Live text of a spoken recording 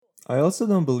I also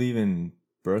don't believe in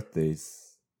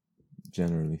birthdays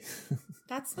generally.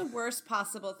 That's the worst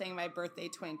possible thing my birthday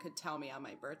twin could tell me on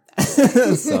my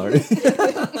birthday. Sorry.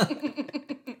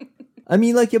 I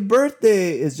mean, like, a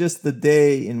birthday is just the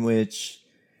day in which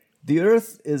the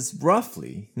Earth is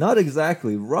roughly, not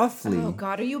exactly, roughly. Oh,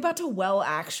 God. Are you about to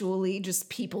actually just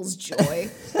people's joy?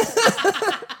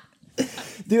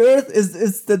 The Earth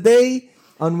is the day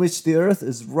on which the Earth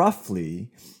is roughly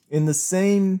in the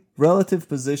same relative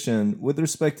position with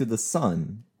respect to the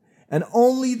sun. And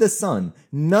only the sun.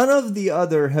 None of the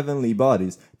other heavenly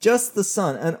bodies. Just the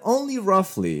sun. And only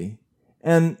roughly.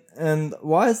 And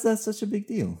why is that such a big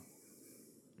deal?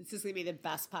 This is going to be the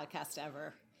best podcast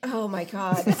ever. Oh, my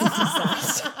God. This is a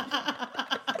disaster.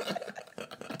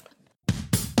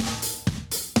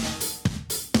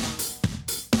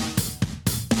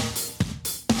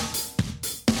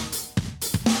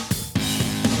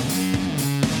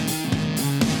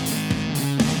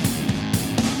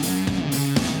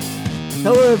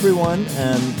 Hello, everyone,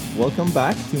 and welcome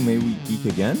back to May We Geek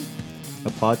Again, a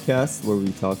podcast where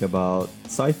we talk about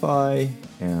sci-fi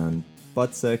and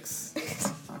butt sex.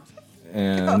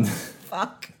 And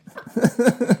Fuck.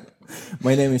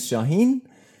 my name is Shaheen.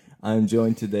 I'm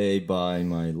joined today by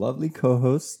my lovely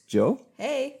co-host, Joe,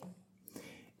 Hey.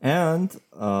 and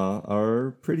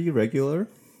our pretty regular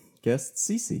guest,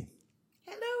 Cece.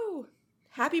 Hello.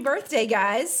 Happy birthday,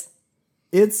 guys.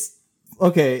 It's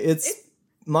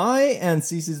my and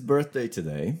Cece's birthday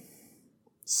today.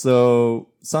 So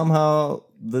somehow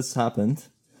this happened.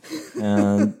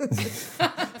 And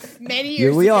Many years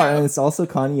here we ago. are. And it's also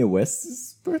Kanye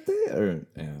West's birthday?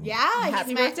 Yeah.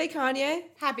 Happy birthday, Kanye.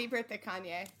 Happy birthday,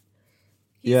 Kanye.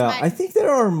 I think there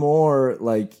are more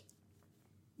like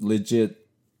legit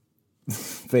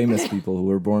famous people who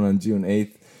were born on June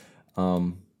 8th.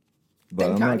 But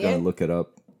Than I'm not Kanye? going to look it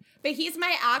up. But he's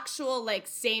my actual, like,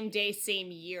 same day, same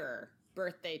year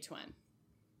birthday twin.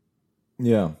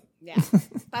 Yeah. Yeah.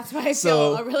 That's why I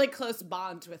So- feel a really close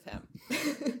bond with him.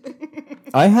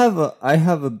 I have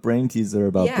a brain teaser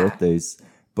about Yeah. birthdays,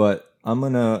 but I'm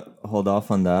gonna hold off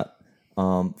on that.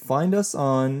 Find us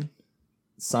on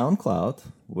SoundCloud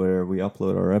where we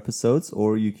upload our episodes,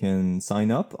 or you can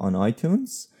sign up on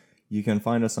iTunes. You can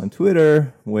find us on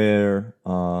Twitter where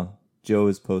Joe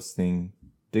is posting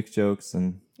dick jokes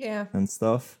and Yeah,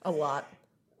 stuff. a lot.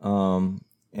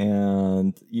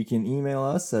 And you can email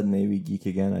us at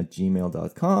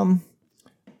maywegeekagain@gmail.com.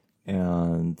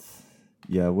 And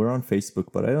yeah, we're on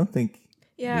Facebook, but I don't think.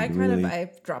 Yeah, we I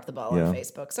dropped the ball Yeah. on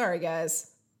Facebook. Sorry,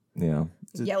 guys. Yeah.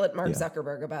 Yell at Mark yeah.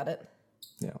 Zuckerberg about it.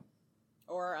 Yeah.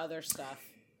 Or other stuff.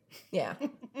 Yeah.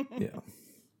 Yeah.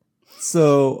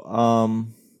 So,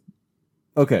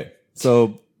 okay.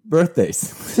 So,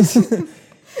 birthdays.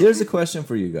 Here's a question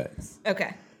for you guys.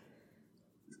 Okay.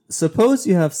 Suppose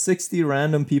you have 60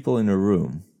 random people in a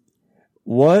room.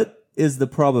 What is the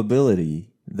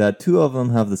probability that two of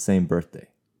them have the same birthday?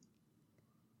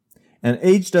 And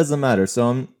age doesn't matter. So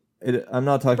I'm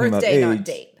not talking about Birthday, age. not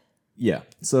date. Yeah.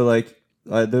 So like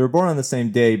they were born on the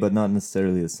same day, but not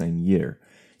necessarily the same year.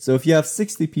 So if you have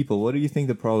 60 people, what do you think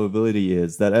the probability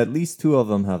is that at least two of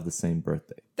them have the same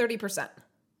birthday? 30%.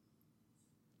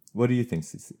 What do you think,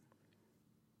 Cece?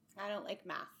 I don't like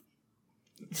math.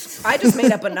 I just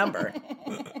made up a number.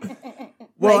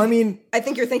 Well, Like, I mean, I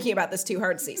think you're thinking about this too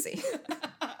hard, Cece.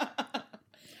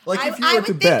 like if you I were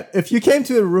to would bet, if you came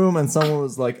to a room and someone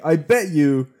was like, I bet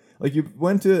you, like you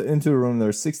went into a room,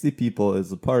 there's 60 people,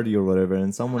 it's a party or whatever,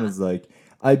 and someone is like,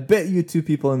 I bet you two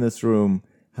people in this room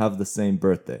have the same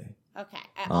birthday. Okay.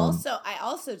 I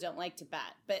also don't like to bet,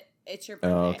 but it's your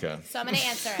birthday. Oh, okay. So I'm going to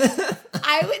answer it.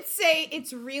 I would say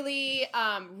it's really,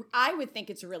 I would think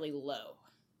it's really low.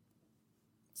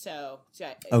 So,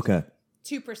 Okay.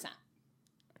 2%.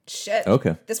 Shit.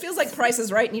 Okay. This feels like Price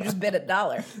is Right and you just bid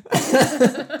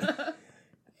 $1.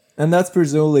 And that's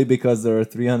presumably because there are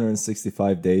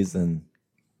 365 days and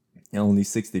only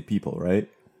 60 people, right?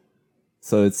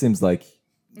 So it seems like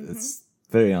it's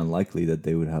very unlikely that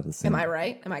they would have the same. Am I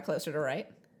right? Am I closer to right?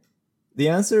 The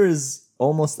answer is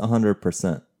almost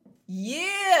 100%.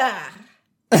 Yeah.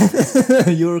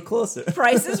 You were closer.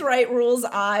 Price is Right rules.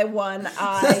 I won.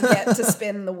 I get to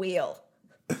spin the wheel.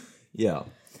 Yeah.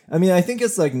 I mean, I think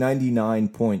it's like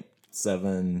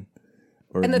 99.7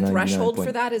 or And the 99 threshold point-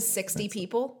 for that is 60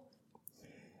 people.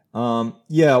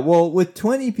 Yeah, well, with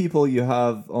 20 people, you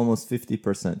have almost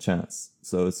 50% chance.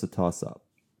 So it's a toss-up.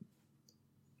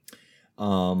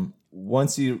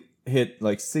 Once you hit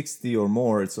like 60 or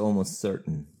more, it's almost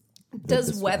certain.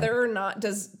 Does whether or not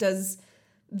does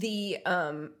the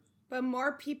But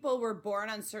more people were born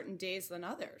on certain days than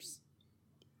others.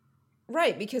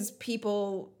 right, because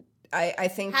people I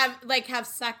think have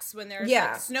sex when there's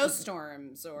Yeah. like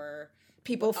snowstorms or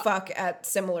people fuck at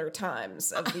similar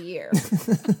times of the year.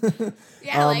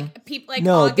 like people like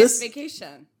no, August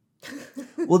vacation.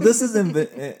 Well, this is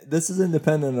this is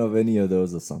independent of any of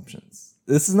those assumptions.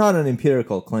 This is not an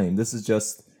empirical claim. This is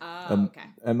just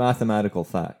a mathematical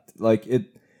fact. Like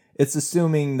it's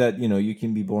assuming that you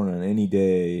can be born on any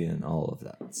day and all of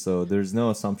that. So there's no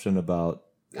assumption about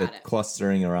it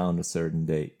clustering around a certain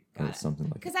date or something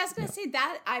like that. Because I was going to say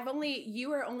that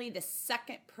you are only the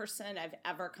second person I've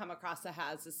ever come across that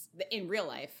has this in real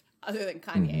life, other than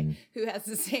Kanye, who has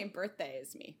the same birthday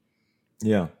as me.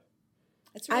 Yeah.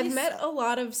 It's really I've met a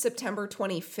lot of September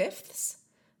 25th,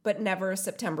 but never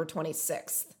September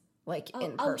 26th, like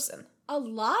in person. A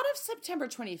lot of September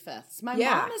 25th. My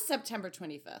Yeah. mom is September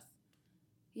 25th.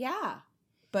 Yeah.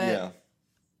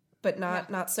 But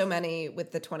not so many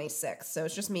with the 26th. So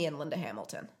it's just me and Linda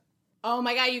Hamilton. Oh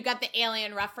my God, you got the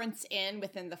alien reference in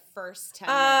within the first 10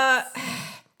 minutes.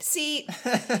 See,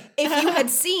 if you had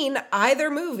seen either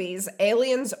movies,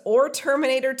 Aliens or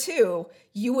Terminator 2,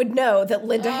 you would know that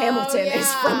Linda Hamilton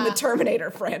is from the Terminator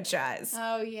franchise.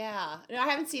 Oh, yeah. No, I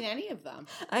haven't seen any of them.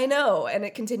 I know, and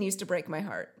it continues to break my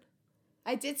heart.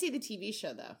 I did see the TV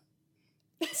show, though.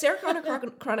 Sarah Connor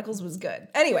Chronicles was good.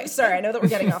 Anyway, sorry, I know that we're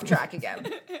getting off track again.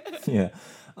 Yeah.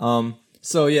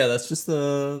 So yeah, that's just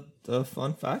a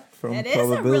fun fact from It is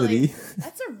probability.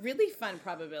 That's a really fun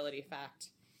probability fact.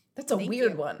 That's a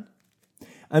weird one.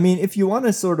 I mean, if you want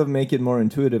to sort of make it more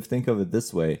intuitive, think of it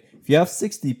this way. If you have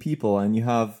 60 people and you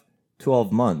have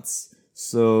 12 months,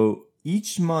 so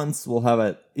each month will have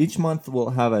at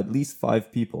least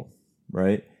 5 people,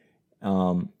 right?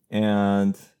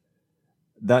 And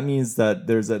that means that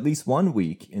there's at least 1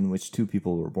 week in which 2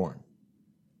 people were born.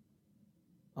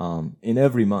 In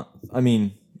every month. I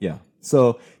mean, yeah.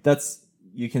 So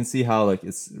you can see how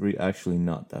it's actually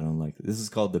not that unlikely. This is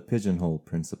called the pigeonhole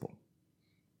principle.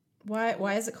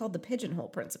 Why is it called the pigeonhole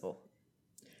principle?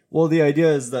 Well, the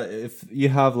idea is that if you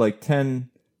have 10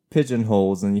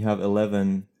 pigeonholes and you have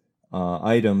 11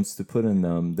 items to put in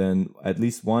them, then at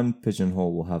least 1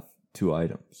 pigeonhole will have 2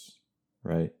 items,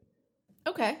 right?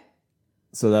 Okay.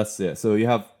 So that's it. So you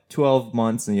have 12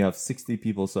 months and you have 60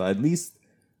 people. So at least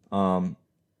 1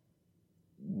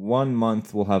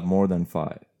 month will have more than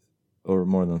 5 or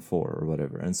more than 4 or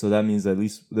whatever. And so that means at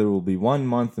least there will be 1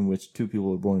 month in which 2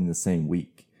 people are born in the same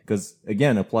week. Because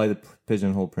again, apply the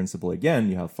pigeonhole principle again.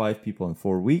 You have 5 people in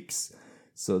 4 weeks.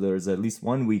 So there's at least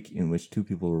 1 week in which 2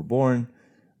 people were born.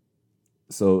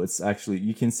 So it's actually,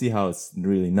 you can see how it's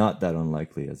really not that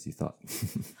unlikely as you thought.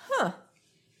 Huh.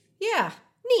 Yeah.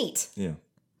 Neat. Yeah.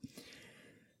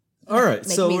 All right.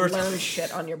 Make So me we're learn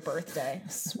shit on your birthday. I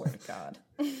swear to God.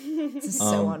 This is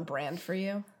so on brand for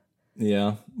you.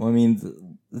 Yeah. Well, I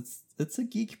mean, it's a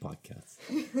geek podcast.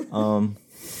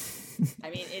 I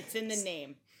mean, it's in the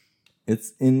name.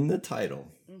 It's in the title.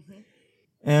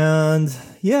 Mm-hmm. And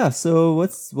yeah, so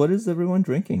what is everyone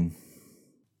drinking?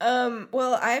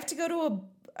 Well, I have to go to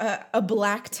a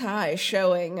black tie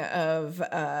showing of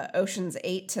Ocean's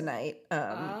 8 tonight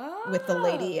with the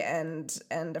lady and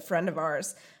a friend of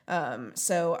ours.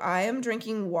 So I am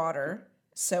drinking water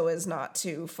so as not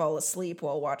to fall asleep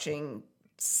while watching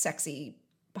sexy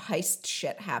heist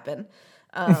shit happen.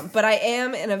 But I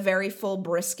am in a very full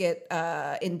brisket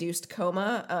induced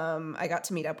coma. I got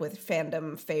to meet up with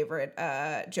fandom favorite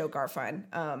Joe Garfine,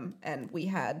 and we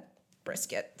had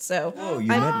brisket. So You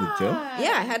met with Joe?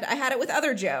 yeah, I had it with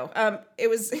other Joe. It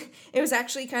was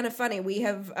actually kind of funny. We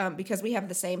have because we have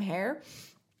the same hair.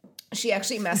 She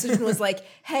actually messaged and was like,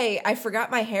 "Hey, I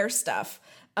forgot my hair stuff.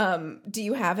 Do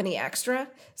you have any extra?"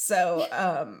 So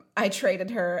I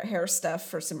traded her hair stuff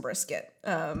for some brisket.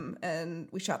 And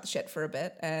we shot the shit for a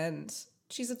bit, and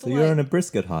she's a delight. So you're on a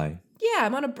brisket high. Yeah,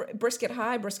 I'm on a brisket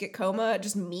high, brisket coma,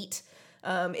 just meat.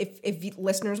 If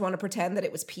listeners want to pretend that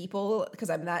it was people, because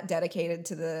I'm that dedicated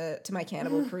to my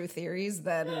Cannibal Crew theories,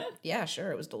 then yeah,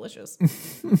 sure, it was delicious.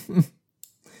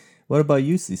 What about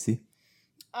you, Cece?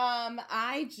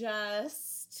 I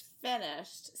just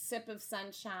finished Sip of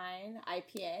Sunshine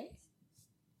IPA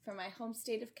from my home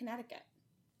state of Connecticut.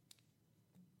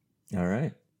 All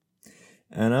right.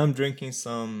 And I'm drinking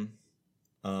some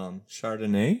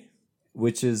Chardonnay,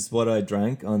 which is what I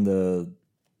drank on the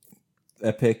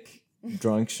epic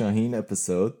Drunk Shaheen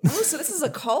episode. Oh, so this is a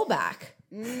callback.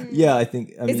 Yeah, I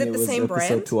think. I mean, it the was same episode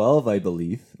brand? 12, I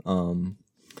believe.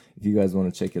 If you guys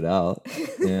want to check it out,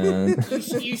 and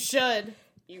You should.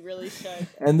 You really should.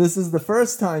 and this is the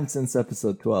first time since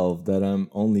episode 12 that I'm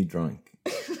only drunk.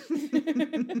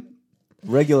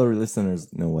 Regular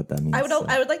listeners know what that means.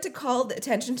 I would like to call the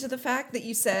attention to the fact that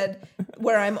you said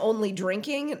where I'm only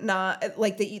drinking, not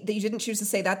like that you didn't choose to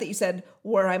say that you said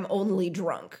where I'm only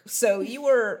drunk. So you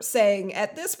were saying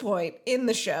at this point in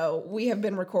the show, we have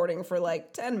been recording for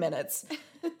like 10 minutes.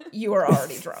 You are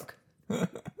already drunk.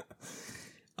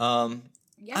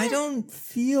 Yeah. I don't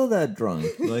feel that drunk.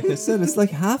 Like I said, it's like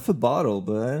half a bottle,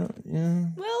 but I don't. Yeah.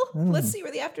 Well, let's see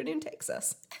where the afternoon takes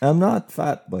us. I'm not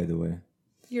fat, by the way.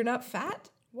 You're not fat?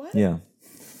 What? Yeah.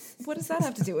 What does that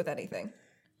have to do with anything?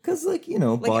 Because, like, you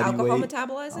know, Like body alcohol weight,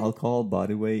 metabolizing? alcohol,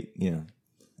 body weight, yeah.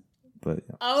 But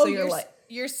yeah. Oh, So you're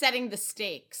you're setting the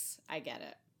stakes. I get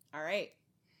it. All right.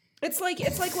 It's like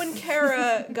when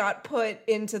Kara got put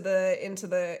into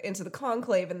the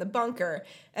conclave in the bunker,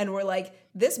 and we're like,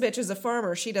 this bitch is a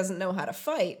farmer. She doesn't know how to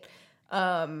fight.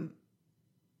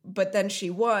 But then she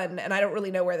won, and I don't really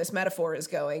know where this metaphor is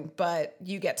going. But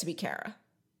you get to be Kara.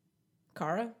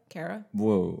 Kara.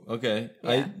 Whoa. Okay. Yeah.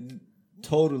 I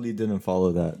totally didn't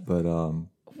follow that, but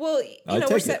Well, I know,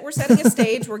 take it. we're setting a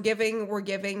stage. We're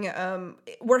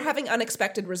having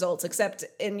unexpected results. Except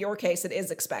in your case, it is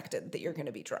expected that you're going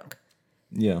to be drunk.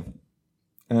 yeah.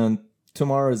 And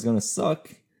tomorrow is gonna suck.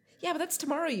 Yeah, but that's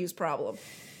Tomorrow You's problem.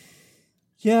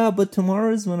 Yeah, but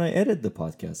tomorrow is when I edit the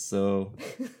podcast, so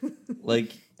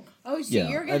like. Oh, so Yeah,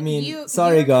 you're gonna. I mean, you're,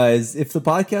 sorry guys, if the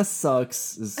podcast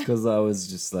sucks, it's because I was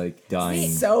just like dying.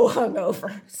 So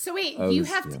hungover. So wait, I you was-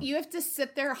 have yeah. to you have to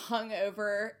sit there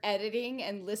hungover editing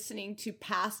and listening to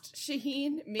past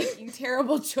Shaheen making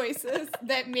terrible choices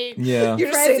that made Yeah.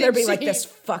 You're just sitting there being like, Shaheen- this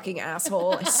fucking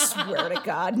asshole. I swear to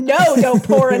God. No, don't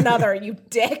pour another, you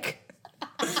dick.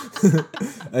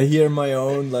 I hear my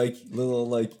own like little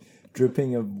like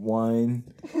dripping of wine.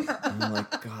 I'm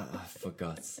like, God, for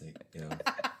God's sake, yeah.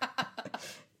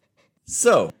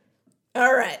 So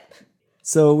All right.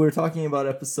 we're talking about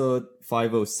episode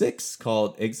 506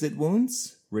 called Exit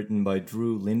Wounds, written by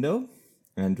Drew Lindo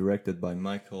and directed by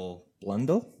Michael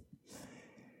Blundell.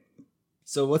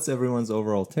 So what's everyone's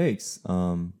overall takes?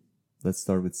 Let's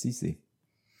start with Cece.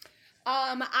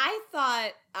 I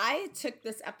thought I took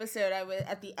this episode. I was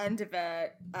at the end of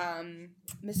it.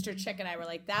 Mr. Chick and I were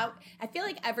like that. I feel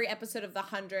like every episode of The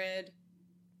 100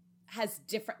 has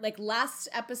different. Like last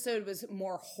episode was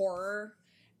more horror.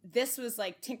 This was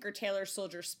like Tinker Tailor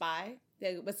Soldier Spy.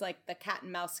 It was like the cat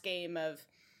and mouse game of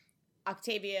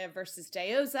Octavia versus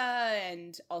Diyoza,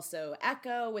 and also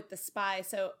Echo with the spy.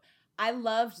 So I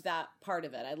loved that part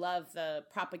of it. I love the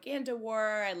propaganda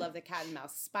war. I love the cat and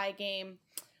mouse spy game.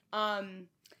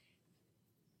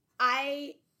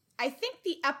 I think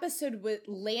the episode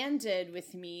landed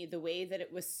with me the way that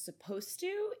it was supposed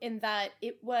to, in that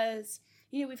it was,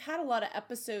 you know, we've had a lot of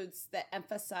episodes that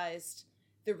emphasized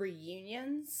the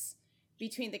reunions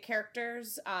between the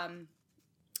characters,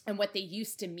 and what they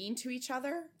used to mean to each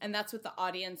other. And that's what the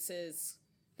audience is.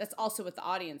 That's also what the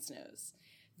audience knows.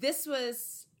 This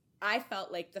was, I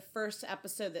felt like, the first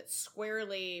episode that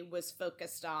squarely was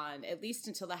focused on, at least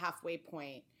until the halfway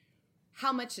point,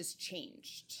 how much has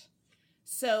changed.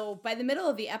 So by the middle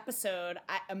of the episode,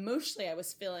 emotionally, I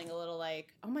was feeling a little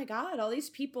like, oh my God, all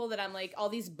these people that I'm like, all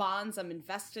these bonds I'm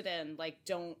invested in, like,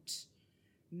 don't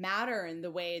matter in the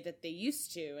way that they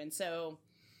used to. And so,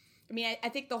 I mean, I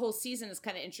think the whole season is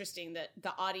kind of interesting that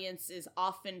the audience is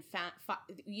often,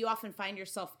 you often find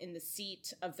yourself in the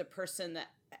seat of the person that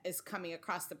is coming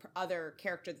across the other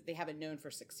character that they haven't known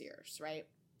for 6 years, right?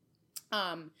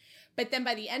 But then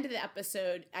by the end of the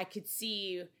episode, I could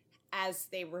see, as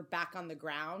they were back on the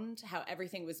ground, how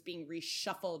everything was being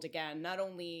reshuffled again, not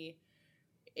only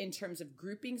in terms of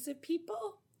groupings of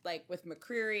people, like with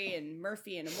McCreary and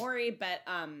Murphy and Amori, but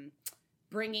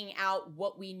bringing out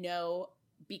what we know,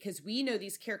 because we know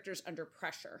these characters under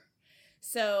pressure.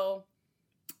 So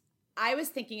I was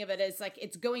thinking of it as like,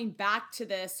 it's going back to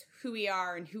this, who we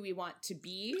are and who we want to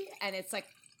be. And it's like,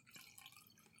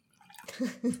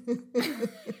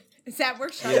 is that where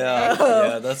Shaheen?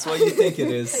 Yeah, that's what you think it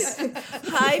is.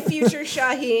 Hi, future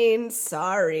Shaheen.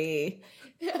 Sorry.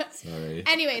 Sorry.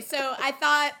 Anyway, so I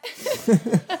thought,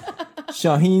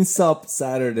 Shaheen Sup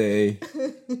Saturday.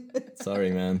 Sorry,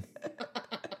 man.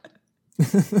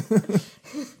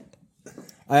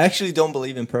 I actually don't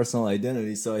believe in personal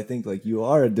identity, so I think like you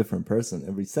are a different person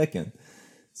every second.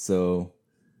 So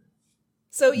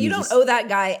You don't owe that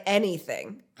guy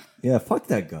anything. yeah, fuck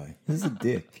that guy. He's a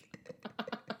dick.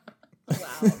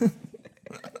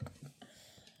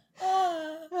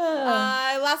 wow.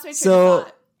 I lost my train So- of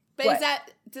thought. But What?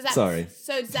 does that Sorry.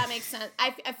 So does that make sense?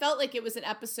 I felt like it was an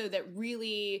episode that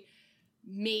really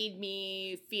made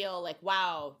me feel like,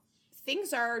 wow,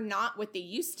 things are not what they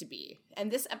used to be.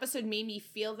 And this episode made me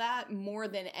feel that more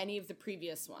than any of the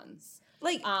previous ones.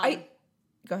 Like,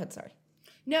 go ahead, sorry.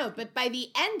 No, but by the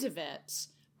end of it,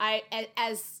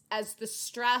 as the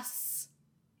stress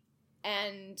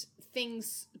and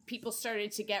people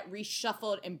started to get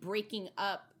reshuffled and breaking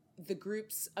up the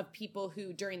groups of people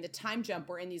who during the time jump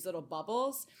were in these little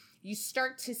bubbles, you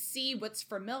start to see what's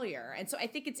familiar. And so I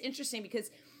think it's interesting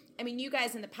because, I mean, you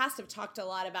guys in the past have talked a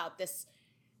lot about this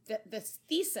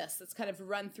thesis that's kind of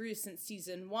run through since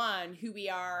season 1, who we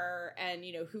are and,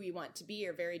 you know, who we want to be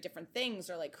are very different things,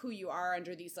 or like who you are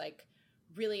under these like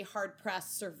really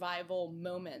hard-pressed survival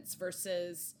moments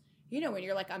versus, you know, when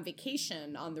you're like on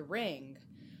vacation on the ring,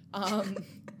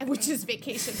 which is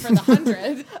vacation for the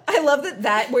 100. I love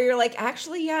that where you're like,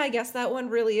 actually, yeah, I guess that one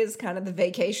really is kind of the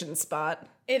vacation spot.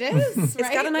 It is, right? It's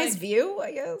got a nice view,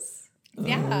 I guess.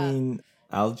 Yeah. I mean,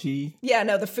 algae. Yeah,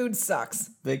 no, the food sucks.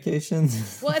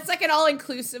 Vacations. Well, it's like an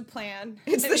all-inclusive plan.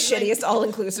 It's the shittiest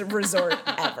all-inclusive resort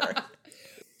ever.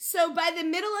 So by the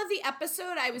middle of the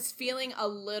episode, I was feeling a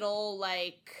little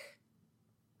like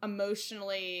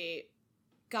emotionally,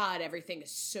 God, everything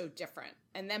is so different.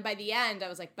 And then by the end, I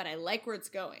was like, but I like where it's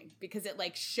going because it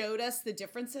like showed us the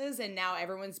differences and now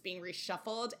everyone's being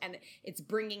reshuffled and it's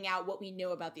bringing out what we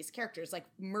know about these characters. Like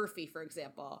Murphy, for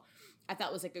example, I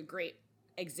thought was like a great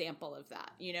example of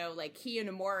that. You know, like he and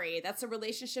Amori, that's a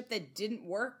relationship that didn't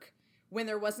work when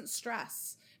there wasn't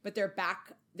stress. But they're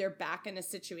back in a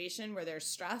situation where there's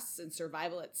stress and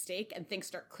survival at stake and things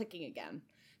start clicking again.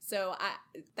 So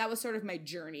that was sort of my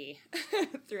journey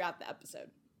throughout the episode.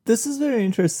 This is very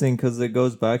interesting because it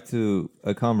goes back to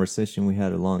a conversation we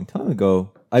had a long time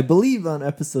ago. I believe on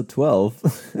episode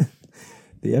 12,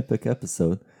 the epic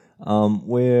episode,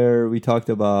 where we talked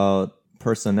about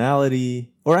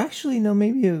personality. Or actually, no,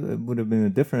 maybe it would have been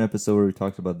a different episode where we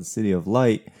talked about the City of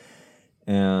Light.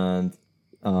 And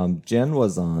Jen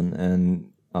was on,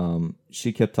 and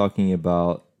she kept talking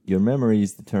about your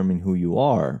memories determine who you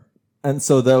are. And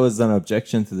so there was an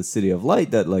objection to the City of Light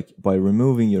that, like, by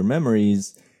removing your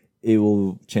memories, it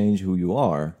will change who you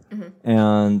are. Mm-hmm.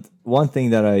 And one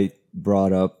thing that I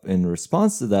brought up in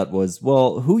response to that was,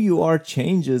 well, who you are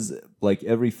changes, like,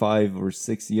 every 5 or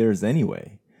 6 years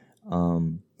anyway.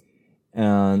 And,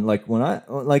 like,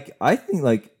 I think,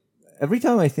 like, every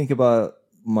time I think about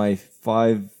my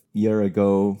 5-year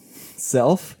ago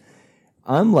self,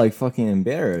 I'm like fucking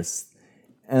embarrassed.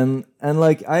 And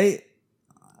like I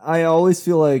always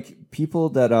feel like people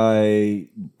that I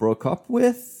broke up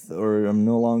with or I'm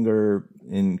no longer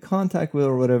in contact with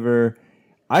or whatever,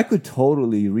 I could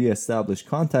totally reestablish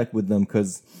contact with them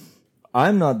because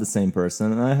I'm not the same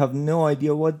person and I have no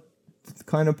idea what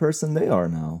kind of person they are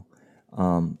now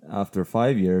after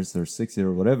 5 years or 6 years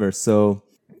or whatever. So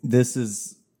this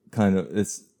is kind of,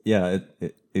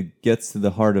 it gets to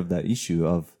the heart of that issue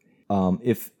of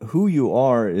if who you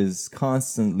are is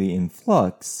constantly in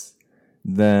flux,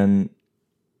 then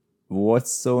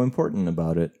what's so important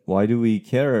about it? Why do we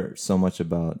care so much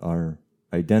about our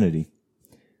identity?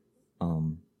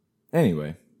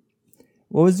 Anyway,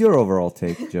 what was your overall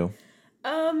take, Joe?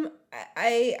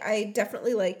 I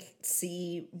definitely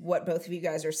see what both of you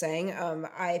guys are saying.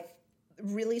 I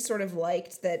really sort of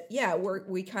liked that. Yeah,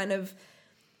 we kind of.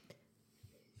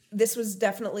 This was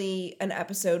definitely an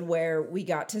episode where we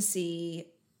got to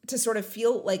sort of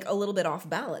feel like a little bit off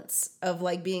balance of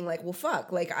like being like, well,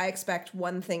 fuck, like I expect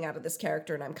one thing out of this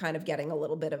character and I'm kind of getting a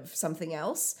little bit of something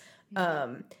else.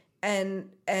 And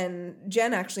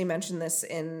Jen actually mentioned this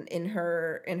in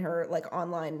her like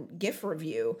online GIF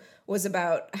review was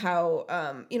about how,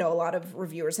 a lot of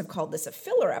reviewers have called this a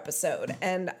filler episode.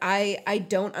 And I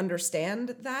don't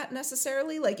understand that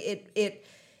necessarily. Like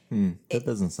That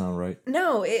doesn't sound right.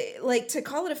 No, to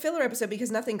call it a filler episode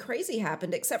because nothing crazy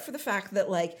happened except for the fact that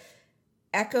like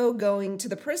Echo going to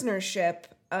the prisoner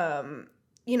ship,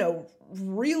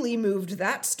 really moved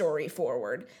that story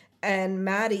forward. And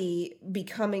Maddie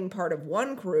becoming part of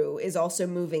one crew is also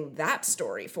moving that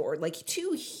story forward. Like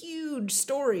 2 huge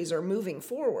stories are moving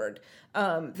forward.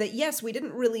 That yes, we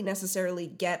didn't really necessarily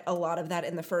get a lot of that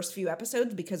in the first few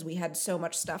episodes because we had so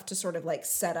much stuff to sort of like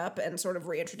set up and sort of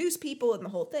reintroduce people and the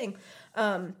whole thing.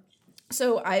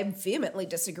 So I vehemently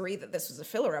disagree that this was a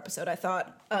filler episode. I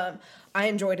thought I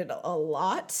enjoyed it a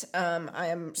lot. I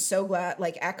am so glad,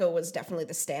 like Echo was definitely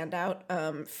the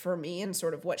standout for me and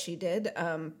sort of what she did.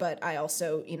 But I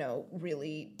also,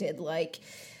 really did like,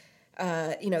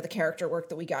 the character work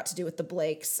that we got to do with the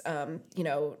Blakes,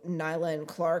 Nyla and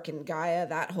Clark and Gaia,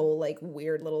 that whole like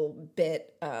weird little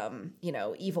bit,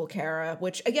 evil Kara,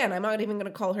 which again, I'm not even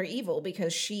going to call her evil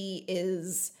because she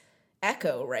is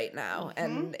Echo right now.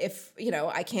 And if,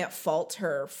 I can't fault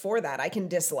her for that. I can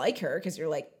dislike her because you're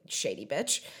like, shady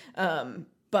bitch.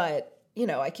 But,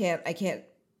 I can't.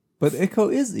 But Echo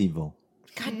is evil.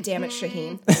 God damn it,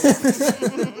 Shaheen.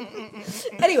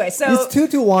 Anyway, so. It's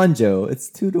 2-1, Joe. It's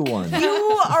 2-1.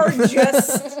 You are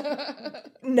just.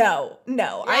 No.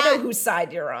 I know whose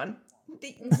side you're on.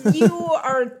 You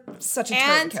are such a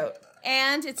turncoat.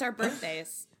 And it's our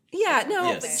birthdays. Yeah,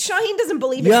 no, Yes. Shaheen doesn't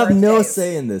believe You in have birthdays. no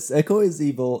say in this. Echo is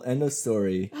evil. End of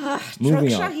story. Moving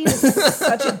Drunk on. Shaheen is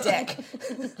such a dick.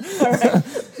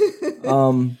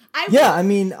 All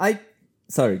right.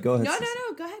 Sorry, go ahead. No,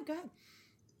 Cece. go ahead.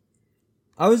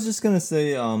 I was just gonna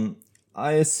say,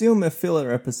 I assume a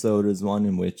filler episode is one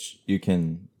in which you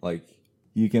can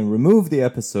remove the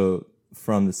episode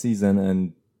from the season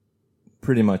and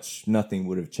pretty much nothing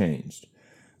would have changed.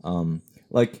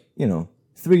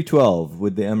 312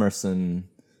 with the Emerson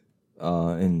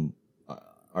in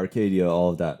Arcadia, all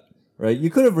of that, right?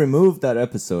 You could have removed that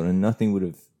episode and nothing would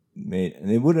have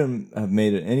it wouldn't have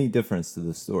made any difference to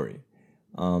the story.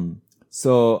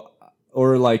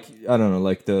 Or I don't know,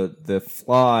 like the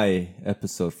Fly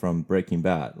episode from Breaking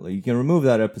Bad. Like, you can remove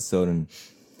that episode and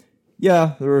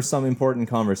there were some important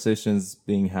conversations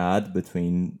being had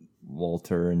between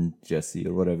Walter and Jesse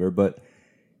or whatever, but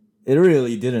it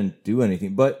really didn't do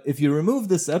anything. But if you remove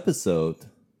this episode,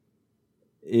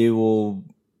 the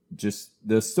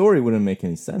story wouldn't make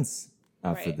any sense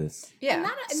after this. Yeah.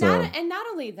 And not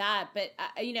only that, but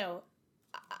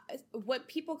what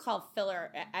people call filler,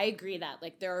 I agree that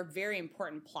like there are very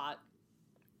important plot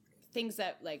things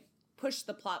that like push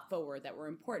the plot forward that were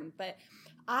important, but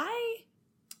I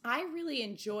really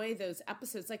enjoy those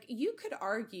episodes. Like, you could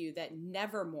argue that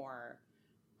Nevermore,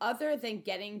 other than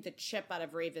getting the chip out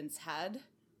of Raven's head,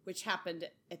 which happened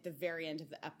at the very end of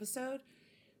the episode,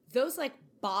 those like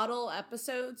bottle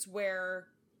episodes where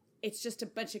it's just a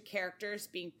bunch of characters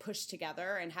being pushed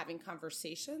together and having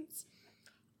conversations.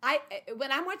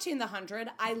 When I'm watching The 100,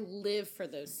 I live for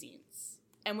those scenes.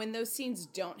 And when those scenes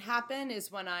don't happen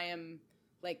is when I am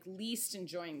like least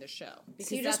enjoying the show.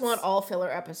 So you just want all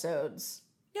filler episodes.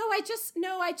 No, I just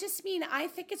mean I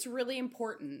think it's really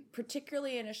important,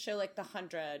 particularly in a show like The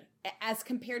 100, as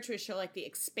compared to a show like The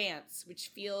Expanse,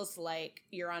 which feels like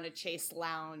you're on a Chase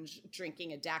lounge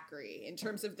drinking a daiquiri in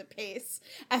terms of the pace,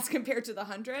 as compared to The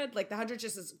 100. Like, The 100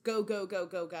 just is go, go, go,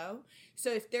 go, go.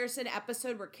 So if there's an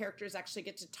episode where characters actually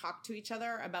get to talk to each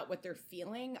other about what they're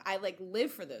feeling, I like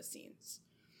live for those scenes.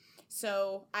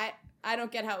 So I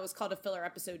don't get how it was called a filler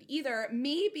episode either.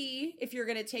 Maybe if you're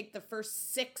going to take the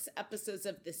first 6 episodes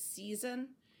of the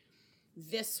season,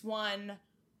 this one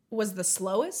was the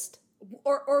slowest,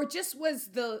 or just was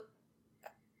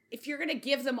if you're going to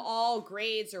give them all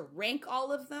grades or rank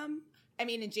all of them. I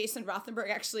mean, and Jason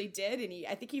Rothenberg actually did, and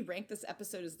I think he ranked this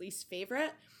episode as least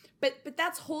favorite. But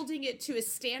that's holding it to a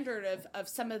standard of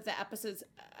some of the episodes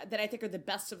that I think are the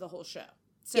best of the whole show.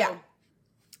 So yeah.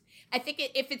 I think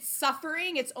if it's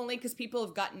suffering, it's only because people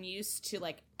have gotten used to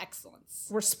like excellence.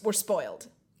 We're spoiled.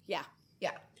 Yeah.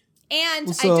 And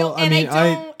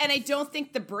I don't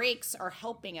think the breaks are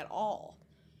helping at all.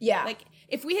 Yeah. Like,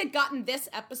 if we had gotten this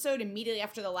episode immediately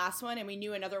after the last one and we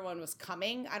knew another one was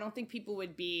coming, I don't think people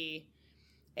would be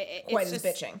quite as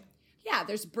bitching. Yeah,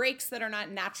 there's breaks that are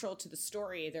not natural to the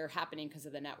story. They're happening because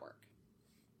of the network.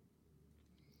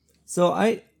 So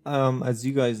as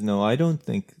you guys know, I don't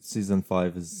think season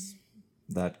 5 is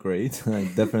that great.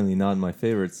 Definitely not my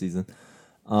favorite season.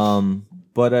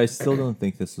 But I still don't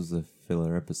think this was a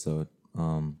filler episode.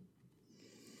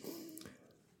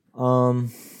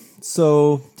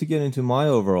 So to get into my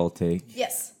overall take.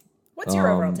 Yes. What's your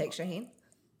overall take, Shaheen?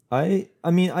 I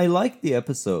like the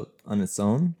episode on its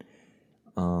own.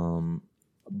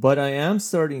 But I am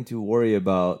starting to worry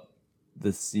about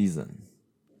this season.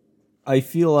 I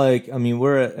feel like,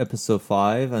 we're at episode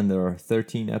 5 and there are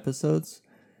 13 episodes.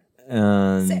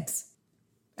 And 6.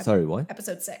 Sorry, what?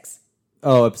 Episode 6.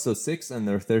 Oh, episode 6 and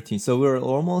there are 13. So we're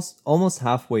almost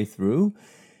halfway through.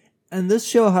 And this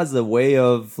show has a way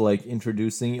of like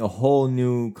introducing a whole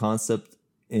new concept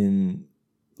in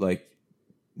like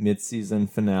mid-season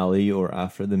finale or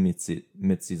after the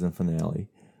mid-season finale.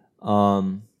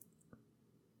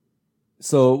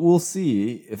 So we'll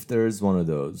see if there is one of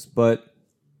those. But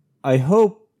I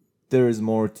hope there is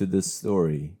more to this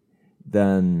story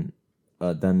than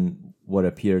what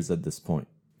appears at this point.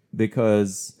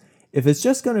 Because if it's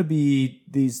just going to be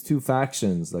these two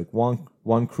factions, like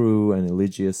one crew and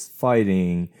Eligius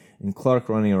fighting, and Clark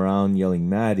running around yelling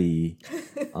Maddie,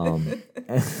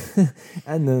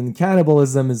 and then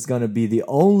cannibalism is going to be the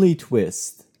only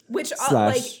twist Which,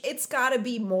 slash, it's got to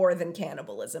be more than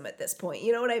cannibalism at this point.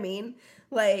 You know what I mean?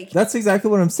 Like, that's exactly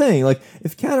what I'm saying. Like,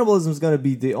 if cannibalism is going to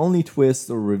be the only twist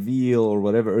or reveal or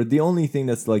whatever, or the only thing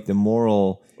that's like the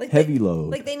moral heavy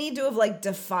load. Like, they need to have, like,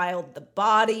 defiled the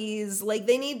bodies. Like,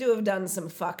 they need to have done some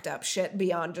fucked up shit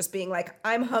beyond just being like,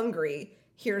 I'm hungry,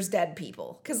 here's dead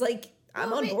people. Because, like,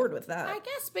 I'm on board with that. I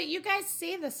guess, but you guys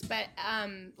say this, but,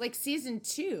 like, season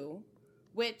 2,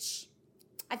 which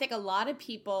I think a lot of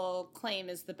people claim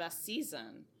is the best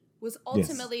season, was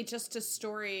ultimately just a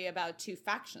story about two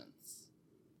factions.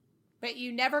 But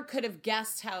you never could have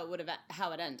guessed how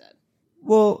it ended.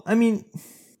 Well, I mean,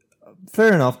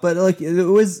 fair enough, but like it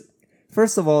was,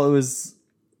 first of all, it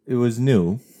was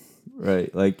new,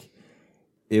 right? Like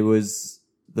it was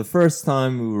the first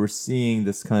time we were seeing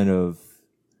this kind of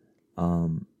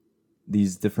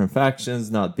these different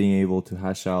factions not being able to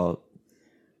hash out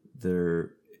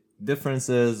their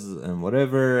differences and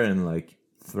whatever, and like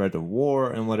threat of war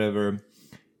and whatever.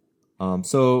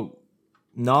 So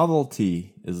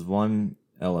novelty is one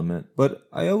element, but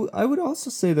I would also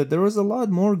say that there was a lot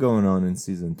more going on in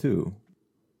season 2.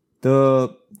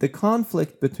 The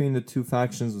conflict between the two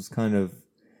factions was kind of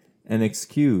an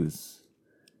excuse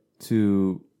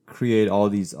to create all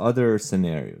these other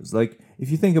scenarios. Like if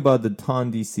you think about the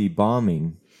TonDC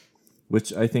bombing,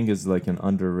 which I think is like an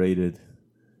underrated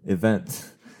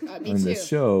event on this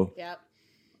show. Yep.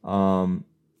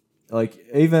 Like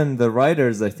even the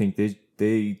writers, I think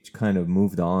they kind of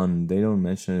moved on. They don't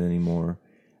mention it anymore.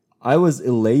 I was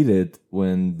elated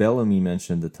when Bellamy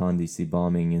mentioned the TonDC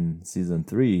bombing in season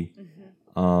 3.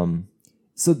 Mm-hmm.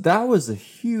 So that was a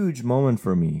huge moment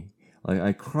for me. Like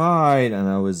I cried and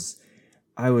I was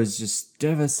just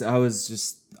devastated.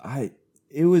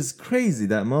 It was crazy,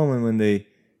 that moment when they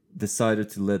decided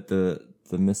to let the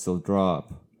missile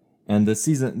drop. And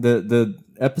the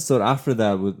episode after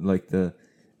that with like the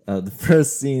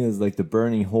first scene is like the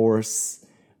burning horse,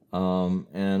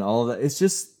 and all of that. It's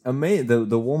just amazing.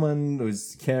 The woman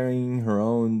was carrying her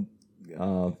own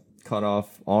cut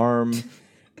off arm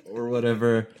or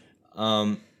whatever.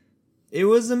 It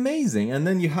was amazing. And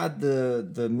then you had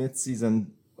the mid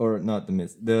season, or not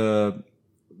the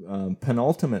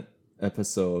penultimate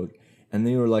episode, and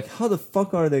then you were like, how the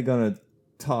fuck are they gonna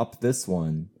top this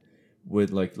one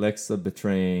with like Lexa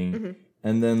betraying? Mm-hmm.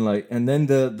 And then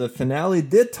the finale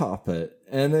did top it,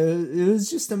 and it was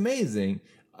just amazing.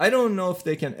 I don't know if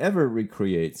they can ever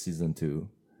recreate season 2,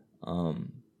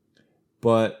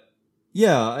 but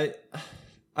yeah,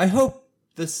 I hope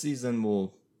this season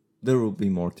there will be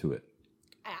more to it.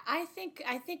 I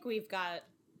think we've got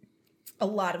a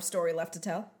lot of story left to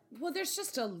tell. Well, there's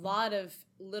just a lot of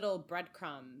little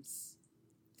breadcrumbs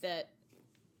that.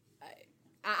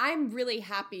 I'm really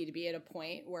happy to be at a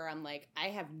point where I'm like, I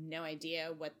have no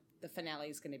idea what the finale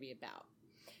is going to be about.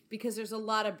 Because there's a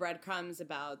lot of breadcrumbs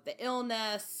about the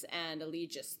illness and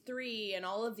Allegius 3 and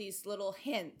all of these little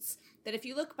hints that if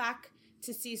you look back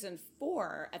to season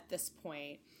 4 at this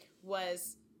point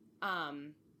was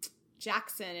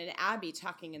Jackson and Abby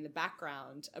talking in the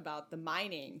background about the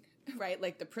mining, right?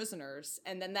 Like the prisoners.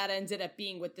 And then that ended up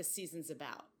being what this season's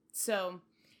about. So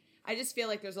I just feel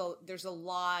like there's a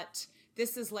lot.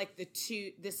 This is like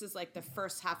the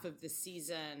first half of the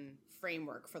season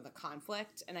framework for the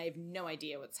conflict, and I have no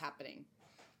idea what's happening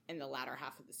in the latter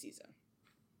half of the season.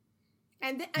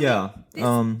 And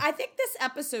I think this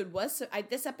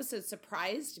episode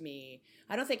surprised me.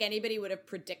 I don't think anybody would have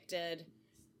predicted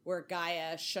where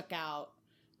Gaia shook out,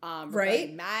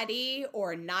 right? Maddie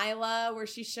or Nyla, where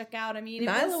she shook out. I mean,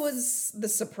 Nyla was the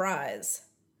surprise,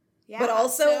 but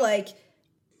also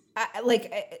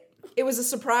it was a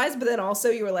surprise, but then also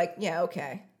you were like, yeah,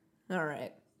 okay, all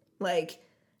right. Like,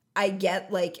 I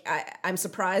get, like, I'm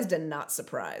surprised and not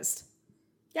surprised.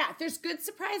 Yeah, there's good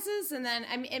surprises, and then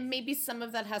and maybe some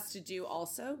of that has to do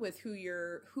also with who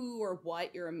or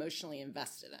what you're emotionally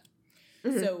invested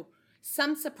in. Mm-hmm. So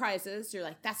some surprises, you're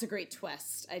like, that's a great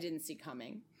twist, I didn't see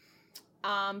coming.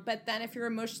 But then if you're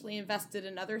emotionally invested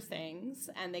in other things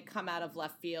and they come out of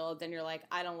left field, then you're like,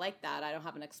 I don't like that. I don't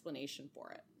have an explanation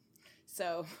for it.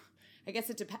 So I guess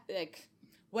it depends. Like,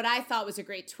 what I thought was a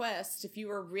great twist, if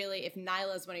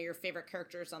Nyla is one of your favorite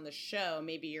characters on the show,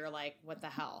 maybe you're like, what the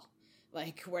hell?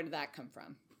 Like, where did that come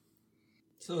from?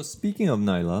 So speaking of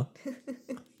Nyla,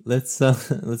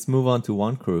 let's move on to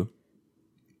Wonkru.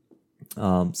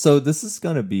 So this is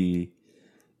gonna be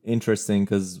interesting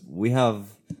because we have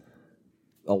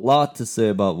a lot to say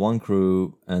about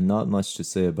Wonkru and not much to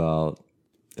say about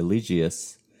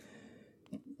Eligius.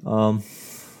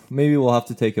 Maybe we'll have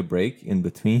to take a break in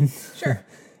between. Sure.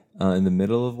 In the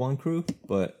middle of Wonkru.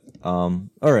 But, all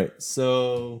right.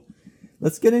 So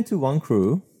let's get into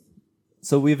Wonkru.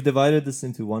 So we've divided this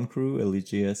into one crew,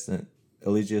 Eligius and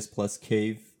Eligius plus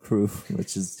Cave crew,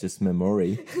 which is just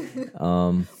Memori.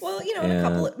 Well, and a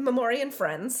couple of Memori and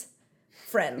Friends.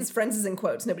 Friends is in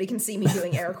quotes. Nobody can see me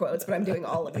doing air quotes, but I'm doing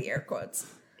all of the air quotes.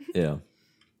 Yeah.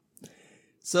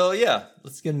 So yeah,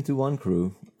 let's get into one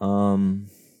crew.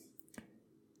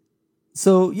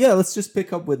 So yeah, let's just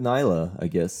pick up with Nyla, I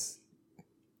guess.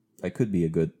 That could be a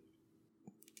good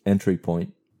entry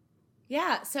point.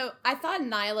 Yeah, so I thought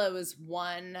Nyla was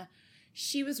one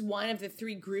of the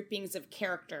three groupings of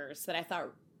characters that I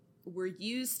thought were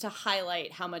used to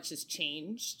highlight how much has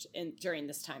changed during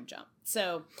this time jump.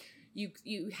 So you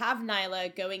have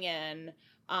Nyla going in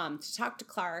to talk to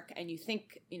Clark, and you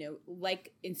think,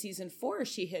 like in season 4,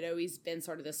 she had always been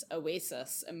sort of this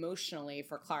oasis emotionally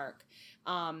for Clark.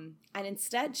 And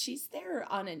instead, she's there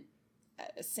on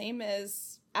same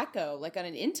as Echo, like on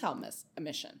an intel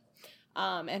mission.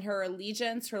 And her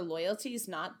allegiance, her loyalty is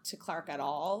not to Clark at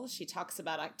all. She talks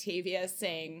about Octavia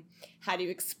saying, how do you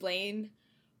explain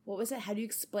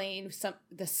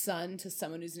the sun to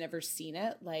someone who's never seen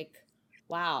it? Like,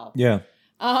 wow. Yeah.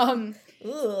 Is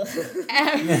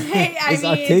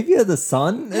Octavia the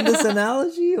sun in this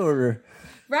analogy, or?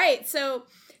 Right. So,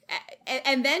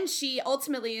 and then she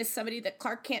ultimately is somebody that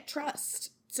Clark can't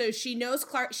trust. So she knows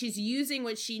Clark, she's using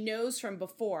what she knows from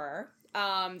before,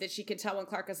 that she can tell when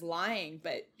Clark is lying,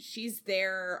 but she's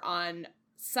there on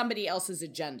somebody else's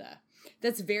agenda.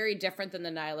 That's very different than the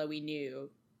Nyla we knew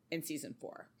in season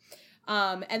 4.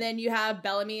 And then you have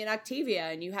Bellamy and Octavia,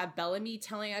 and you have Bellamy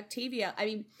telling Octavia, I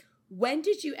mean, when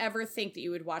did you ever think that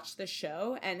you would watch the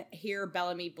show and hear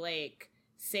Bellamy Blake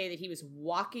say that he was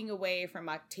walking away from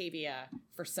Octavia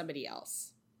for somebody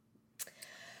else?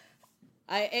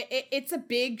 It's a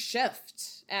big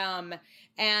shift.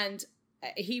 And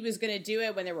he was going to do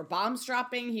it when there were bombs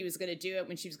dropping. He was going to do it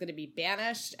when she was going to be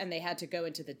banished and they had to go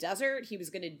into the desert. He was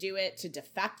going to do it to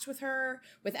defect with her,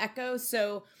 with Echo.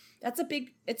 So it's a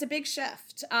big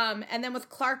shift. And then with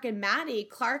Clark and Maddie,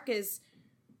 Clark is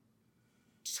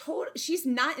she's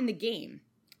not in the game.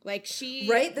 Like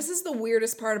Right? This is the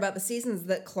weirdest part about the season, is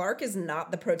that Clark is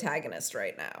not the protagonist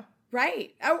right now.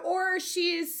 Right. Or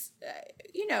she's,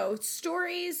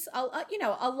 stories,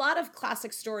 a lot of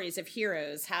classic stories of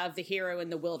heroes have the hero in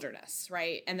the wilderness,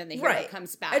 right? And then the hero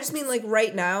comes back. I just mean, like,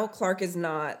 right now, Clark is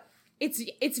not.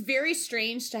 It's very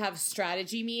strange to have a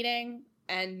strategy meeting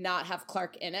and not have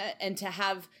Clark in it, and to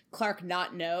have Clark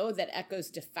not know that Echo's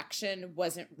defection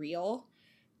wasn't real.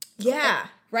 Yeah.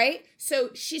 Right? So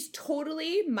she's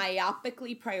totally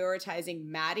myopically prioritizing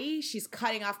Maddie. She's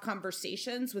cutting off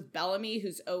conversations with Bellamy,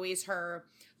 who's always her,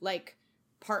 like,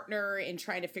 partner in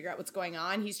trying to figure out what's going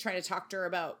on. He's trying to talk to her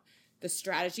about the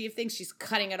strategy of things. She's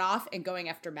cutting it off and going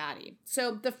after Maddie.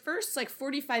 So the first,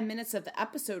 45 minutes of the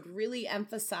episode really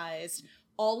emphasized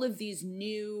all of these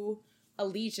new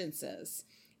allegiances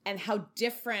and how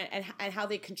different and how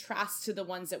they contrast to the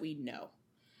ones that we know.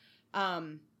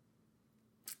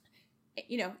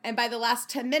 And by the last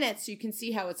 10 minutes, you can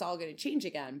see how it's all going to change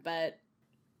again. But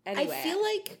anyway. I feel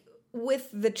like with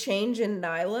the change in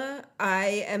Nyla,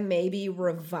 I am maybe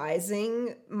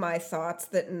revising my thoughts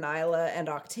that Nyla and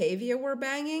Octavia were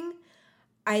banging.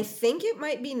 I think it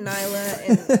might be Nyla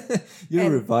and...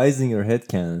 You're revising your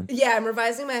headcanon. Yeah, I'm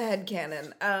revising my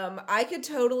headcanon. I could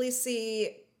totally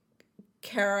see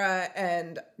Kara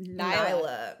and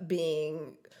Nyla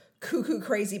being cuckoo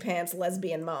crazy pants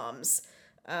lesbian moms.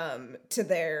 To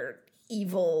their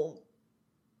evil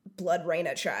blood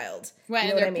Reyna child. Well, you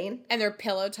know what I mean? And their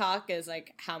pillow talk is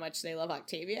like how much they love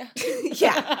Octavia.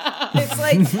 Yeah. It's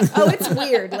like, it's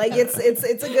weird. Like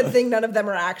it's a good thing none of them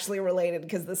are actually related,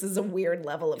 because this is a weird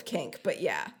level of kink. But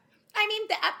yeah. I mean,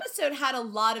 the episode had a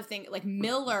lot of things, like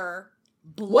Miller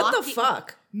blocking... What the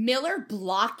fuck? Miller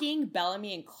blocking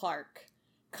Bellamy and Clark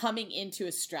coming into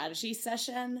a strategy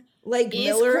session. Like,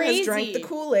 Miller crazy. has drank the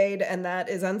Kool-Aid, and that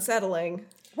is unsettling.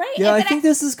 Right. Yeah, I think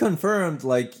this is confirmed.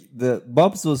 Like,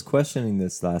 Bobs was questioning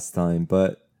this last time,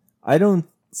 but I don't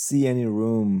see any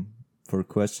room for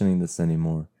questioning this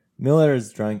anymore. Miller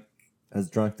has drunk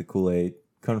the Kool-Aid,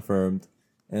 confirmed.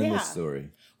 End of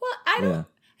story. Well,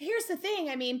 here's the thing.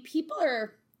 I mean, people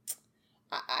are...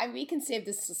 we can save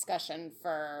this discussion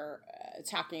for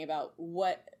talking about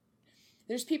what...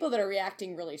 There's people that are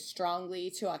reacting really strongly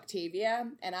to Octavia,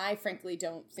 and I frankly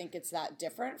don't think it's that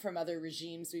different from other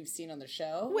regimes we've seen on the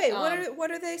show. Wait,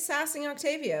 what are they sassing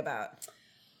Octavia about?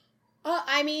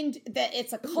 I mean, that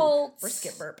it's a cult.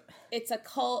 Brisket burp. It's a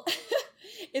cult.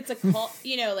 It's a cult,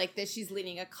 like that she's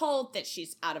leading a cult, that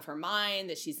she's out of her mind,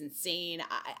 that she's insane.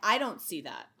 I don't see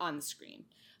that on the screen.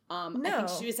 No. I think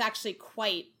she was actually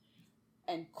quite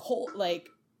and cold, like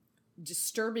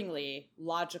disturbingly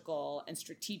logical and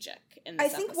strategic in this I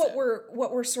think episode.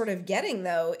 what we're sort of getting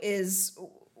though is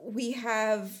we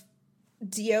have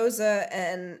Diyoza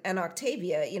and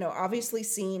Octavia, you know, obviously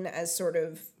seen as sort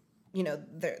of, you know,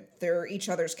 they're each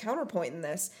other's counterpoint in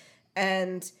this,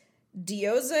 and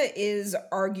Diyoza is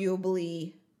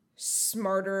arguably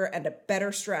smarter and a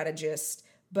better strategist,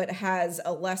 but has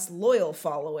a less loyal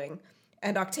following.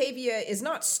 And Octavia is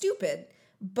not stupid,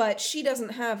 but she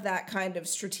doesn't have that kind of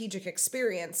strategic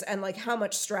experience. And like, how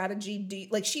much strategy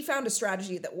like, she found a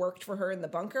strategy that worked for her in the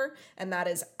bunker, and that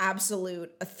is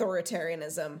absolute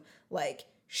authoritarianism. Like,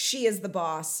 she is the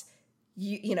boss.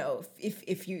 You know,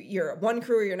 if you're one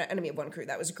crew or you're an enemy of one crew,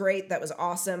 that was great. That was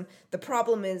awesome. The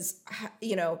problem is,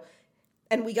 you know,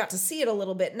 and we got to see it a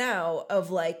little bit now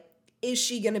of like, is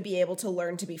she going to be able to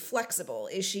learn to be flexible?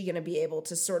 Is she going to be able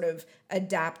to sort of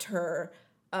adapt her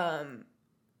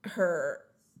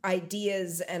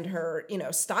ideas and her, you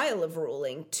know, style of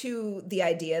ruling to the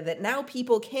idea that now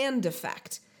people can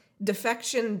defect?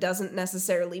 Defection doesn't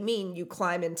necessarily mean you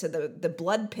climb into the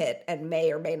blood pit and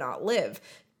may or may not live.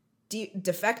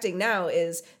 Defecting now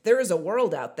is, there is a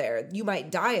world out there. You might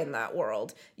die in that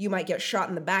world. You might get shot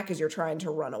in the back as you're trying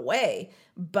to run away.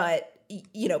 But,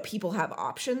 you know, people have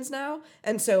options now.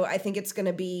 And so I think it's going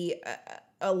to be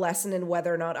a lesson in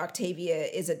whether or not Octavia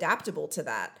is adaptable to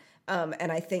that.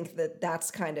 And I think that that's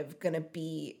kind of going to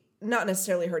be not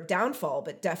necessarily her downfall,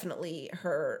 but definitely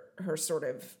her sort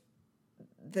of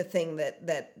the thing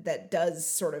that does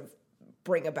sort of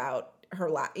bring about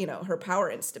her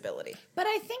power instability. But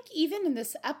I think even in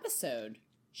this episode,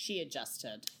 she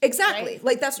adjusted. Exactly. Right?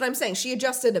 Like, that's what I'm saying. She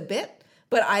adjusted a bit,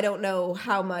 but I don't know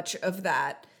how much of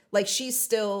that. Like, she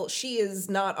is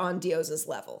not on Diyoza's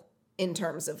level in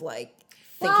terms of like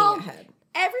thinking ahead.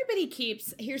 Everybody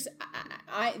keeps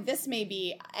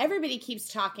everybody keeps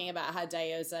talking about how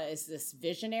Diyoza is this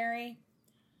visionary.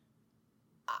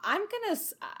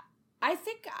 I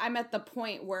think I'm at the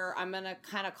point where I'm going to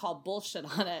kind of call bullshit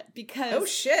on it, because oh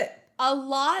shit, a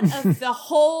lot of the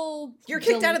whole you're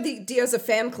kicked out of the Diyoza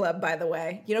fan club, by the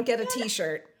way. You don't get a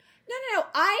t-shirt. No.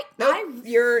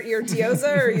 You're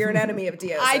Diyoza, or you're an enemy of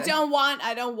Diyoza. I don't want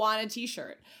a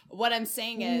t-shirt. What I'm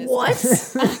saying is, what?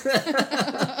 This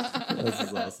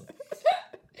is awesome.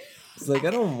 It's like,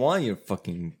 I don't want your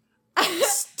fucking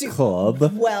club.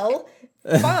 Well,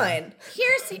 fine.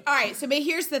 But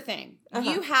here's the thing.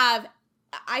 You have,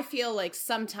 I feel like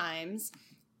sometimes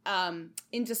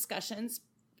in discussions,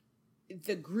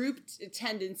 the group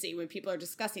tendency when people are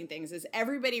discussing things is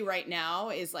everybody right now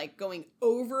is like going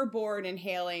overboard and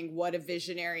hailing what a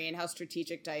visionary and how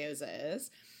strategic Diyoza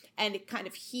is, and kind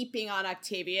of heaping on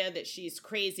Octavia that she's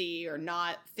crazy or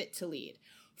not fit to lead.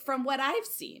 From what I've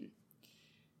seen,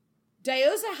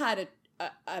 Diyoza had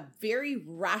a very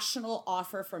rational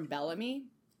offer from Bellamy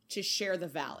to share the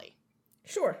valley.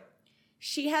 Sure.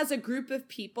 She has a group of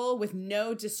people with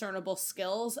no discernible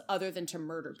skills other than to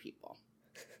murder people.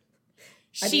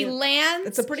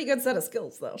 It's a pretty good set of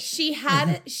skills, though. She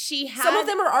had Some of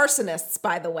them are arsonists,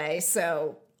 by the way,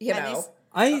 so, you know.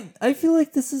 I feel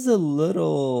like this is a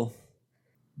little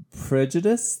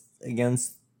prejudiced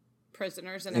against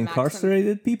prisoners and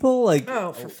incarcerated people. Like,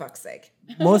 oh, for fuck's sake.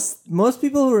 most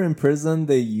people who are in prison,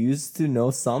 they used to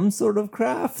know some sort of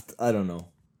craft. I don't know.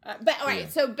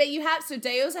 So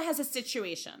Diyoza has a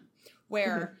situation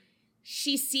where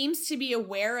she seems to be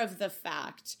aware of the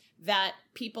fact that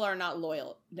people are not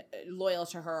loyal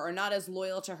to her, or not as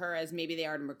loyal to her as maybe they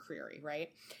are to McCreary,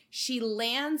 right? She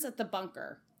lands at the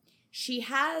bunker. She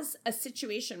has a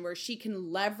situation where she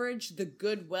can leverage the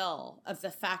goodwill of the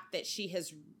fact that she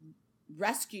has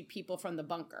rescued people from the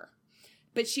bunker.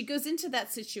 But she goes into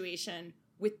that situation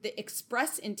with the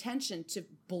express intention to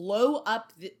blow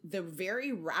up the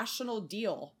very rational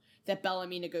deal that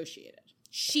Bellamy negotiated.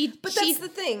 That's the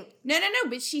thing. No.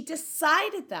 But she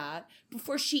decided that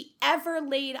before she ever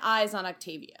laid eyes on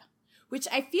Octavia, which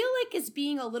I feel like is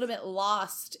being a little bit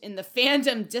lost in the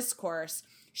fandom discourse.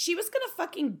 She was going to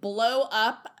fucking blow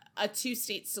up a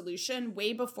two-state solution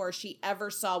way before she ever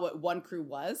saw what one crew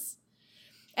was.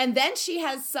 And then she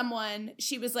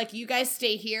was like, you guys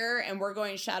stay here and we're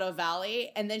going to Shadow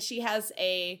Valley. And then she has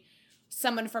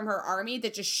someone from her army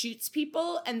that just shoots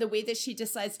people, and the way that she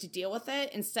decides to deal with it,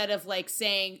 instead of like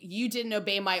saying, you didn't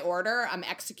obey my order, I'm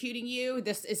executing you,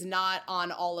 this is not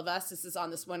on all of us, this is on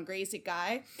this one crazy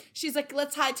guy, she's like,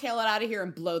 let's hightail it out of here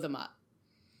and blow them up.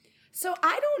 So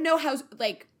I don't know how,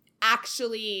 like,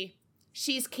 actually,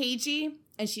 she's cagey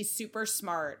and she's super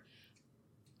smart.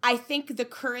 I think the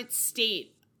current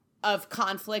state of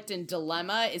conflict and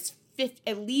dilemma is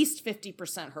at least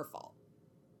 50% her fault.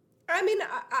 I mean,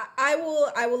 I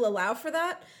will allow for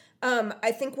that.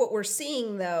 I think what we're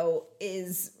seeing, though,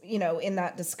 is, you know, in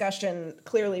that discussion,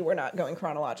 clearly we're not going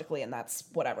chronologically, and that's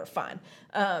whatever, fine.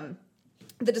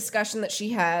 The discussion that she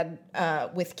had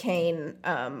with Kane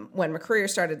when McCreer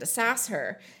started to sass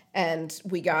her, and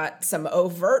we got some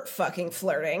overt fucking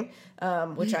flirting,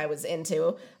 which I was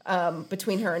into,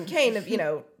 between her and Kane, of, you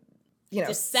know,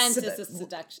 Dissent is a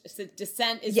seduction.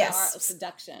 Dissent is Yes. the art of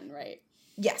seduction, right?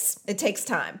 Yes, it takes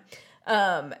time.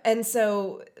 And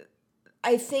so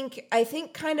I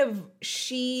think kind of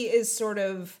she is sort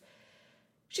of,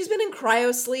 she's been in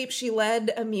cryo sleep. She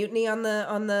led a mutiny on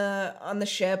the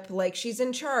ship. Like, she's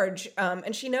in charge,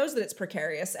 and she knows that it's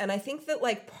precarious. And I think that,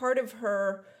 like, part of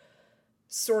her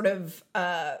sort of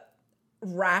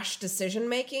rash decision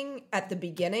making at the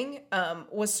beginning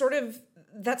was sort of,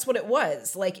 that's what it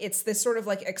was. Like, it's this sort of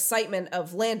like excitement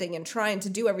of landing and trying to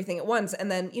do everything at once. And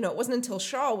then, you know, it wasn't until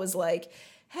Shaw was like,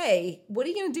 hey, what are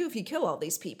you going to do if you kill all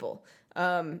these people?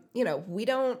 You know, we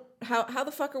don't, how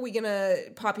the fuck are we going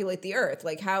to populate the earth?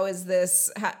 Like, how is this,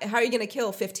 how are you going to kill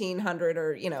 1,500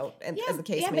 or, you know, as the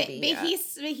case may be? But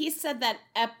he said that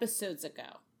episodes ago.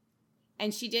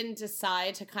 And she didn't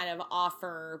decide to kind of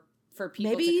offer for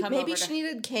people to come over. Maybe she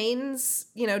needed Kane's,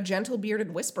 you know, gentle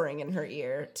bearded whispering in her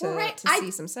ear to see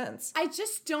some sense. I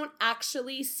just don't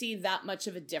actually see that much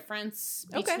of a difference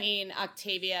between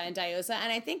Octavia and Diyoza.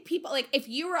 And I think people, like, if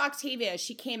you were Octavia,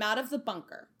 she came out of the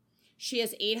bunker. She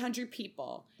has 800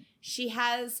 people. She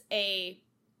has a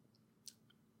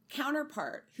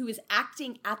counterpart who is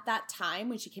acting at that time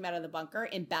when she came out of the bunker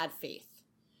in bad faith.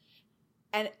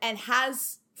 And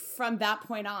has from that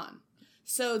point on.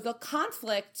 So the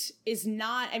conflict is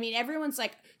not, I mean, everyone's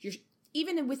like, you're,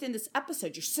 even within this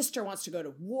episode, your sister wants to go to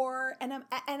war. And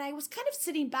I was kind of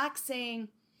sitting back saying,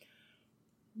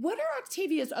 what are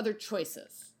Octavia's other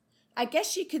choices? I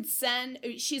guess she could send,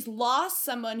 she's lost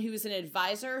someone who is an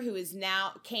advisor, who is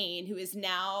now Kane, who is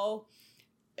now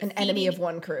an enemy of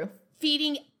one crew.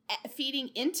 Feeding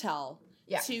intel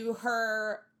to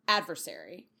her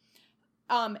adversary.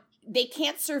 They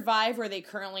can't survive where they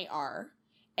currently are.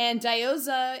 And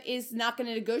Diyoza is not going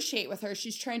to negotiate with her.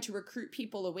 She's trying to recruit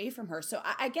people away from her. So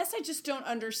I guess I just don't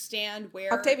understand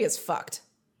where... Octavia's fucked.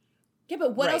 Yeah,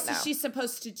 but what else is she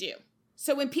supposed to do?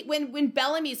 So when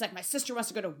Bellamy's like, my sister wants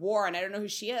to go to war and I don't know who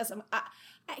she is,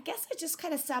 I guess I just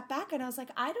kind of sat back and I was like,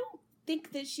 I don't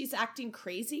think that she's acting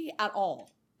crazy at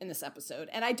all in this episode.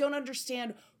 And I don't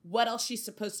understand what else she's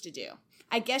supposed to do.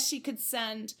 I guess she could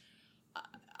send...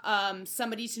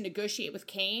 somebody to negotiate with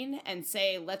Kane and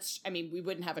say, we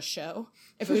wouldn't have a show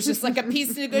if it was just like a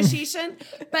peace negotiation.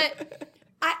 But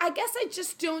I guess I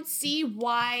just don't see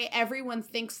why everyone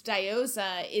thinks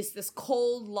Diyoza is this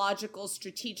cold, logical,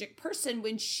 strategic person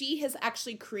when she has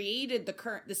actually created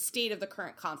the state of the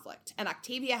current conflict. And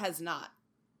Octavia has not.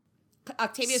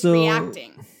 Octavia's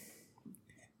reacting.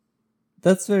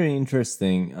 That's very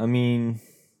interesting. I mean,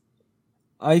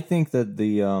 I think that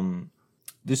the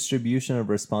distribution of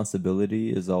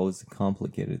responsibility is always a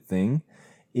complicated thing,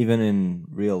 even in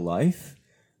real life.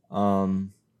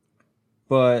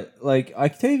 But like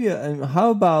Octavia,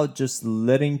 how about just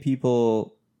letting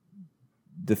people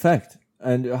defect?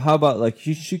 And how about like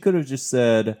she could have just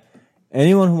said,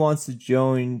 anyone who wants to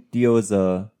join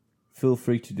Diyoza, feel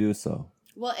free to do so.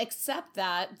 Well, except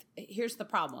that here's the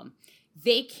problem: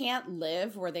 they can't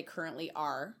live where they currently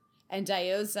are, and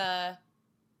Diyoza.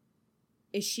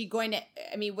 Is she going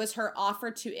to, was her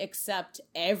offer to accept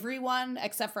everyone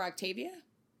except for Octavia?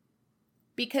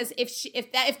 Because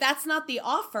if that's not the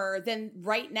offer, then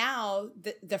right now,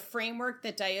 the framework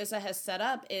that Diyoza has set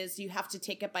up is you have to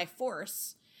take it by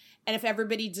force. And if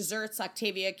everybody deserts,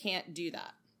 Octavia can't do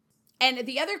that. And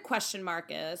the other question mark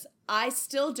is, I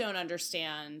still don't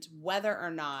understand whether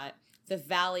or not the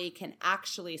Valley can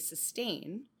actually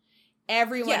sustain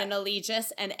everyone in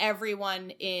Allegis and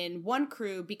everyone in one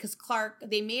crew, because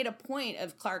they made a point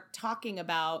of Clark talking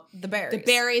about the berries. The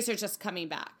berries are just coming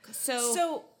back.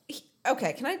 So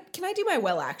okay, can I do my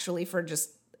well actually for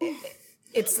just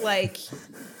it's like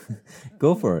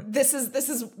go for it. This is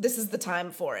the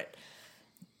time for it.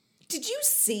 Did you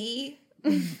see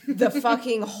the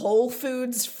fucking Whole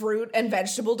Foods fruit and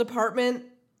vegetable department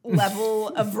level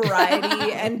of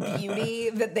variety and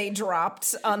beauty that they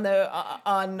dropped on the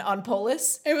on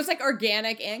Polis? It was like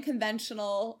organic and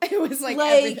conventional. It was like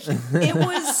it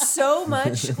was so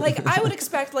much. Like, I would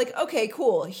expect, like, okay,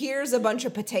 cool, here's a bunch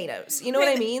of potatoes. You know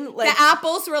what I mean? Like, the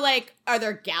apples were like, are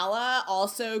there Gala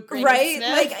also Granny right?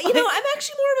 Smith? Like, you know, I'm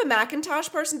actually more of a Macintosh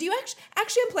person. Do you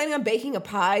actually I'm planning on baking a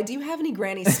pie. Do you have any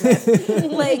Granny Smith?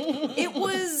 Like, it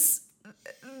was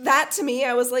that to me,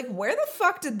 I was like, where the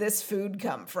fuck did this food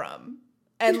come from?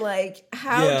 And like,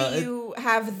 how Yeah, do you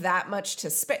have that much to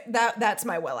spare? That's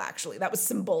my well, actually. That was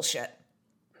some bullshit.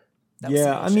 That was some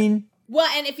Yeah, I bullshit. mean, Well,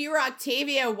 and if you were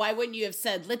Octavia, why wouldn't you have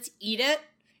said, let's eat it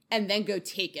and then go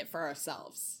take it for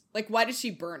ourselves? Like, why did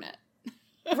she burn it?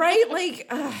 Right? Like,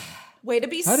 way to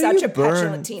be how do such you a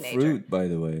petulant burn teenager. fruit, by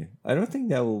the way? I don't think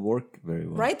that will work very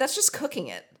well. Right? That's just cooking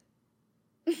it.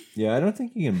 Yeah, I don't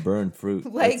think you can burn fruit.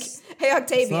 Like, hey,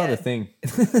 It's not a Octavia, thing.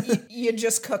 you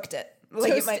just cooked it.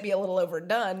 Like, it Toast- might be a little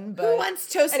overdone, but... Who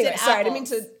wants toasted Anyway, apples? sorry, I didn't mean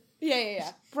to...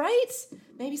 Yeah. Right?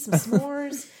 Maybe some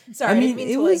s'mores. Sorry, I didn't mean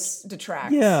it to, was, like,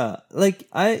 detract. Yeah, like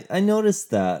I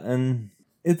noticed that, and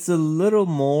it's a little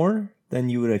more than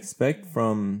you would expect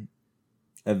from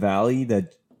a valley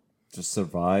that just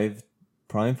survived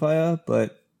Prime Fire,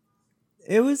 but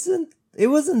it wasn't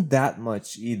that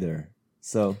much either.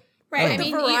 So Right. I The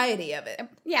mean, variety of it.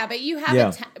 yeah, but you have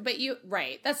Yeah.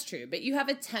 right, that's true. But you have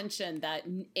a tension that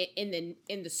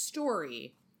in the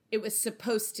story, it was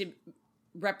supposed to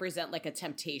represent like a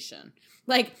temptation.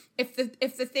 Like if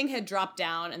the thing had dropped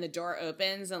down and the door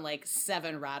opens and like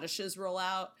 7 radishes roll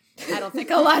out, I don't think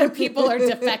a lot of people are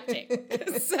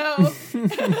defecting. So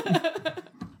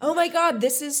Oh my god,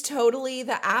 this is totally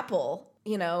the apple,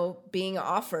 being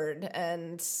offered,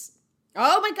 and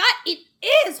oh my god, it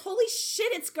is. Holy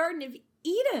shit, it's Garden of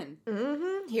Eden.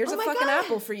 here's Oh a my fucking God.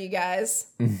 apple for you guys.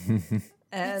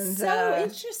 And so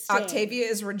interesting. Octavia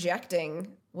is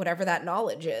rejecting whatever that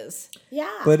knowledge is. Yeah.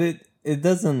 but it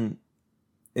doesn't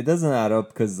add up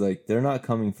because like they're not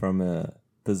coming from a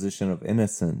position of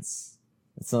innocence.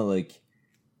 It's not like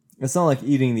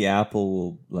eating the apple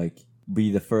will like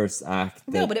be the first act.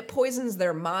 No, that- but it poisons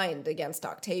their mind against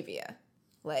Octavia.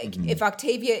 Like, if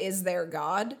Octavia is their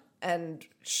god and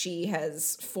she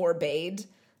has forbade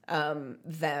them,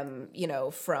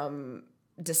 from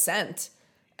descent,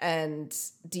 and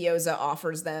Diyoza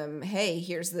offers them, hey,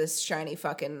 here's this shiny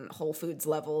fucking Whole Foods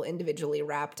level individually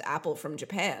wrapped apple from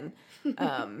Japan.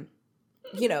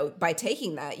 By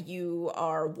taking that, you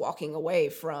are walking away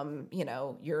from,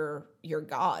 your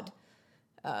god.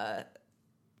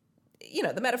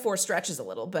 The metaphor stretches a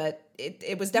little, but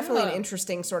it was definitely an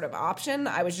interesting sort of option.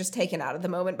 I was just taken out of the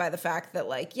moment by the fact that,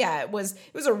 like, yeah, it was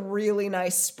a really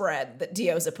nice spread that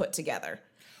Diyoza put together.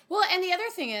 Well, and the other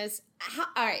thing is, all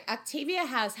right, Octavia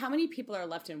has, how many people are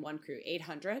left in one crew?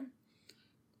 800?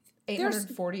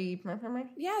 840.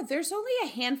 Yeah, there's only a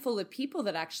handful of people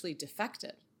that actually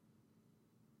defected.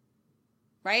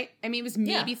 Right? I mean, it was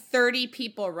maybe 30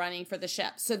 people running for the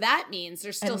ship. So that means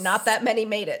there's still... And not that many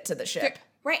made it to the ship.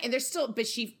 Right, and there's still... But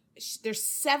there's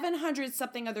 700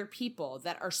 something other people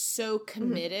that are so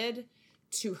committed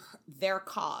to their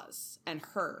cause and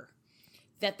her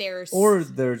that they're... or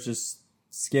they're just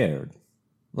scared.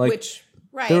 Like Which...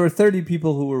 Right. there were 30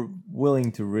 people who were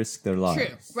willing to risk their lives.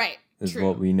 True, right, Is true.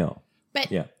 what we know. But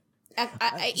Yeah.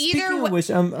 either Speaking of which,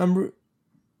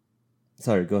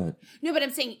 sorry, go ahead. No, but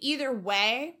I'm saying either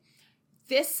way,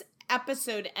 this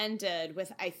episode ended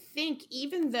with, I think,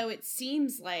 even though it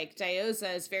seems like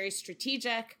Diyoza is very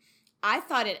strategic, I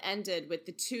thought it ended with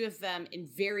the two of them in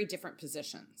very different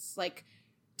positions. Like,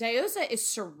 Diyoza is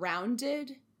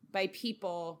surrounded by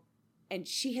people, and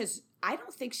she has, I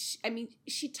don't think,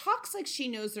 she talks like she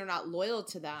knows they're not loyal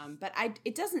to them, but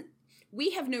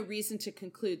we have no reason to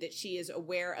conclude that she is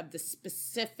aware of the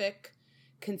specific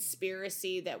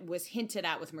conspiracy that was hinted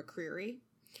at with McCreary.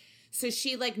 So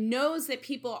she like knows that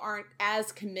people aren't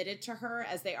as committed to her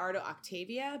as they are to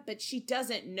Octavia, but she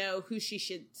doesn't know who she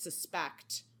should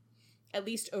suspect, at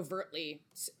least overtly,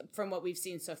 from what we've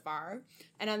seen so far.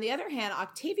 And on the other hand,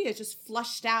 Octavia just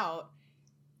flushed out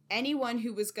anyone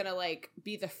who was going to like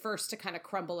be the first to kind of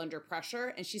crumble under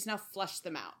pressure, and she's now flushed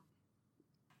them out.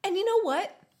 And you know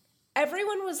what?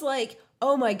 Everyone was like,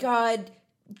 oh my God,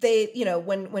 they,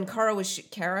 when Kara was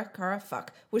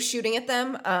was shooting at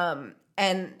them,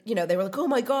 and they were like, oh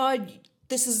my God,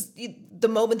 this is the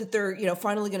moment that they're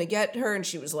finally going to get her, and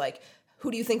she was like,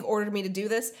 who do you think ordered me to do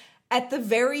this? At the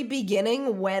very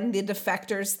beginning, when the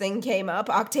defectors thing came up,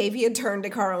 Octavia turned to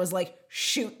Kara and was like,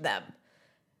 shoot them.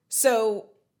 So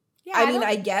Yeah,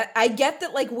 I get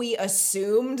that, like, we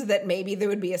assumed that maybe there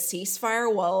would be a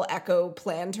ceasefire while Echo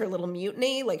planned her little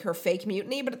mutiny, like her fake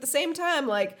mutiny, but at the same time,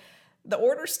 like, the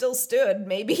order still stood.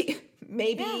 Maybe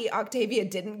Octavia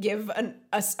didn't give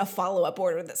a follow-up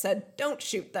order that said, don't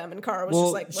shoot them, and Kara was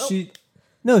just like,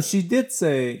 well... she did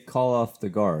say call off the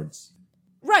guards.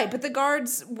 Right, but the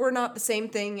guards were not the same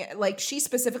thing. Like, she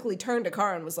specifically turned to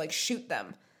Kara and was like, shoot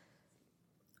them.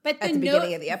 But At the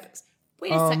beginning of the episode.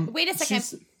 Wait a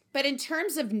second. But in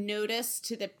terms of notice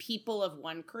to the people of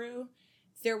one crew,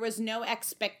 there was no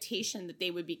expectation that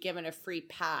they would be given a free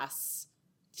pass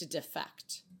to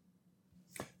defect.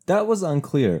 that was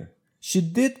unclear. She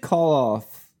did call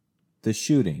off the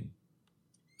shooting.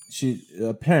 She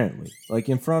apparently, like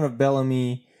in front of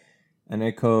Bellamy and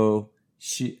Echo,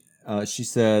 she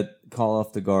said, "Call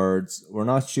off the guards. We're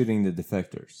not shooting the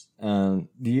defectors." And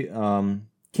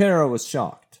Kara was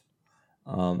shocked,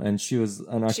 and she must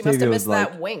have Octavia missed was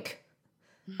like, that wink.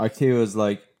 Octavia was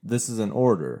like, "This is an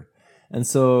order," and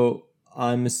so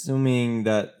I'm assuming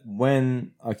that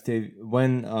when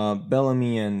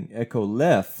Bellamy and Echo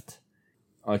left,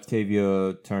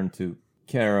 Octavia turned to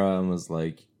Kara and was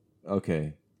like,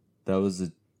 "Okay, that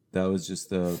was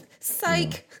just a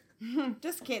psych."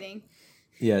 Just kidding.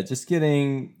 Yeah, just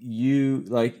kidding. You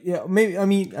maybe. I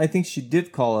mean, I think she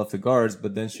did call off the guards,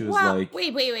 but then she was like,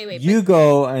 "Wait! You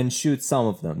go and shoot some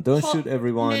of them. Don't shoot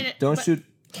everyone. Don't shoot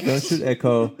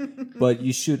Echo, but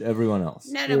you shoot everyone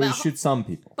else. You shoot some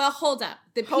people." But hold up,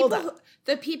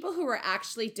 the people who were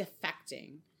actually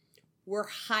defecting were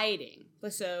hiding.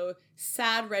 So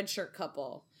sad red shirt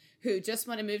couple who just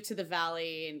want to move to the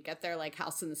valley and get their like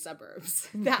house in the suburbs.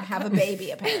 Have a baby,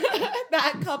 apparently.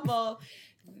 That couple,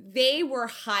 they were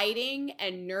hiding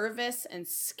and nervous and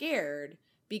scared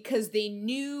because they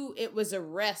knew it was a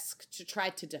risk to try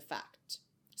to defect.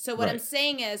 So what I'm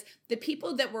saying is the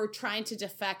people that were trying to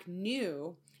defect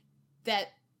knew that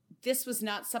this was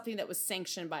not something that was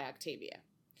sanctioned by Octavia.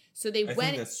 So I think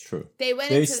that's true.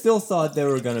 They still thought they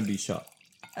were going to be shot.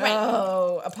 Right.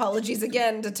 Oh, apologies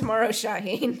again to Tomorrow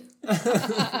Shaheen.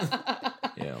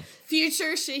 Yeah.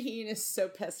 Future Shaheen is so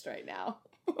pissed right now.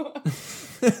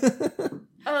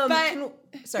 I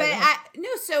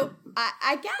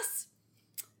guess,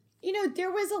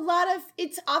 there was a lot of,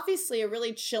 it's obviously a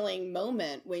really chilling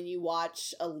moment when you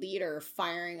watch a leader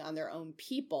firing on their own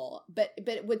people. But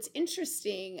what's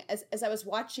interesting, as I was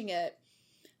watching it,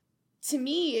 to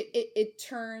me, it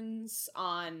turns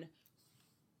on,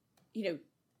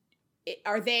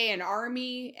 are they an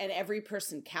army and every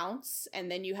person counts? And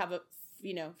then you have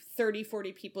 30,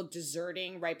 40 people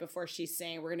deserting right before she's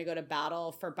saying, we're going to go to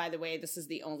battle for, by the way, this is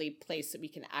the only place that we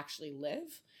can actually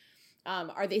live.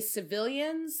 Are they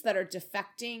civilians that are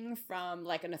defecting from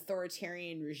like an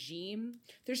authoritarian regime?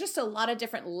 There's just a lot of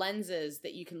different lenses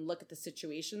that you can look at the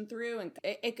situation through. And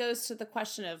it goes to the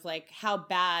question of like, how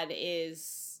bad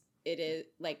is it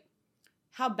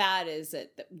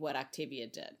that what Octavia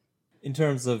did? In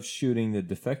terms of shooting the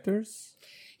defectors?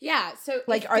 Yeah. So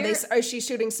like, is she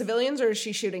shooting civilians or is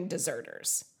she shooting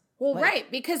deserters? Well, right.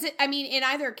 Because in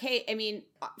either case,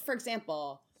 for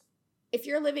example, if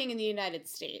you're living in the United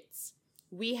States,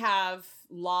 we have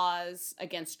laws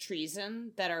against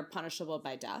treason that are punishable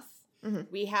by death. Mm-hmm.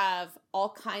 We have all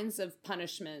kinds of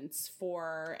punishments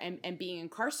for and being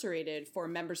incarcerated for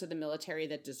members of the military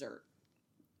that desert.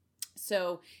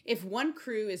 So if one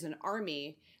crew is an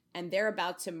army and they're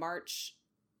about to march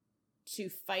to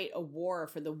fight a war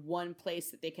for the one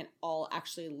place that they can all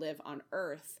actually live on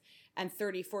Earth, and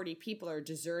 30, 40 people are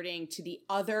deserting to the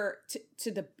other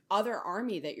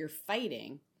army that you're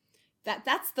fighting,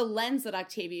 that's the lens that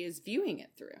Octavia is viewing it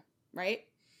through, right?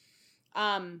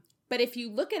 But if you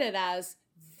look at it as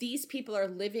these people are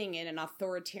living in an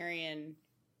authoritarian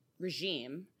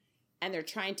regime and they're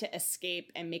trying to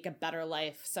escape and make a better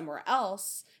life somewhere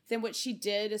else, then what she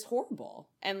did is horrible.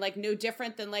 And like no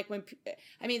different than like when,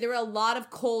 there were a lot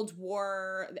of Cold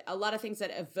War, a lot of things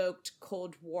that evoked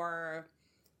Cold War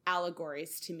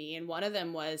allegories to me. And one of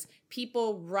them was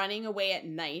people running away at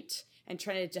night and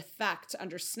trying to defect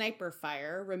under sniper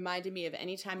fire reminded me of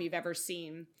any time you've ever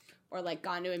seen or like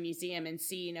gone to a museum and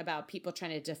seen about people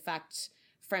trying to defect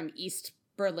from East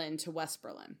Berlin to West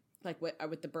Berlin, like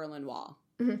with the Berlin Wall.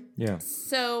 Mm-hmm. Yeah.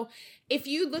 So if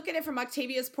you look at it from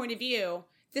Octavia's point of view,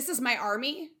 this is my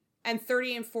army and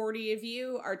 30 and 40 of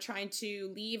you are trying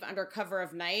to leave under cover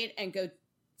of night and go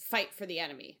fight for the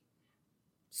enemy.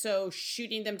 So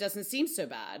shooting them doesn't seem so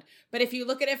bad. But if you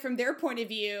look at it from their point of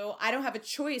view, I don't have a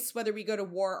choice whether we go to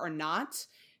war or not.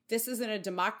 This isn't a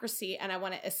democracy and I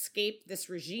want to escape this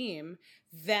regime,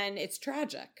 then it's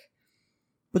tragic.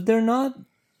 But they're not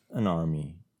an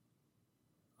army.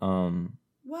 Well,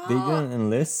 they didn't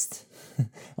enlist.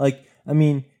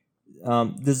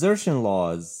 Desertion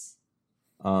laws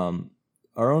are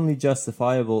only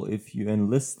justifiable if you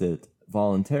enlisted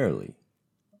voluntarily.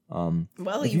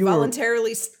 Well, you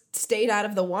voluntarily stayed out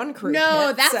of the one crew.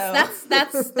 No, that's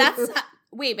not,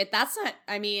 wait, but that's not,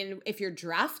 if you're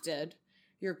drafted,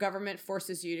 your government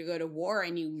forces you to go to war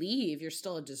and you leave, you're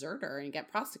still a deserter and you get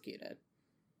prosecuted.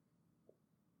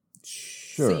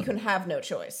 Sure. So you can have no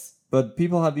choice. But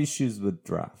people have issues with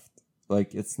draft.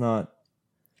 Like, it's not...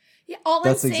 Yeah,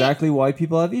 that's exactly why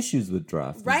people have issues with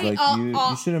draft. Right. It's like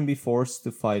you shouldn't be forced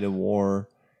to fight a war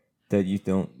that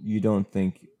you don't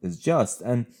think is just,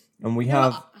 and we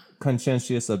have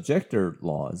conscientious objector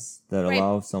laws that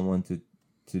allow someone to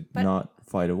not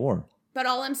fight a war. But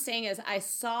all I'm saying is I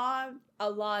saw a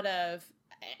lot of,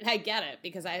 and I get it,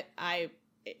 because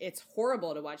it's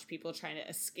horrible to watch people trying to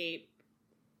escape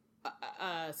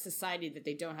a society that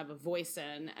they don't have a voice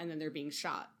in, and then they're being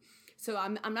shot. So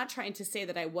I'm not trying to say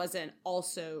that I wasn't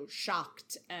also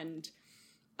shocked and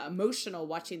emotional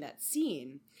watching that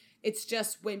scene. It's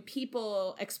just when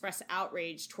people express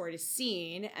outrage toward a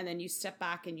scene, and then you step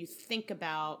back and you think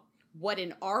about what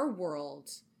in our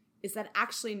world is that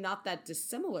actually not that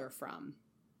dissimilar from.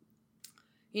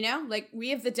 You know, like we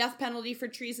have the death penalty for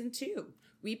treason too.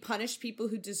 We punish people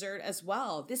who desert as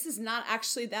well. This is not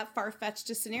actually that far-fetched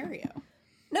a scenario.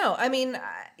 No, I mean,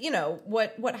 you know,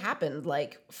 what happened,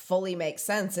 like, fully makes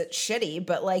sense. It's shitty,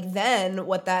 but, like, then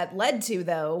what that led to,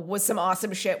 though, was some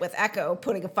awesome shit with Echo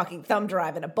putting a fucking thumb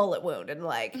drive in a bullet wound and,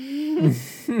 like,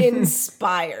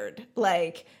 inspired.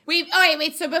 Like... Wait,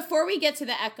 so before we get to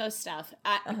the Echo stuff,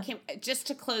 just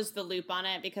to close the loop on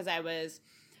it, because I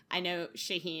know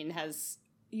Shaheen has...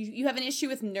 You have an issue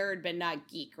with nerd, but not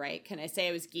geek, right? Can I say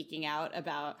I was geeking out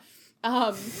about...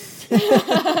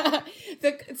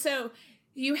 So...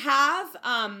 You have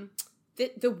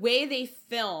the way they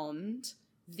filmed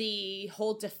the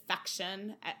whole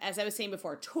defection, as I was saying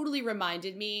before, totally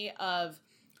reminded me of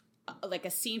like a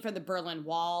scene from the Berlin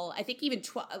Wall. I think even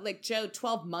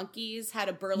 12 Monkeys had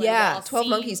a Berlin Wall Yeah, 12 scene,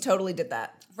 Monkeys totally did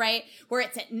that. right? Where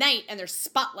it's at night and there's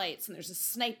spotlights and there's a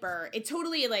sniper. It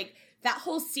totally like that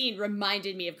whole scene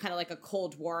reminded me of kind of like a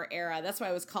Cold War era. That's why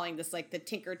I was calling this like the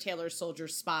Tinker Tailor Soldier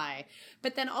Spy.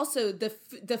 But then also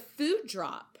the food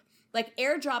drop. Like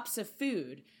airdrops of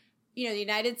food. You know, the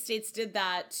United States did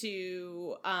that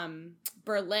to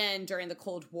Berlin during the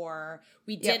Cold War.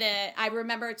 We did it. I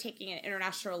remember taking an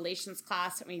international relations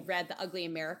class and we read The Ugly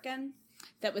American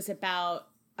that was about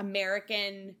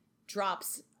American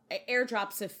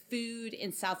airdrops of food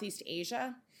in Southeast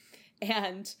Asia.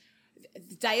 And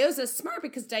Diyoza's smart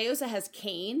because Diyoza has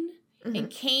Kane. Mm-hmm. And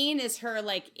Kane is her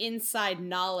like inside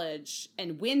knowledge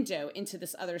and window into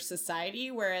this other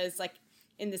society. Whereas like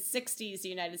in the 60s, the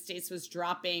United States was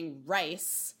dropping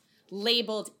rice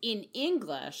labeled in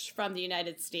English from the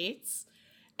United States.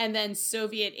 And then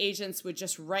Soviet agents would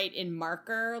just write in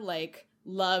marker, like,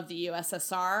 love the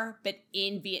USSR, but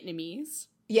in Vietnamese.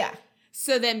 Yeah.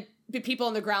 So then the people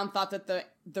on the ground thought that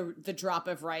the drop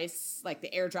of rice, like the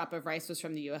airdrop of rice was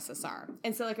from the USSR.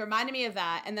 And so, like, it reminded me of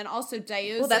that. And then also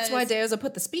Diyoza. Well, that's why Diyoza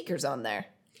put the speakers on there.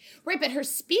 Right, but her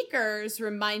speakers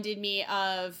reminded me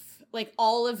of like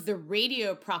all of the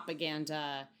radio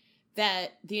propaganda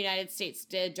that the United States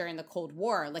did during the Cold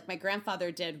War. Like my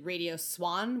grandfather did Radio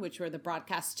Swan, which were the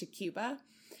broadcasts to Cuba.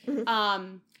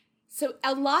 Mm-hmm. So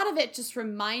a lot of it just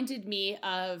reminded me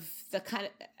of the kind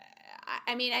of,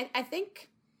 I think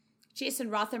Jason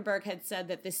Rothenberg had said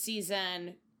that this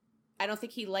season, I don't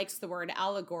think he likes the word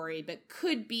allegory, but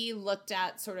could be looked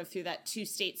at sort of through that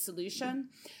two-state solution.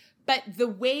 But the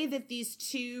way that these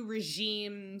two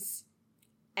regimes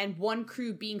and one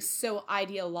crew being so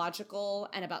ideological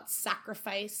and about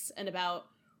sacrifice and about,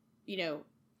 you know,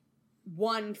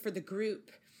 one for the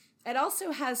group, it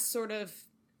also has sort of,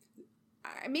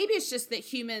 maybe it's just that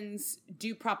humans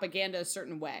do propaganda a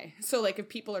certain way. So like if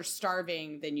people are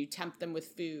starving, then you tempt them with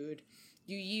food.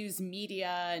 You use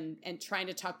media and trying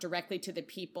to talk directly to the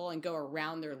people and go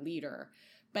around their leader.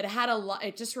 But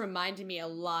it just reminded me a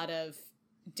lot of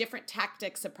different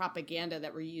tactics of propaganda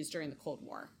that were used during the Cold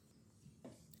War.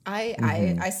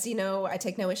 I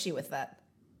take no issue with that.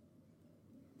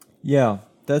 Yeah,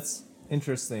 that's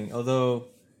interesting. Although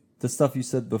the stuff you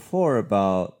said before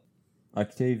about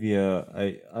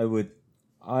Octavia,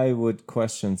 I would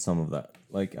question some of that.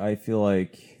 Like I feel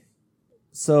like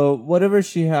so whatever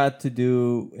she had to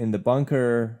do in the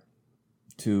bunker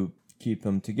to keep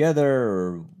them together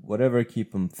or whatever,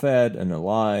 keep them fed and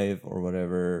alive or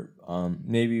whatever,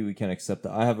 maybe we can accept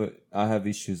that. I have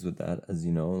issues with that, as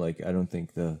you know. Like I don't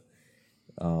think the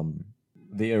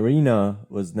arena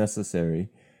was necessary,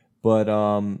 but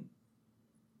now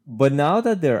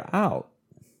that they're out,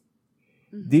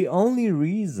 the only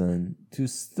reason to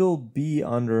still be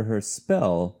under her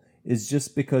spell is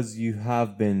just because you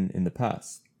have been in the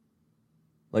past.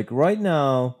 Like right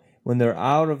now, when they're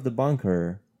out of the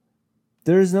bunker,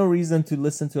 there is no reason to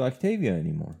listen to Octavia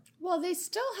anymore. Well, they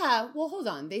still have... Well, hold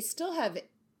on. They still have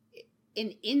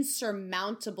an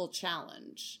insurmountable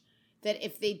challenge that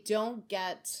if they don't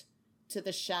get to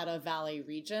the Shadow Valley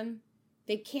region,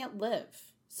 they can't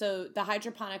live. So the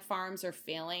hydroponic farms are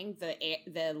failing.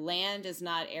 The land is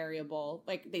not arable.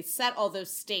 Like, they set all those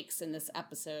stakes in this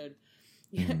episode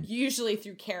usually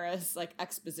through Kara's like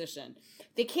exposition.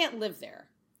 They can't live there,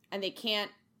 and they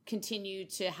can't continue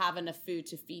to have enough food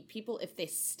to feed people if they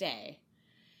stay.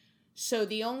 So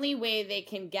the only way they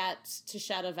can get to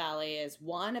Shadow Valley is,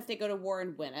 one, if they go to war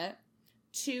and win it.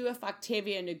 Two, if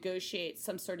Octavia negotiates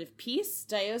some sort of peace.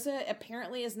 Diyoza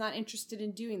apparently is not interested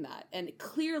in doing that, and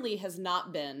clearly has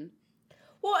not been.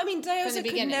 Well, I mean, Diyoza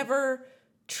could never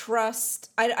trust...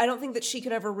 I don't think that she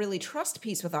could ever really trust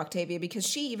peace with Octavia, because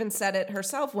she even said it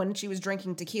herself when she was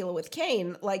drinking tequila with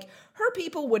Cain. Like, her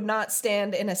people would not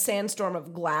stand in a sandstorm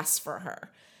of glass for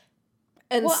her.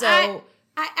 And well, so...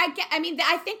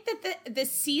 I think that the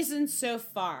season so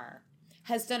far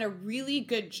has done a really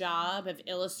good job of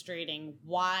illustrating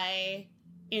why,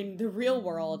 in the real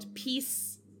world,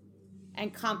 peace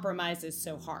and compromise is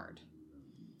so hard.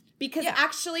 Because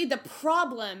actually the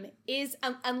problem is,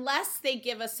 unless they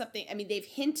give us something, I mean, they've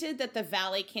hinted that the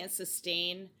Valley can't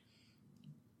sustain,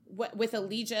 with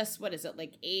Allegis, what is it,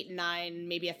 like 8, 9,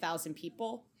 maybe 1,000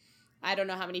 people? I don't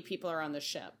know how many people are on the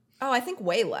ship. Oh, I think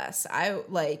way less. I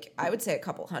would say a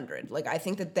couple hundred. Like, I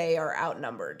think that they are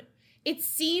outnumbered. It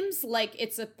seems like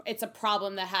it's a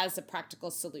problem that has a practical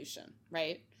solution,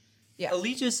 right? Yeah.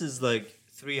 Allegis is like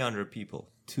 300 people,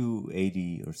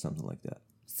 280 or something like that.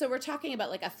 So we're talking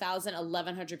about like 1,000,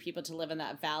 1,100 people to live in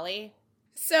that valley.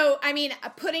 So, I mean,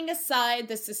 putting aside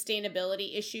the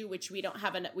sustainability issue, which we don't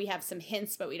have, we have some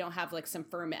hints, but we don't have like some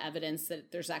firm evidence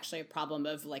that there's actually a problem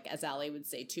of, like, as Ali would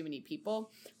say, too many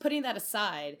people. Putting that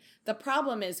aside, the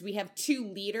problem is we have 2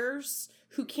 leaders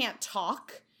who can't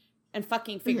talk and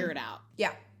fucking figure it out.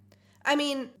 Yeah. I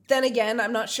mean, then again,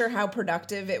 I'm not sure how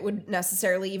productive it would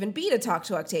necessarily even be to talk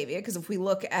to Octavia, because if we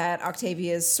look at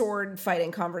Octavia's sword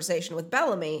fighting conversation with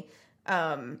Bellamy,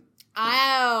 we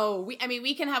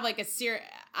can have like a serious...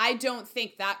 I don't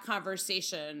think that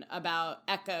conversation about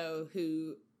Echo,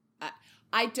 who...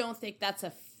 I don't think that's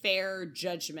a fair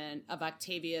judgment of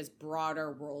Octavia's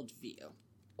broader worldview.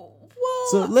 Well...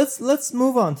 So let's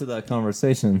move on to that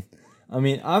conversation. I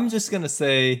mean, I'm just going to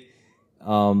say...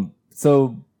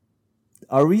 so,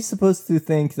 are we supposed to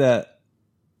think that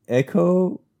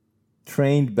Echo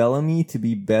trained Bellamy to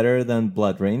be better than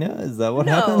Bladrena? Is that what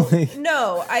happened?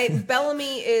 No.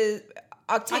 Bellamy is...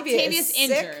 Octavia's is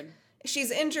injured. Sick.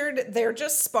 She's injured. They're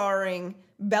just sparring.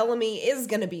 Bellamy is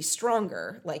going to be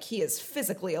stronger. Like, he is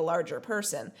physically a larger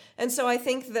person. And so I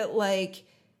think that, like,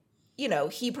 you know,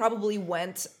 he probably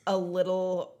went a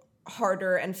little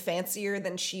harder and fancier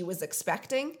than she was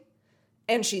expecting.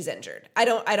 And she's injured. I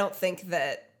don't think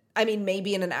that... I mean,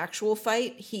 maybe in an actual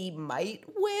fight, he might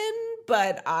win,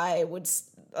 but I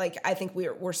think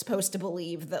we're supposed to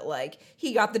believe that, like,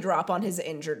 he got the drop on his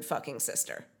injured fucking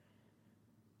sister.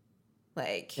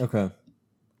 Like, okay.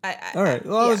 All right.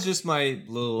 Well, that was just my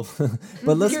little...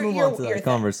 but let's move on to that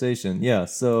conversation. Yeah,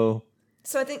 so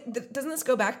I think, doesn't this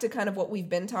go back to kind of what we've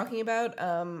been talking about?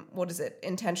 What is it?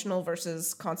 Intentional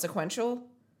versus consequential?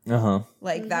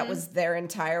 Like, that was their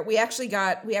entire... We actually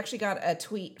got a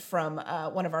tweet from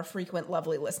one of our frequent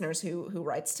lovely listeners who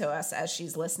writes to us as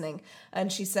she's listening,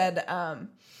 and she said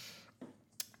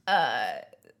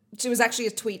she was actually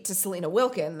a tweet to Selena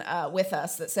Wilkin with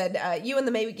us that said, you and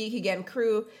the Maybe Geek Again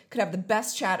crew could have the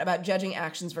best chat about judging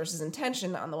actions versus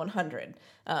intention on the 100.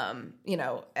 You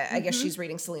know, I guess she's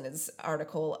reading Selena's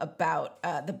article about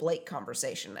the Blake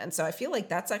conversation, and so I feel like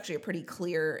that's actually a pretty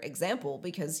clear example,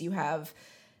 because you have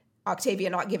Octavia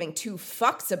not giving 2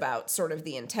 fucks about sort of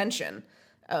the intention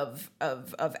of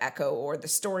Echo, or the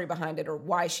story behind it, or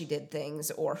why she did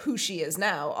things, or who she is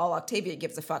now. All Octavia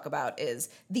gives a fuck about is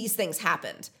these things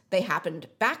happened. They happened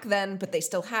back then, but they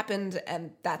still happened,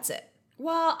 and that's it.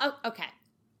 Well, okay.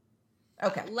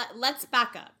 Okay. Let's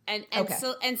back up. And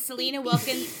Selena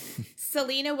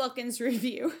Wilkins'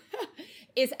 review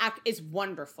is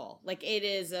wonderful. Like, it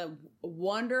is a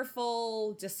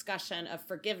wonderful discussion of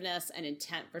forgiveness and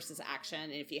intent versus action.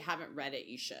 And if you haven't read it,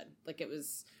 you should. Like, it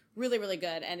was really, really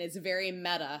good. And it's very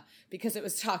meta, because it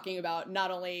was talking about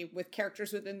not only with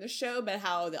characters within the show, but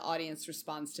how the audience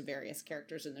responds to various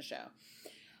characters in the show.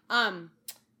 I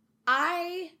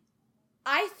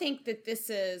think that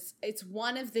it's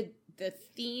one of the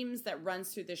themes that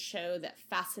runs through the show that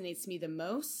fascinates me the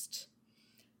most.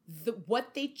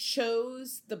 What they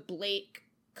chose the Blake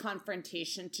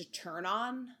confrontation to turn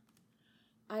on.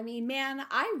 I mean, man,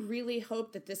 I really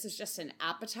hope that this is just an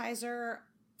appetizer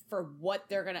for what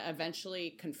they're going to eventually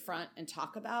confront and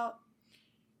talk about.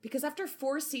 Because after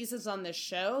 4 seasons on this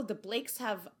show, the Blakes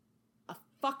have a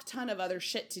fuck ton of other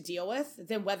shit to deal with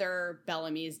than whether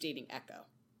Bellamy is dating Echo.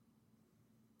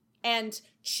 And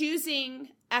choosing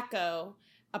Echo,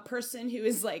 a person who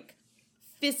is, like,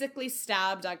 physically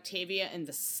stabbed Octavia in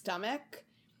the stomach,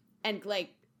 and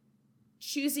like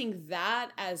choosing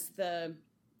that as the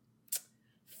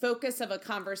focus of a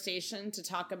conversation to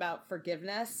talk about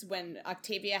forgiveness when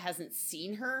Octavia hasn't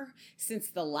seen her since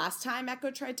the last time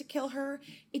Echo tried to kill her.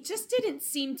 It just didn't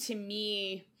seem to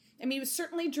me, I mean, it was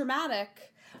certainly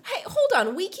dramatic. Hey, hold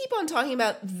on. We keep on talking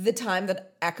about the time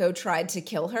that Echo tried to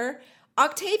kill her.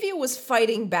 Octavia was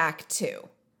fighting back too.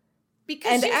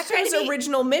 Because and Echo's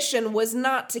original mission was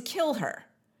not to kill her.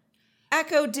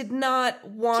 Echo did not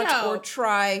want or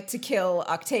try to kill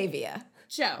Octavia.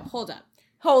 Joe, hold up.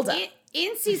 Hold up.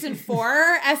 In season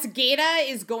 4, Esgata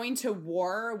is going to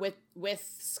war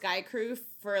with Sky Crew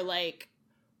for like,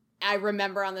 I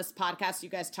remember on this podcast you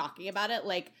guys talking about it,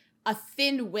 like a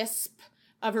thin wisp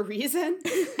of a reason.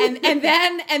 And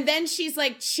then she's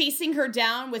like chasing her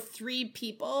down with 3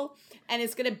 people and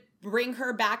it's gonna bring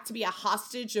her back to be a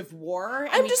hostage of war.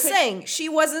 I'm just saying,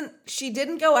 she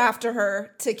didn't go after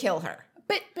her to kill her.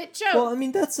 But Joe. Well, I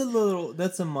mean that's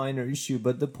a minor issue,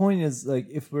 but the point is like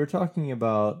if we're talking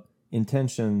about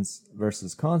intentions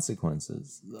versus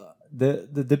consequences,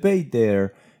 the debate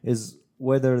there is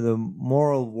whether the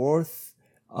moral worth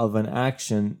of an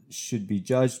action should be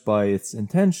judged by its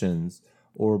intentions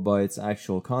or by its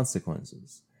actual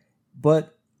consequences.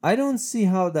 But I don't see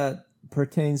how that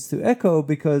pertains to Echo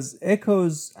because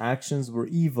Echo's actions were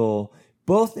evil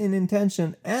both in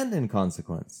intention and in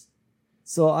consequence.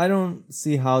 So I don't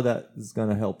see how that is going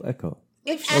to help Echo.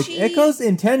 Echo's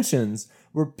intentions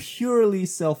were purely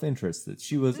self-interested.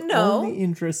 She was only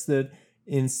interested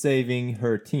in saving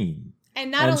her team.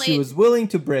 And only she was willing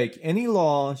to break any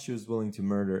law. She was willing to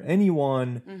murder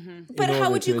anyone. Mm-hmm. But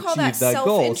how would you call that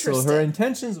self-interested? So her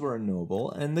intentions were noble,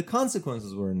 and the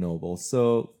consequences were noble.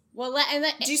 So,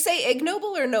 did you say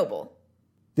ignoble or noble?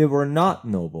 They were not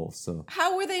noble. So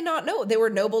how were they not noble? They were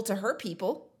noble to her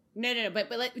people. No. But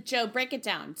let Joe break it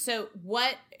down. So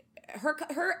what her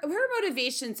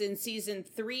motivations in season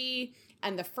 3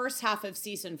 and the first half of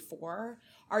season 4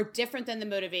 are different than the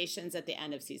motivations at the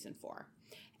end of season 4.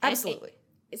 Absolutely.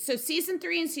 So season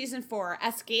 3 and season 4,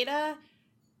 Esgata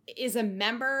is a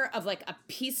member of like a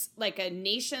peace, like a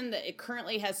nation that it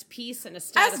currently has peace and a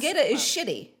status. Esgata is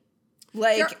shitty.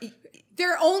 Like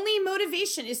their only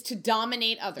motivation is to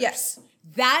dominate others. Yes.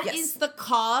 That is the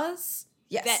cause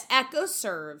yes. that Echo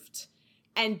served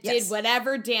and did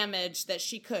whatever damage that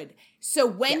she could. So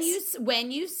when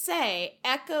you say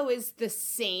Echo is the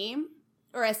same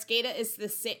or Esgata is the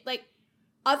same, like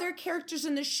other characters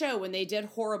in the show when they did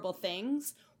horrible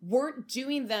things weren't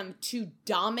doing them to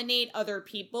dominate other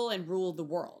people and rule the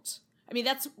world. I mean,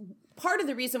 that's part of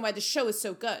the reason why the show is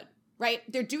so good, right?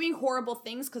 They're doing horrible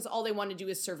things because all they want to do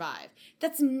is survive.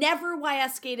 That's never why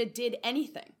Esgata did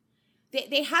anything.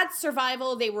 They had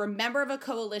survival. They were a member of a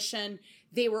coalition.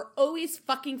 They were always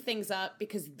fucking things up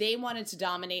because they wanted to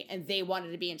dominate and they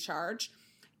wanted to be in charge.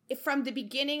 From the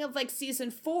beginning of like season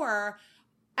 4,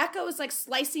 Echo is like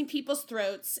slicing people's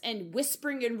throats and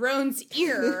whispering in Roan's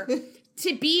ear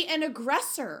to be an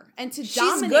aggressor and to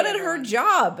dominate. She's good at her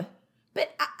job.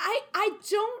 But I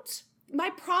don't.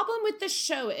 My problem with the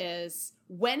show is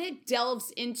when it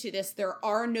delves into this, there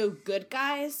are no good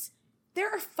guys. There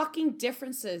are fucking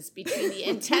differences between the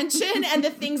intention and the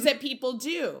things that people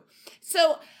do.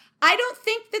 So I don't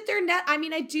think that they're I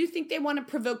mean, I do think they want to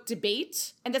provoke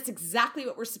debate, and that's exactly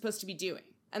what we're supposed to be doing.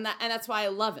 And that's why I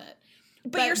love it.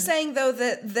 But you're saying though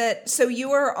that so you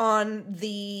were on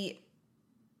the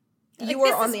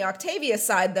the Octavia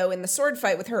side though in the sword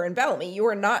fight with her and Bellamy. You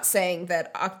were not saying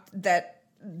that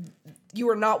you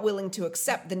were not willing to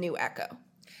accept the new Echo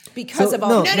because of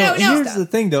all. No. Here's the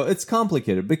thing though, it's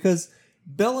complicated because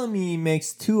Bellamy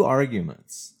makes 2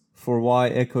 arguments for why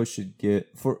Echo should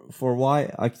for why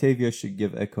Octavia should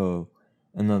give Echo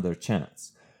another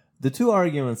chance. The 2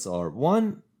 arguments are,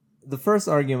 one, the first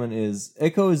argument is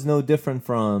Echo is no different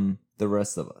from the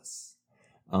rest of us.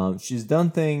 She's done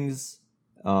things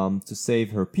to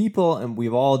save her people, and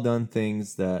we've all done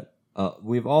things that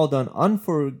we've all done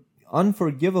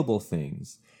unforgivable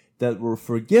things that were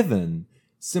forgiven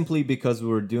simply because we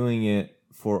were doing it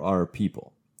for our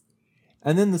people.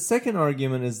 And then the second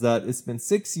argument is that it's been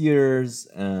 6 years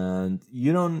and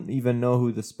you don't even know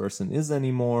who this person is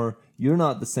anymore. You're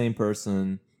not the same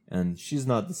person and she's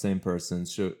not the same person.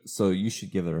 So you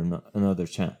should give her another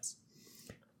chance.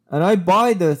 And I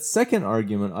buy the second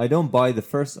argument. I don't buy the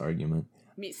first argument.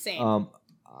 Me, same. So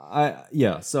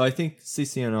I think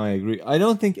Cece and I agree. I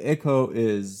don't think Echo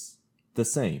is the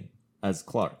same as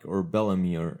Clark or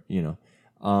Bellamy or,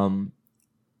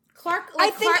 Clark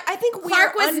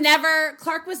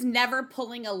was never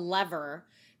pulling a lever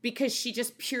because she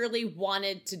just purely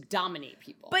wanted to dominate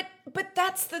people. But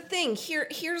that's the thing.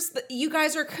 Here's you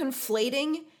guys are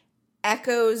conflating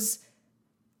Echo's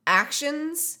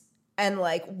actions and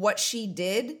like what she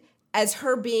did as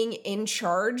her being in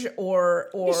charge or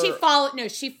she followed no.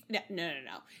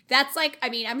 That's like, I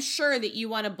mean, I'm sure that you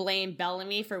want to blame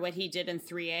Bellamy for what he did in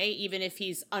 3A, even if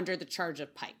he's under the charge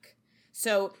of Pike.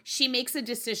 So she makes a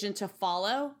decision to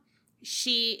follow.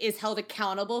 She is held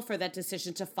accountable for that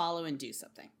decision to follow and do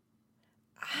something.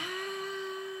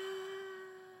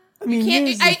 I mean,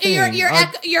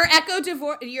 your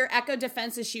echo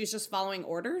defense is she was just following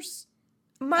orders.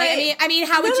 My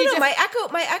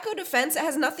echo defense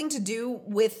has nothing to do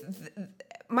with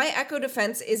my echo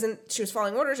defense isn't she was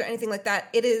following orders or anything like that.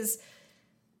 It is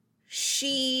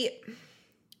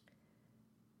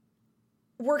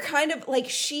we're kind of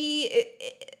like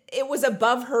it was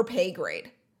above her pay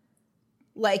grade.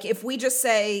 Like if we just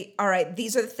say, all right,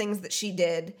 these are the things that she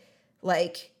did,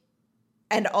 like,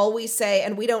 and all we say,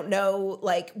 and we don't know,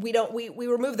 like we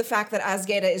remove the fact that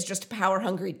Azgeda is just power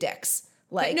hungry dicks.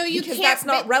 Like, no, you because can't, that's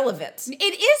not relevant. It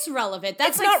is relevant.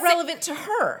 That's it's like not relevant to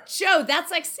her. Joe, that's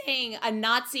like saying a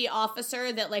Nazi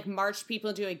officer that like marched people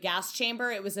into a gas chamber,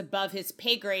 it was above his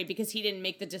pay grade because he didn't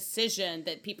make the decision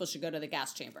that people should go to the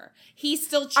gas chamber. He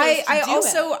still chose to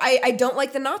do it. I don't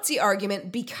like the Nazi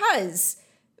argument because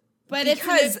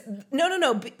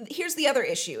no. Here's the other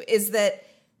issue is that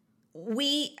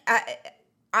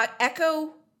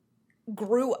Echo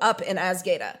grew up in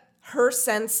Azgeda. Her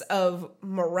sense of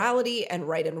morality and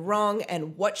right and wrong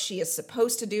and what she is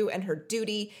supposed to do and her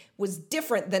duty was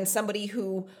different than somebody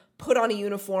who put on a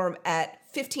uniform at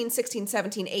 15, 16,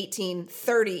 17, 18,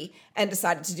 30 and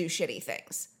decided to do shitty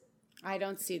things. I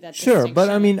don't see that. Sure,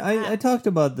 but I mean, I talked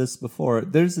about this before.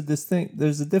 There's a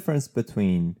difference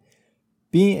between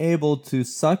being able to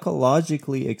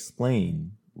psychologically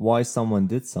explain why someone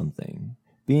did something,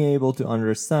 being able to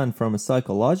understand from a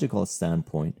psychological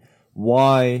standpoint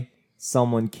why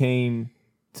someone came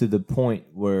to the point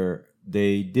where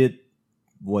they did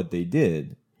what they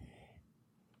did.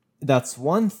 That's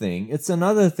one thing. It's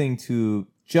another thing to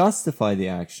justify the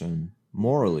action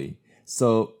morally.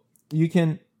 So you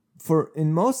can,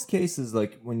 in most cases,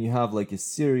 like when you have like a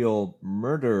serial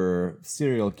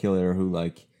killer who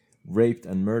like raped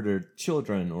and murdered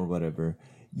children or whatever,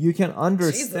 you can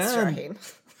understand.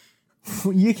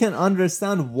 You can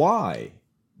understand why.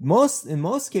 In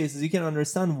most cases, you can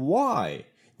understand why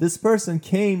this person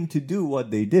came to do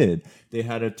what they did. They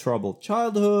had a troubled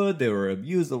childhood, they were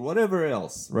abused or whatever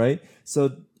else, right?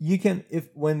 So you can,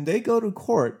 when they go to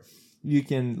court, you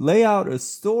can lay out a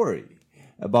story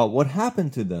about what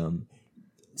happened to them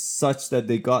such that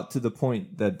they got to the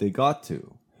point that they got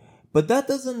to. But that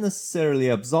doesn't necessarily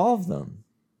absolve them.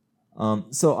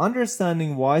 So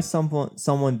understanding why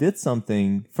someone did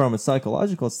something from a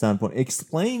psychological standpoint,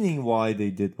 explaining why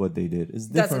they did what they did is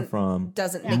different from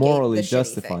morally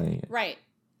justifying it. Right.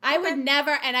 I would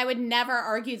never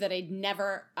argue that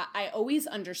I always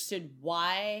understood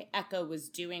why Echo was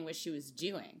doing what she was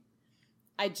doing.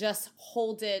 I just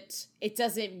hold it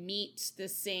doesn't meet the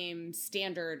same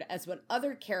standard as what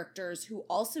other characters who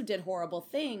also did horrible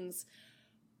things.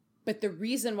 But the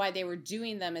reason why they were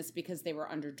doing them is because they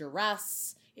were under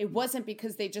duress. It wasn't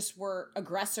because they just were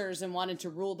aggressors and wanted to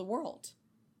rule the world.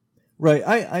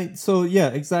 Right. So yeah,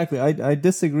 exactly. I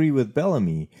disagree with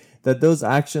Bellamy that those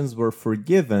actions were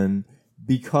forgiven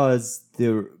because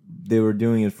they were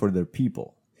doing it for their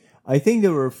people. I think they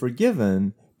were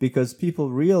forgiven because people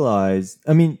realized,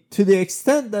 I mean, to the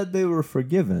extent that they were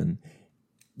forgiven,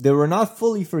 they were not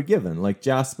fully forgiven. Like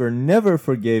Jasper never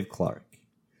forgave Clark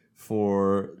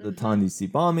for the Tandisi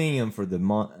bombing and for the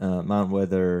Mount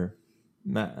Weather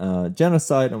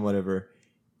genocide and whatever.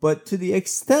 But to the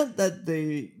extent that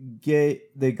they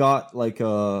got like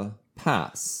a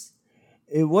pass,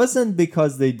 it wasn't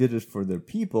because they did it for their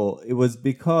people. It was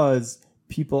because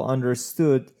people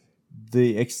understood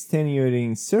the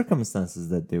extenuating circumstances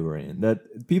that they were in.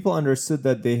 That people understood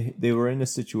that they were in a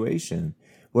situation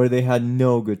where they had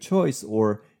no good choice,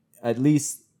 or at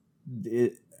least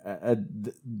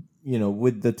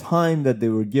with the time that they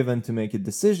were given to make a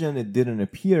decision, it didn't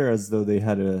appear as though they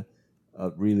had a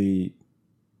really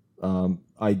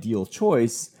ideal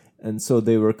choice. And so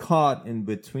they were caught in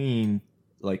between,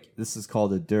 like, this is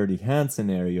called a dirty hand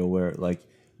scenario, where, like,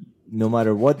 no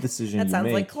matter what decision you make... That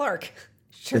sounds like Clark.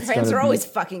 Her hands are always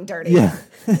fucking dirty. Yeah.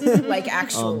 Like,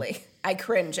 actually. I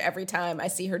cringe every time I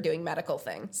see her doing medical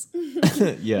things.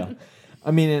 Yeah.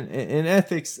 I mean, in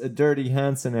ethics, a dirty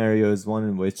hand scenario is one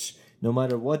in which no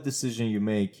matter what decision you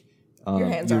make,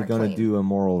 you're going to do a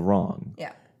moral wrong.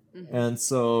 Yeah. Mm-hmm. And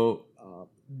so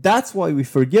that's why we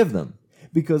forgive them.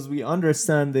 because we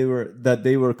understand they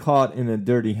were caught in a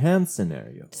dirty hand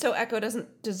scenario. So Echo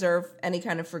doesn't deserve any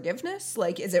kind of forgiveness?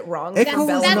 Like, is it wrong? Echo was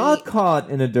Bellamy- not caught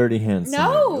in a dirty hand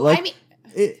scenario. Like, I mean,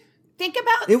 it think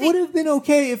about would have been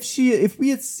okay if we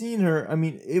had seen her. I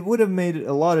mean, it would have made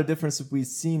a lot of difference if we'd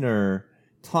seen her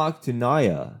talk to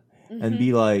Naya and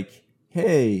be like,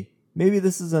 "Hey, maybe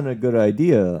this isn't a good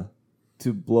idea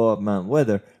to blow up Mount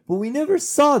Weather." But we never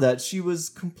saw that. She was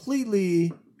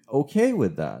completely okay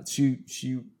with that.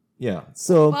 Yeah.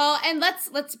 So well, and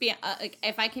let's be like,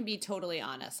 if I can be totally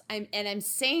honest, I'm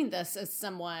saying this as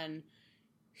someone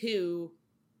who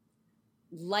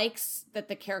likes that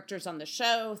the characters on the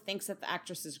show, thinks that the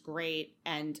actress is great,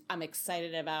 and I'm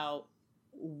excited about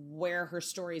where her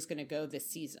story is going to go this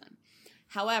season.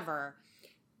 However,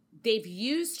 they've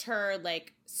used her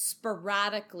like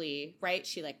sporadically, right?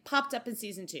 She like popped up in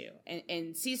season 2. And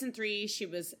in season 3, she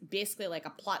was basically like a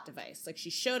plot device. Like she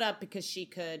showed up because she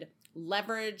could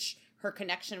leverage her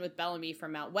connection with Bellamy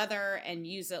from Mount Weather and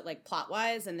use it like plot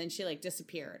wise. And then she like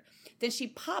disappeared. Then she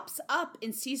pops up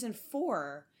in season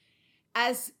 4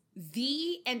 as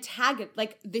the antagonist,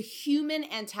 like the human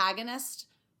antagonist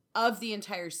of the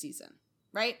entire season,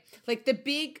 right? Like the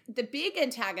big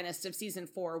antagonist of season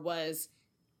 4 was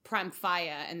Prime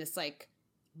Faya and this like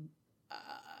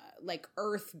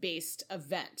Earth-based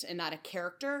event and not a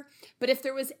character. But if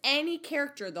there was any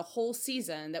character the whole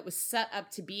season that was set up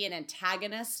to be an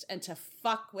antagonist and to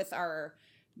fuck with our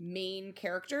main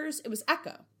characters, it was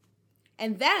Echo.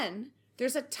 And then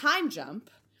there's a time jump,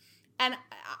 and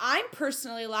I'm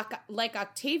personally like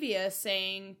Octavia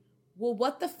saying, well,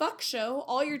 what the fuck, show?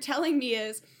 All you're telling me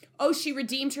is, oh, she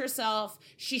redeemed herself.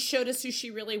 She showed us who she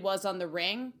really was on the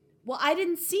ring. Well, I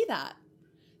didn't see that.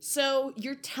 So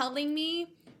you're telling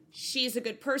me she's a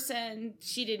good person.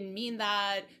 She didn't mean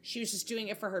that. She was just doing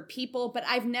it for her people. But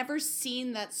I've never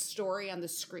seen that story on the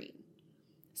screen.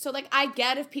 So, like, I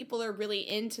get if people are really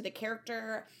into the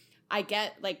character. I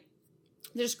get, like,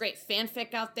 there's great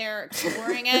fanfic out there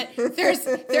exploring it. There's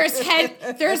head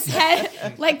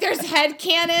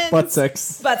cannons. butt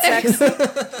sex.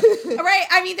 Right?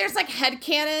 I mean, there's like head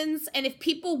cannons, and if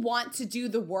people want to do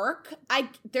the work,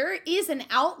 there is an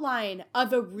outline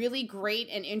of a really great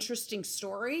and interesting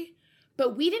story,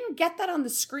 but we didn't get that on the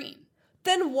screen.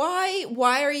 Then why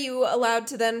are you allowed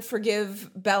to then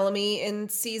forgive Bellamy in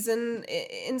season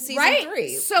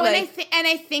 3? So like, and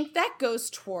I think that goes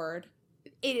toward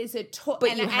it is a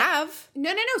but you have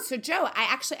no. So Joe,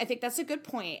 I think that's a good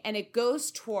point, and it goes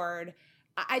toward.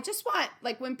 I just want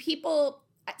like when people.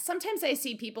 Sometimes I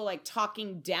see people like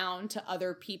talking down to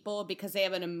other people because they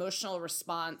have an emotional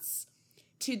response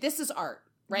to this is art,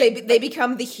 right? They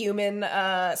become the human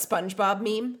SpongeBob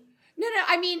meme. No.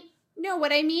 I mean, no.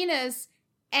 What I mean is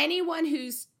anyone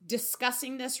who's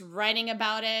discussing this, writing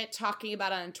about it, talking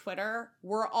about it on Twitter,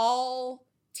 we're all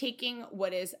taking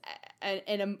what is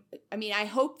I mean, I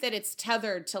hope that it's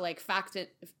tethered to like fact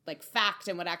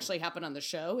and what actually happened on the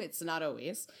show. It's not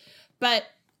always, but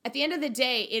at the end of the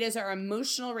day, it is our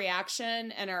emotional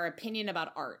reaction and our opinion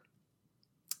about art.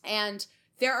 And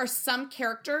there are some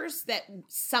characters that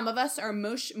some of us are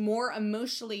more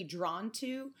emotionally drawn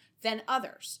to than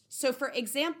others. So for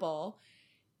example,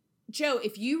 Joe,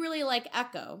 if you really like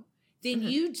Echo, then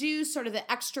you do sort of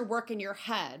the extra work in your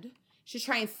head to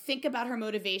try and think about her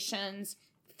motivations,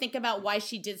 think about why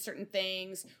she did certain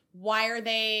things. Why are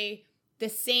they the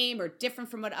same or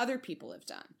different from what other people have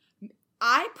done?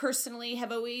 I personally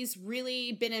have always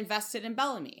really been invested in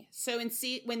Bellamy. So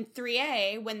when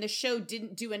 3A, when the show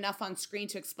didn't do enough on screen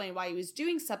to explain why he was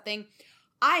doing something,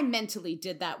 I mentally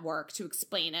did that work to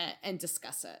explain it and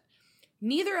discuss it.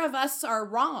 Neither of us are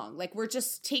wrong. Like, we're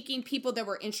just taking people that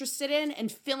we're interested in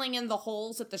and filling in the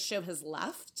holes that the show has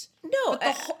left. No,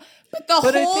 but the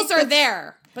holes are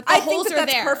there. But the holes are there. I think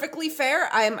that's perfectly fair.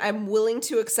 I'm willing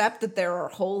to accept that there are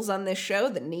holes on this show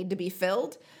that need to be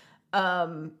filled.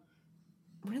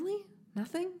 Really?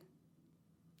 Nothing?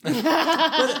 but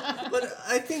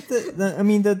I think that I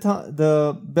mean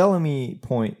the Bellamy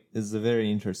point is a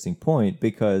very interesting point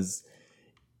because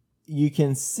you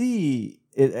can see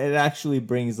it actually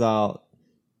brings out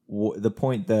the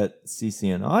point that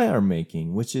Cece and I are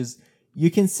making, which is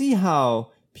you can see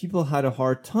how people had a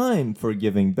hard time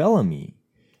forgiving Bellamy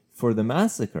for the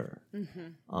massacre.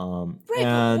 Right.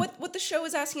 And what the show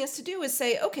is asking us to do is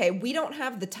say, okay, we don't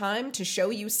have the time to show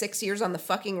you 6 years on the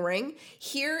fucking ring.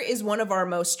 Here is one of our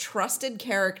most trusted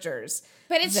characters.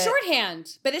 But it's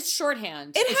shorthand.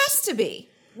 It has to be.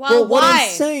 Well, what why? I'm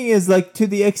saying is, like, to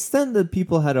the extent that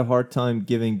people had a hard time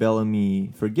giving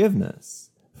Bellamy forgiveness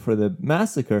for the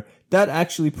massacre, that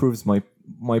actually proves my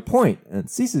point and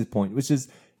Cece's point, which is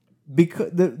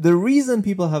because the reason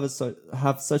people have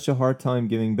such a hard time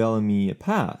giving Bellamy a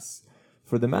pass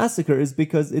for the massacre is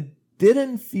because it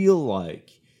didn't feel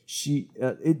like he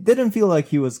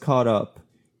was caught up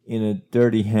in a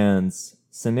dirty hands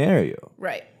scenario.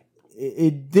 Right.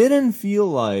 It didn't feel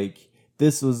like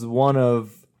this was one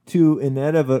of two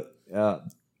inevitable.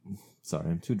 Sorry,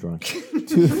 I'm too drunk.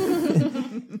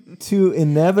 Two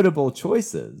inevitable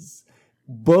choices,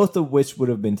 both of which would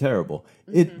have been terrible.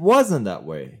 It wasn't that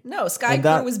way. No, Sky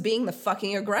Crew was being the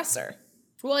fucking aggressor.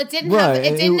 Well, it didn't have.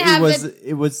 It didn't have.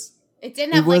 It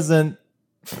didn't have. It wasn't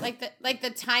like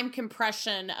the time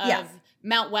compression of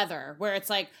Mount Weather, where it's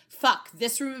like, fuck,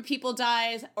 this room of people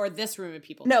dies or this room of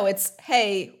people. No, it's,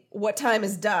 hey, what time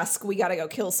is dusk? We gotta go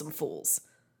kill some fools.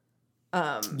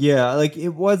 Yeah, like it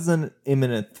wasn't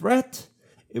imminent threat.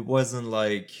 It wasn't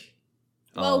like.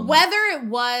 Well, whether it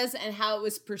was and how it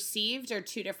was perceived are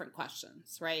two different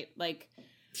questions, right? Like.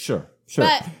 Sure.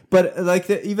 But like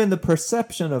even the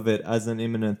perception of it as an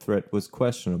imminent threat was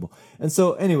questionable. And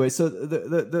so anyway, so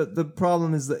the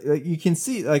problem is that like, you can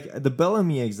see like the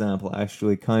Bellamy example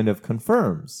actually kind of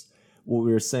confirms what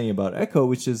we were saying about Echo,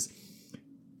 which is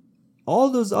all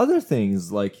those other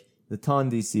things like the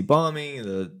Tondici bombing,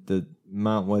 the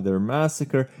Mount Weather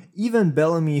massacre, even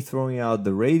Bellamy throwing out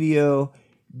the radio.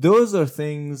 Those are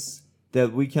things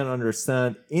that we can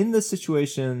understand in the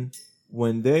situation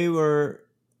when they were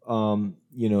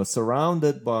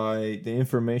surrounded by the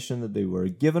information that they were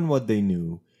given, what they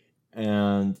knew,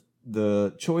 and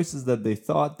the choices that they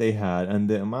thought they had, and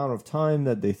the amount of time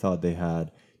that they thought they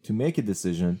had to make a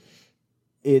decision.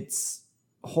 It's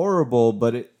horrible,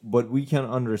 but we can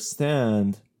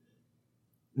understand,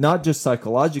 not just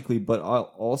psychologically, but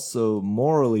also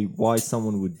morally, why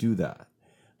someone would do that.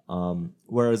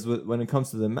 Whereas when it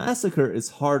comes to the massacre, it's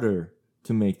harder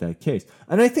to make that case.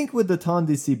 And I think with the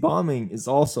Tondici bombing is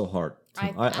also hard.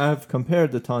 I have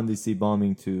compared the Tondici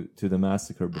bombing to the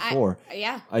massacre before.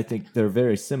 I think they're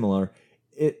very similar.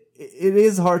 It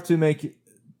is hard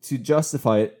to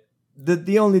justify it.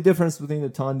 The only difference between the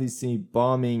Tondici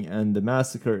bombing and the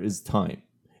massacre is time.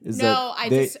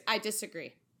 I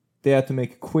disagree. They had to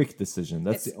make a quick decision.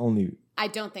 That's the only. I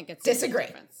don't think it's disagree. The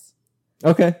difference.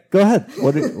 Okay, go ahead.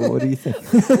 What do you think?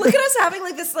 Look at us having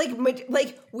like this,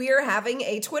 like we're having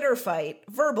a Twitter fight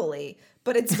verbally,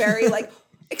 but it's very like,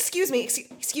 excuse me,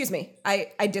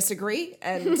 I disagree,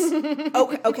 and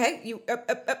okay, you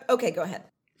okay, go ahead.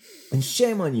 And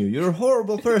shame on you, you're a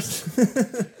horrible person.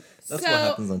 That's what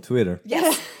happens on Twitter.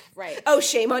 Yes. Right. Oh,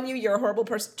 shame on you! You're a horrible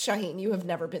person, Shaheen. You have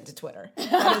never been to Twitter.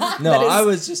 I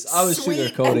was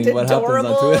sugarcoating what happens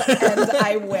on Twitter, and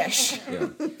I wish.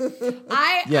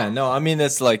 I mean,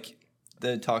 it's like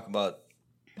they talk about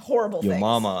horrible your things.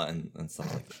 mama and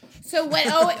stuff like that. So what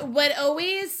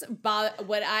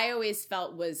I always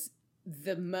felt was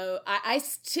the most. I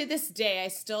to this day I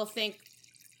still think.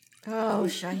 Oh,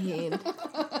 Shaheen.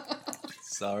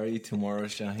 Sorry, tomorrow,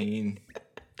 Shaheen.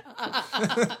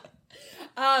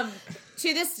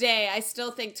 To this day, I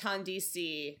still think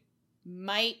Tondici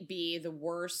might be the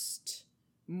worst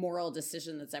moral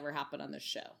decision that's ever happened on this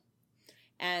show.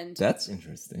 And that's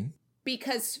interesting.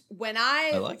 Because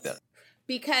I like that.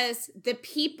 Because the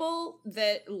people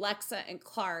that Lexa and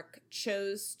Clark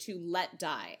chose to let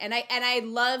die. And I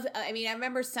love, I mean, I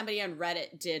remember somebody on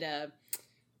Reddit did a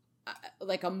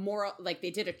moral, like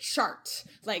they did a chart,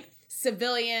 like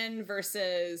civilian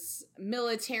versus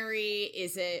military.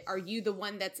 Are you the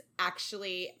one that's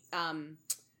actually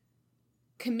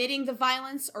committing the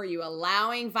violence, or are you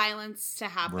allowing violence to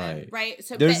happen? Right.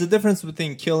 So there's a difference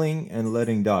between killing and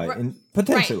letting die, and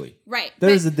potentially. Right.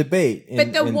 There's a debate in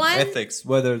ethics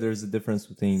whether there's a difference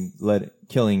between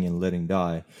killing and letting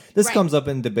die. This comes up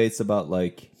in debates about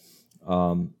like,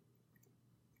 end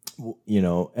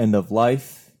of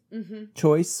life. Mm-hmm.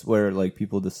 Choice where like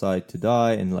people decide to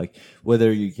die, and like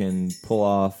whether you can pull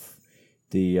off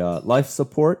the life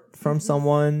support from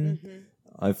someone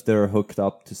if they're hooked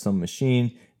up to some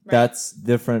machine. That's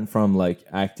different from like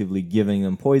actively giving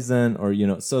them poison, or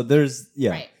so there's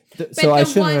so I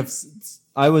shouldn't have.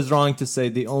 I was wrong to say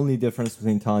the only difference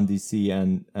between Tondici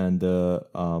and the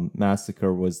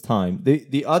massacre was time.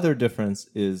 The other difference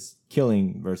is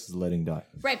killing versus letting die.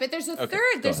 Right, but there's a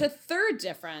third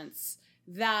difference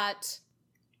that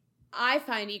I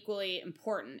find equally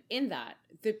important, in that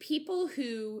the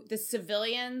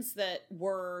civilians that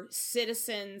were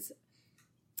citizens,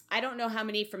 I don't know how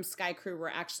many from Sky Crew were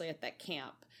actually at that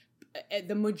camp.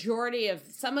 The majority of,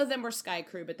 some of them were Sky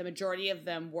Crew, but the majority of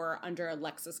them were under a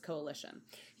Lexus coalition.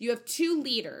 You have two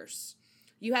leaders.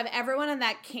 You have everyone in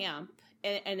that camp,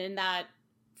 and in that,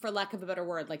 for lack of a better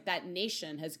word, like that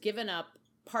nation has given up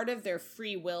part of their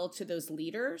free will to those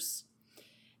leaders.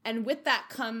 And with that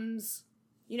comes,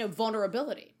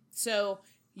 vulnerability. So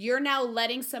you're now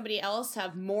letting somebody else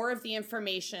have more of the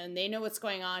information. They know what's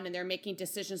going on and they're making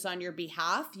decisions on your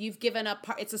behalf. You've given up,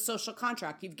 it's a social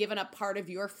contract. You've given up part of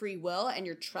your free will and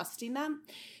you're trusting them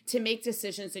to make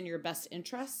decisions in your best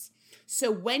interests. So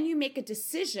when you make a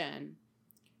decision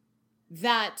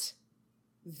that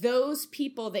those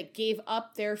people that gave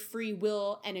up their free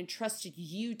will and entrusted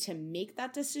you to make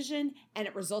that decision and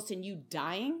it results in you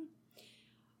dying,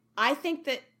 I think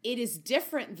that it is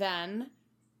different than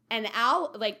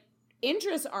like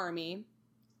Indra's army,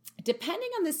 depending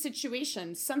on the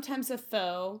situation, sometimes a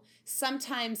foe,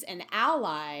 sometimes an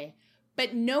ally,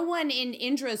 but no one in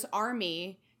Indra's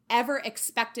army ever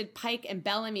expected Pike and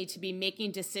Bellamy to be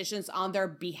making decisions on their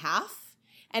behalf,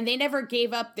 and they never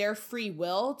gave up their free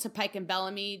will to Pike and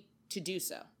Bellamy to do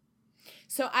so.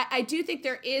 So I do think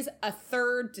there is a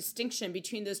third distinction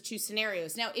between those two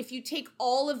scenarios. Now, if you take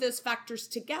all of those factors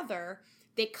together,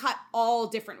 they cut all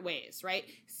different ways, right?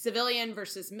 Civilian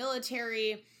versus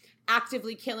military,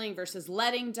 actively killing versus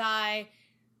letting die,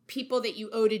 people that you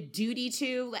owed a duty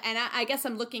to. And I guess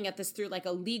I'm looking at this through like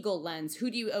a legal lens. Who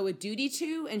do you owe a duty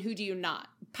to and who do you not?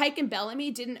 Pike and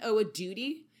Bellamy didn't owe a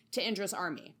duty to Indra's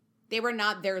army. They were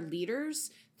not their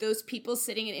leaders. Those people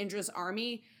sitting in Indra's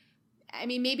army, I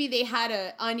mean, maybe they had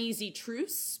an uneasy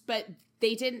truce, but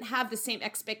they didn't have the same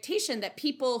expectation that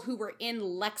people who were in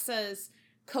Lexa's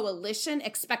coalition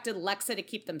expected Lexa to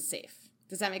keep them safe.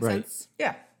 Does that make sense?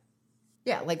 Yeah.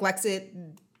 Yeah, like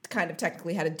Lexa kind of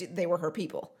technically they were her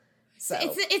people. So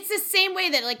it's the same way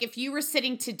that like if you were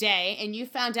sitting today and you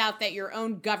found out that your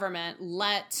own government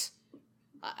let's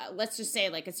just say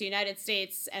like it's the United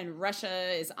States and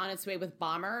Russia is on its way with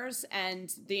bombers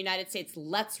and the United States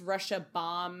lets Russia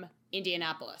bomb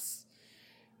Indianapolis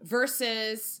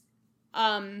versus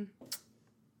I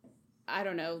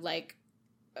don't know, like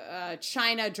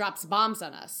China drops bombs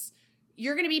on us.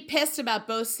 You're going to be pissed about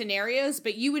both scenarios,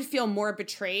 but you would feel more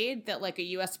betrayed that like a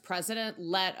U.S. president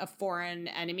let a foreign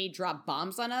enemy drop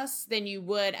bombs on us than you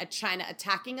would at China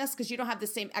attacking us because you don't have the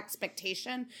same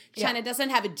expectation. China doesn't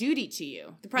have a duty to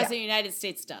you. The president of the United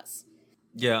States does.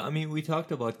 Yeah, I mean, we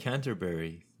talked about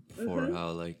Canterbury before, how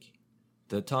like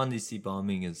the Tondici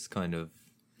bombing is kind of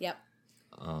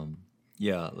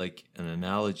like an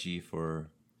analogy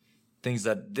for things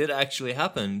that did actually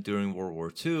happen during World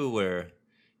War II, where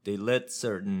they let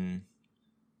certain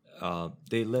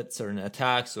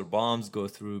attacks or bombs go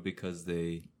through because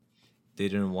they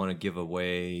didn't want to give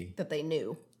away that they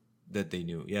knew.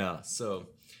 Yeah. So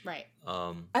right.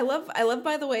 I love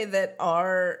by the way that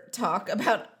our talk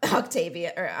about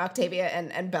Octavia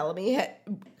and Bellamy had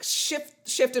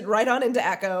shifted right on into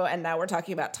Echo, and now we're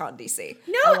talking about Tondici.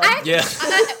 No, but you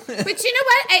know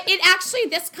what? It actually,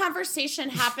 this conversation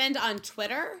happened on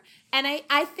Twitter, and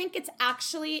I think it's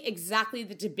actually exactly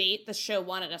the debate the show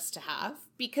wanted us to have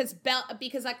because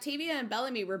Octavia and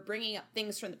Bellamy were bringing up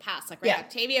things from the past, like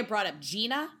Octavia brought up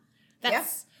Gina.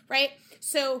 That's right.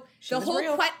 So the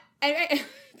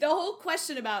whole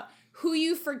question about who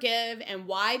you forgive and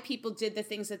why people did the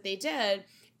things that they did,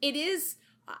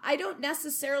 I don't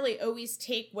necessarily always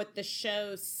take what the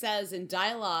show says in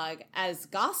dialogue as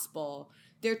gospel.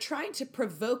 They're trying to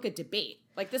provoke a debate.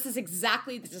 Like, this is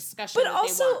exactly the discussion But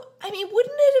also, they want. I mean,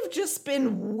 wouldn't it have just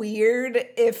been weird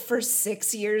if for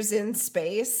 6 years in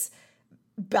space,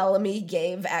 Bellamy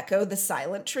gave Echo the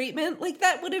silent treatment? Like,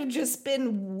 that would have just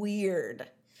been weird.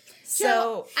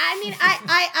 So I mean,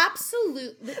 I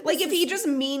absolutely like if he just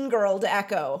mean girled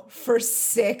Echo for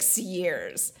 6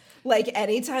 years. Like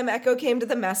anytime Echo came to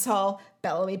the mess hall,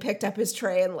 Bellamy picked up his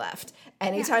tray and left.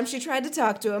 Anytime she tried to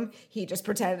talk to him, he just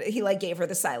pretended he like gave her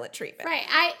the silent treatment. Right.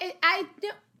 I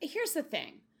here's the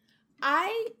thing.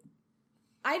 I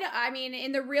mean,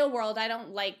 in the real world, I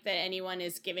don't like that anyone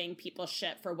is giving people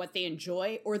shit for what they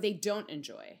enjoy or they don't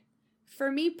enjoy.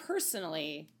 For me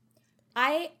personally,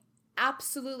 I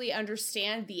absolutely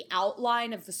understand the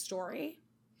outline of the story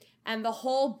and the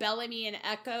whole Bellamy and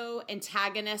Echo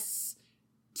antagonists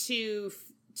to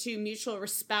mutual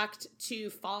respect to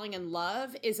falling in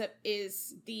love is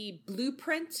the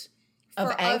blueprint of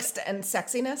angst and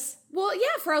sexiness. Well,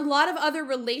 yeah, for a lot of other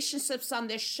relationships on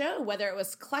this show, whether it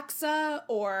was Clexa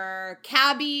or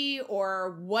Cabby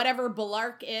or whatever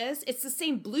Bellark is, it's the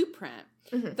same blueprint.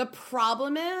 Mm-hmm. The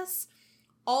problem is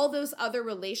all those other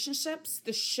relationships,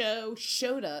 the show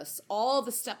showed us all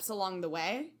the steps along the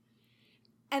way.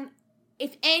 And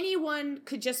if anyone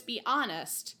could just be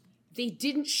honest, they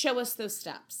didn't show us those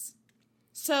steps.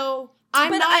 So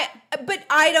But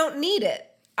I don't need it.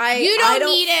 I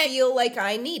don't feel like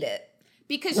I need it.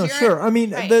 Because No, you're sure. I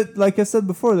mean, right. like I said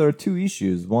before, there are two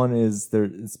issues. One is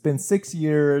it's been 6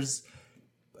 years.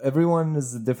 Everyone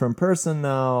is a different person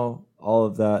now. All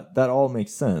of that. That all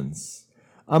makes sense.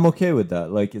 I'm okay with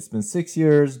that. Like, it's been 6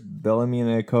 years. Bellamy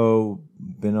and Echo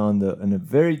been in a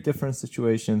very different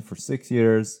situation for 6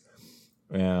 years.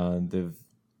 And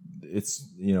it's,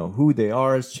 who they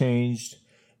are has changed.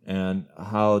 And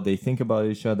how they think about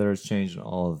each other has changed and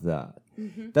all of that.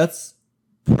 Mm-hmm. That's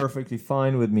perfectly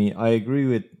fine with me. I agree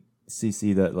with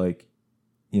CC that, like,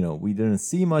 we didn't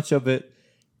see much of it,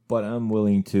 but I'm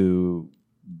willing to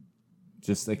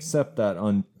just accept that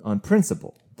on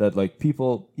principle that, like,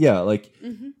 people, like,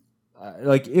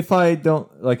 like, if I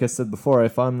don't, like I said before,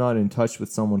 if I'm not in touch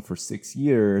with someone for 6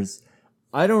 years,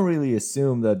 I don't really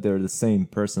assume that they're the same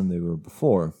person they were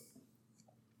before.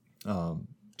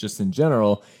 Just in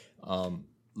general,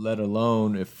 let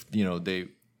alone if,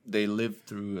 they lived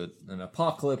through an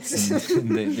apocalypse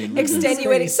and they lived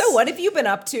Extenuating. in space. So what have you been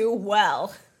up to?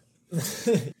 Well,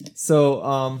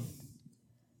 So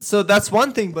that's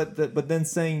one thing, but then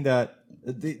saying that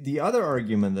the other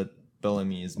argument that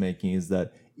Bellamy is making is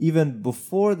that even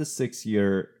before the 6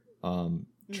 year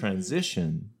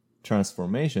transformation,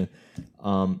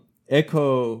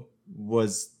 Echo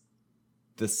was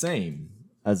the same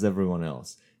as everyone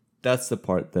else. That's the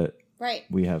part that Right.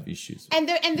 we have issues with. And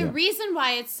the reason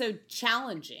why it's so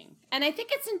challenging, and I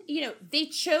think it's they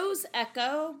chose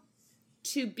Echo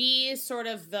to be sort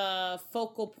of the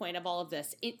focal point of all of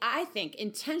this. I think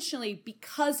intentionally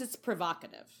because it's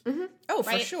provocative. mm-hmm. Oh,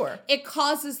 right? for sure. It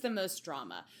causes the most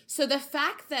drama. So the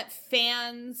fact that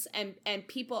fans and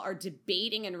people are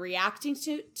debating and reacting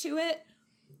to it,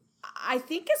 I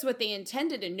think is what they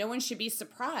intended, and no one should be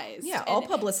surprised. Yeah, all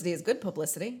publicity is good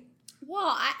publicity.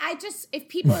 Well, I just, if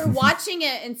people are watching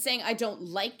it and saying, I don't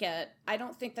like it, I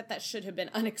don't think that should have been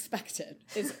unexpected,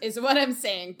 is what I'm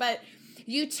saying. But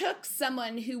you took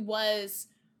someone who was,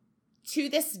 to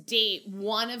this date,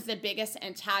 one of the biggest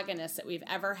antagonists that we've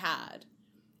ever had.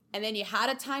 And then you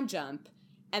had a time jump.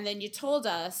 And then you told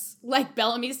us, like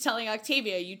Bellamy's telling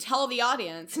Octavia, you tell the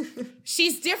audience,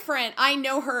 she's different. I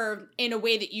know her in a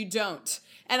way that you don't.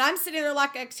 And I'm sitting there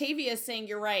like Octavia saying,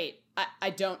 you're right.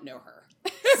 I don't know her.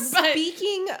 But,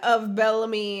 Speaking of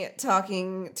Bellamy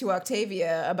talking to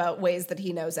Octavia about ways that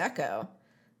he knows Echo,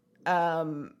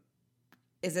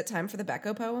 is it time for the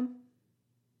Becco poem?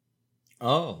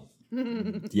 Oh.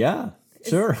 Yeah,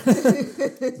 sure.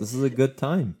 This is a good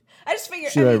time. I just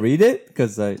figured. Should I read it?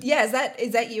 Because Yeah,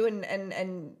 is that you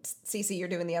and Cece? You're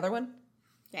doing the other one,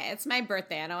 yeah, it's my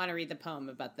birthday. I don't want to read the poem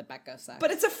about the Becco suck.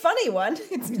 but it's a funny one.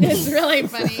 It's really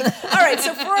funny. All right,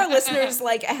 so for our listeners,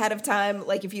 like ahead of time,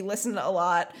 like if you listen a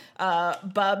lot,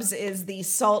 Bubs is the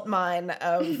salt mine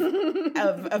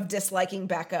of disliking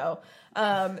Becco.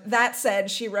 That said,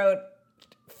 she wrote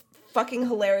fucking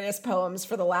hilarious poems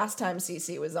for the last time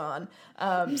Cece was on.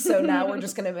 So now we're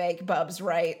just going to make Bubs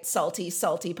write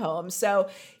salty poems. So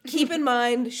keep in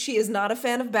mind, she is not a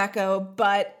fan of Becco,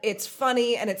 but it's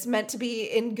funny and it's meant to be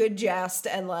in good jest.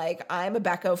 And like, I'm a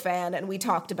Becco fan and we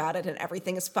talked about it and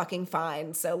everything is fucking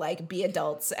fine. So like, be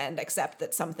adults and accept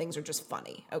that some things are just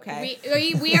funny. Okay.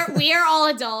 We are all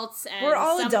adults. And We're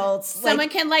all adults. Someone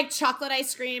can like chocolate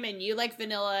ice cream and you like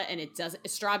vanilla and it does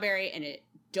strawberry and it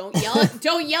don't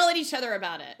yell at each other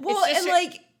about it. Well, and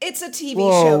like, it's a TV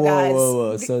whoa, show, whoa, guys.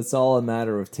 Whoa. So it's all a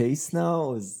matter of taste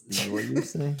now? Is what you're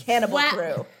saying? Cannibal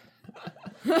Crew.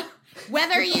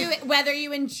 Whether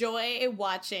you enjoy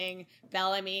watching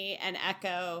Bellamy and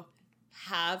Echo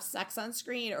have sex on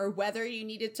screen or whether you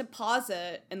needed to pause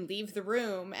it and leave the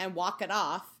room and walk it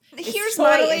off, Here's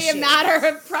totally my issue. a matter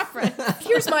of preference.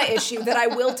 Here's my issue that I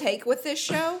will take with this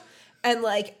show. And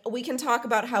like, we can talk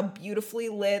about how beautifully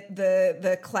lit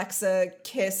the Clexa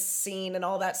kiss scene and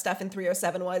all that stuff in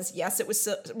 307 was. Yes, it was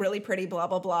really pretty, blah,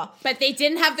 blah, blah. But they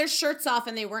didn't have their shirts off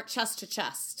and they weren't chest to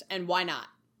chest. And why not?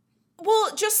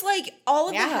 Well, just like all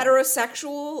of Yeah. the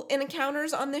heterosexual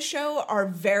encounters on this show are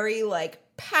very like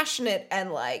passionate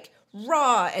and like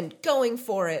raw and going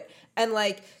for it. And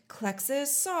like, Clexa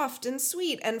is soft and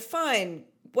sweet and fine,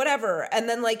 whatever. And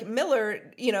then like Miller,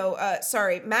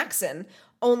 Maxon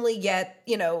only get,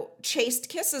 chaste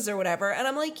kisses or whatever. And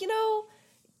I'm like,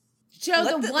 Joe,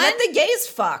 let the gays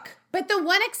fuck. But the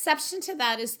one exception to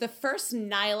that is the first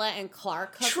Nyla and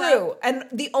Clark hookup. True. And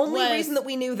the only was- reason that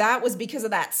we knew that was because of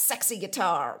that sexy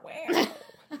guitar. Wow.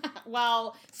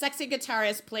 Well, sexy guitar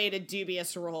has played a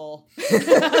dubious role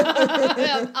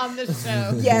on the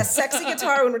show. Yes, sexy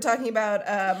guitar when we're talking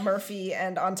about Murphy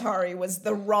and Ontari was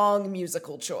the wrong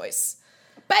musical choice.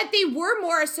 But they were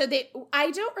more so I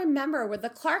don't remember, were the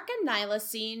Clark and Nyla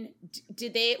scene,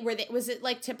 was it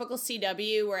like typical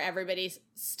CW where everybody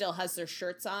still has their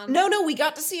shirts on? No, we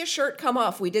got to see a shirt come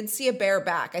off. We did see a bare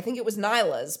back. I think it was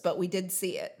Nyla's, but we did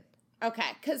see it.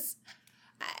 Okay, because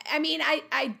I mean,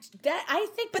 I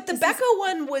think. But the Becco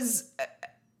one was.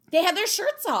 They had their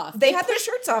shirts off. They had their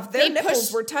shirts off. Their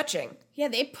nipples were touching. Yeah,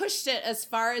 they pushed it as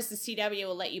far as the CW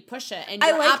will let you push it. And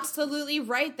you're absolutely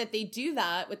right that they do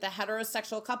that with the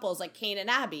heterosexual couples like Kane and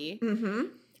Abby. Mm-hmm.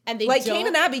 And they Kane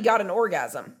and Abby got an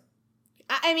orgasm.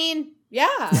 I mean,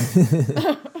 yeah.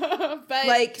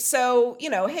 But so,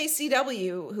 hey,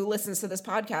 CW, who listens to this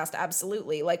podcast,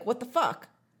 absolutely. What the fuck?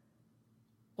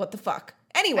 What the fuck?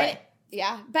 Anyway.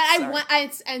 Yeah. But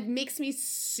it makes me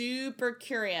super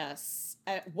curious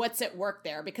at what's at work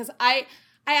there, because I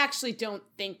actually don't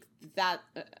think that,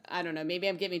 I don't know, maybe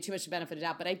I'm giving too much benefit of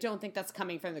doubt, but I don't think that's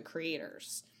coming from the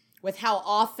creators with how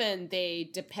often they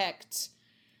depict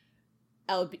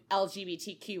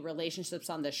LGBTQ relationships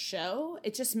on the show.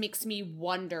 It just makes me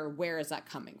wonder, where is that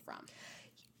coming from?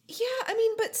 Yeah, I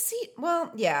mean,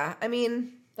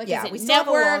 but we still have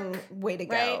a long way to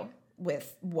go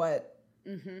with what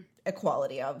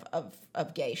equality of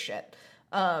gay shit.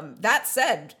 That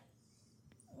said,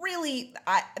 really,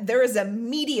 there is a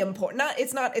medium core.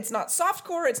 It's not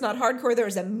softcore. It's not hardcore. There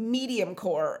is a medium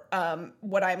core.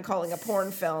 What I'm calling a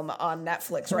porn film on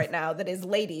Netflix right now that is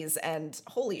ladies, and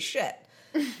holy shit.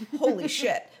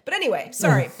 But anyway,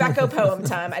 sorry, Becco poem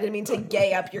time. I didn't mean to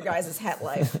gay up your guys' het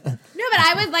life. No, but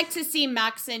I would like to see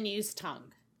Maxon use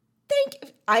tongue.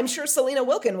 I'm sure Selena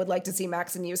Wilkin would like to see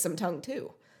Maxon use some tongue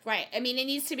too. Right. I mean, it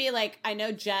needs to be I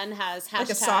know Jen has hashtag.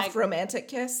 Like a soft romantic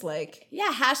kiss,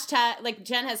 Yeah, hashtag,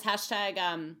 Jen has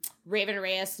hashtag Raven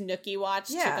Reyes Nookie Watch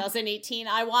 2018.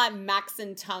 I want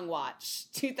Maxon Tongue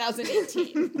Watch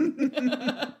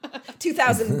 2018.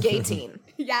 2018.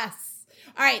 Yes.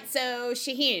 All right, so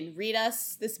Shaheen, read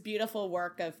us this beautiful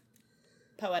work of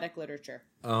poetic literature.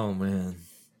 Oh, man.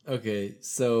 Okay,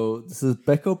 so this is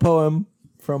Becco poem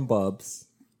from Bobs.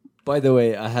 By the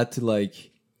way, I had to,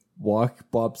 walk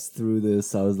Bobs through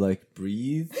this. I was like,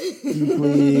 breathe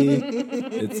deeply.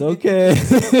 It's okay.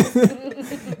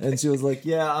 And she was like,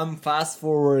 yeah, I'm fast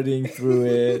forwarding through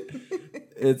it.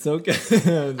 It's okay.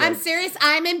 I'm serious.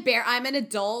 I'm an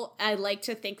adult. I like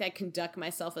to think I conduct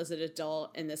myself as an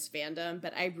adult in this fandom,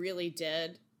 but I really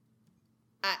did.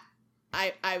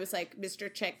 I was like,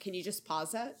 Mr. Chick, can you just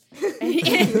pause it? And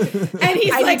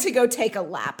he's I need to go take a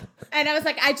lap. And I was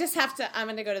like, I'm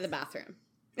going to go to the bathroom.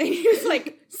 And he was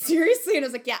like, seriously? And I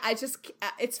was like, yeah, just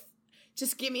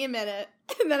give me a minute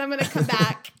and then I'm going to come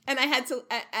back. And I had to,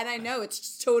 and I know it's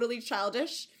just totally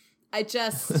childish. And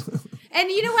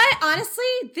you know what? Honestly,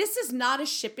 this is not a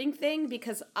shipping thing,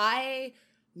 because I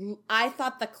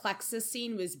thought the Clexus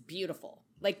scene was beautiful.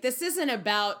 This isn't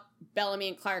about Bellamy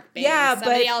and Clark being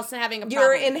somebody else and having a problem.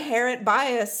 Your inherent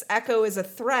bias, Echo is a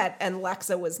threat and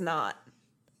Lexa was not.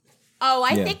 Oh,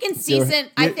 I think in season...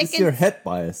 It's your het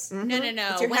bias. Mm-hmm. No.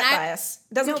 It's your het bias.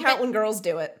 It doesn't count when girls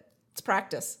do it. It's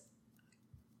practice.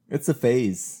 It's a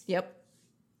phase. Yep.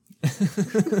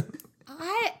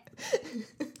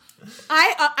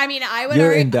 I would You're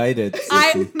argue, indicted.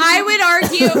 I would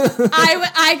argue.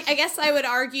 I guess I would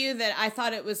argue that I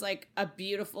thought it was a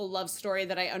beautiful love story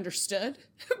that I understood.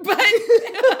 But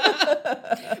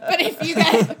if you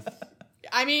guys,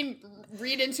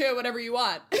 read into it whatever you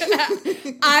want.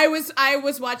 I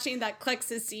was watching that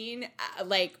Clexus scene,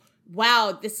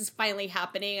 wow, this is finally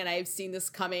happening, and I've seen this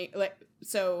coming.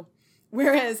 So.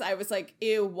 Whereas I was like,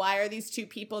 ew, why are these two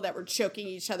people that were choking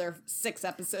each other 6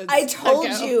 episodes I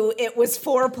told you it was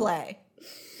foreplay.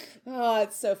 Oh,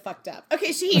 it's so fucked up. Okay,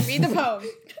 Shaheen, read the poem.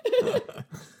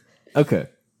 Okay,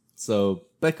 so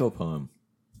Becco poem.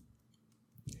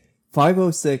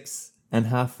 5:06 and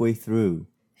halfway through.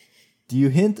 Do you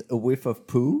hint a whiff of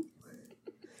poo?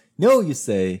 No, you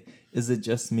say. Is it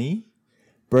just me?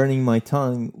 Burning my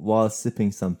tongue while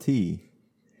sipping some tea.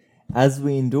 As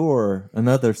we endure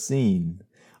another scene,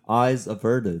 eyes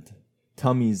averted,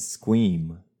 tummies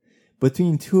squeam.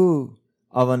 Between two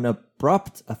of an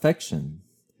abrupt affection,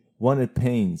 one it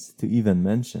pains to even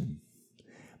mention.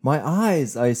 My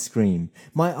eyes, I scream.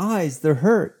 My eyes, they're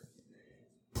hurt.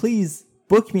 Please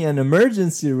book me an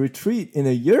emergency retreat in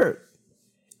a yurt.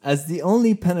 As the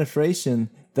only penetration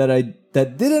that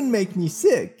didn't make me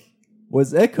sick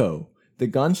was Echo, the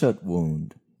gunshot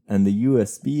wound, and the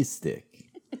USB stick.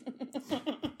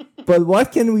 But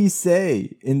what can we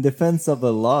say in defense of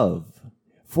a love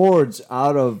forged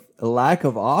out of a lack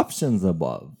of options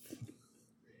above?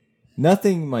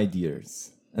 Nothing, my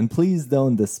dears, and please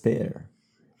don't despair.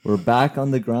 We're back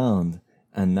on the ground,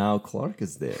 and now Clark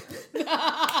is there.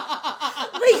 God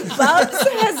like Bubs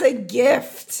has a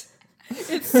gift.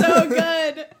 It's so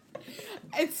good.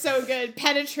 It's so good.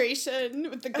 Penetration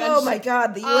with the gunshot. Oh my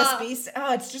god, the USB.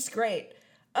 It's just great.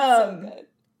 So good.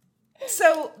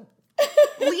 So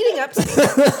leading up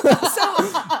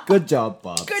to Good job,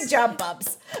 Bob. good job,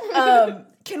 Bubs.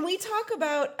 Can we talk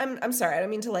about? I'm sorry, I don't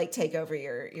mean to like take over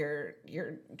your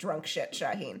drunk shit,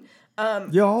 Shaheen.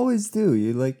 You always do.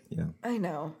 You like, yeah. I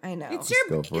know. It's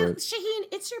go for it. Shaheen,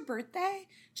 it's your birthday.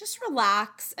 Just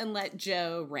relax and let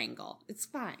Joe wrangle. It's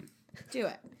fine. Do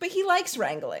it. But he likes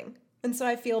wrangling, and so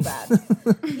I feel bad.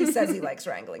 He says he likes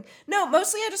wrangling. No,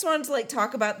 mostly I just wanted to like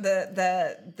talk about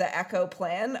the Echo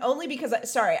plan, only because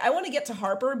I want to get to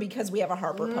Harper because we have a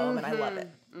Harper poem and I love it.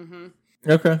 Mm-hmm.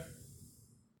 Okay.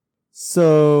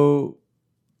 So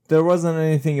there wasn't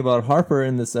anything about Harper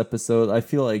in this episode. I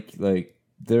feel like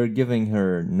they're giving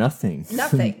her nothing.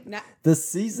 Nothing. This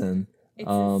season. It's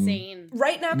insane.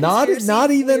 Right now, Not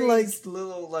conspiracy even like theories-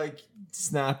 little like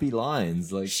snappy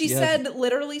lines. Like She said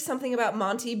literally something about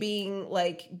Monty being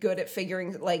like good at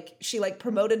figuring, like she like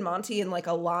promoted Monty in like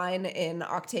a line in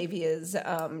Octavia's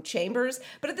chambers.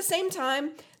 But at the same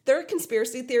time, there are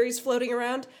conspiracy theories floating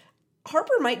around.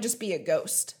 Harper might just be a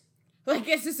ghost. Like,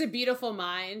 this is a beautiful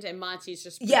mind, and Monty's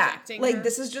just Yeah, projecting like her.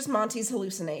 this is just Monty's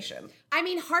hallucination. I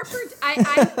mean, Harper,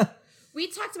 I we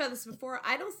talked about this before.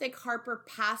 I don't think Harper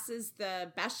passes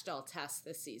the Bechdel test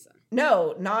this season.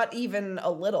 No, not even a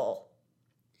little.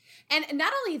 And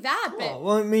not only that, but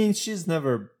well, I mean, she's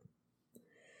never.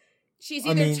 she's I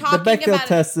either mean, the talking Bechdel about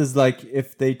test is like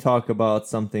if they talk about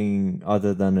something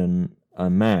other than a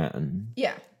man,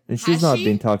 Yeah. and she's Has not she?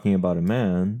 been talking about a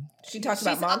man. She talked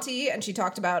about She's- Monty and she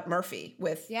talked about Murphy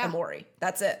with Yeah. Amori.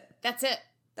 That's it. That's it.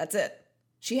 That's it.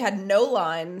 She had no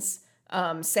lines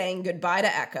saying goodbye to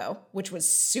Echo, which was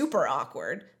super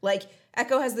awkward. Like,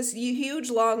 Echo has this huge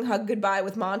long hug goodbye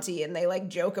with Monty, and they like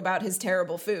joke about his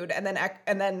terrible food, and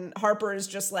then Harper is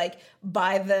just like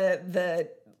by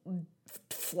the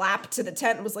flap to the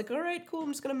tent and was like, "All right, cool,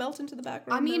 I'm just gonna melt into the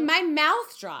background." I mean, now." my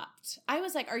mouth dropped. I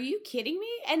was like, "Are you kidding me?"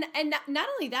 And not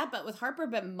only that, but with Harper,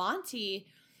 but Monty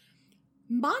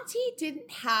didn't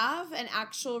have an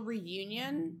actual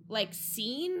reunion like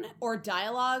scene or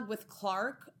dialogue with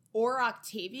Clark or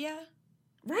Octavia.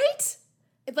 Right?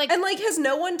 It's like, And like, has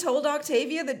no one told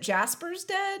Octavia that Jasper's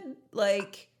dead?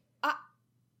 Like,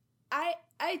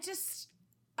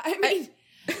 I mean,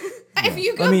 if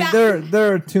you go I mean, back,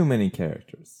 there are too many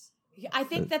characters. I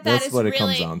think that That's is what it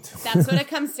really comes down to. that's what it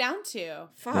comes down to.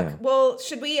 fuck. Yeah. Well,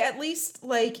 should we at least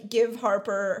like give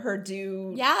Harper her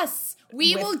due? Yes,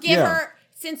 we With- will give Yeah. her,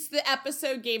 since the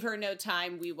episode gave her no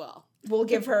time, we will. We'll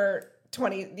give her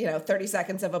 30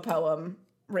 seconds of a poem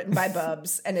written by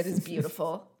Bubs, and it is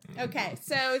beautiful. Okay,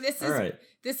 so this is All right.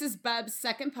 this is Bub's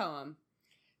second poem,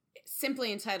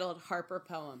 simply entitled Harper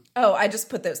Poem. Oh, I just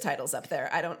put those titles up there.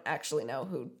 I don't actually know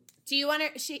who. Do you want to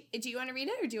read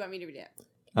it, or do you want me to read it?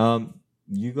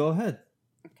 You go ahead.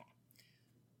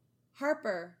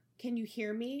 Harper, can you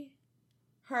hear me?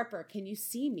 Harper, can you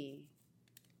see me?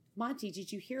 Monty,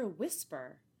 did you hear a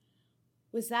whisper?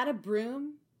 Was that a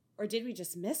broom, or did we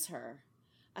just miss her?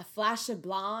 A flash of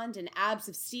blonde and abs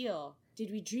of steel.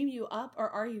 Did we dream you up, or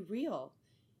are you real?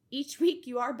 Each week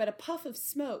you are but a puff of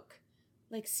smoke.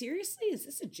 Like, seriously, is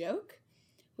this a joke?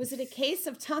 Was it a case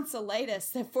of tonsillitis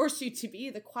that forced you to be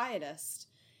the quietest?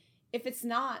 If it's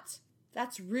not,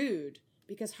 that's rude,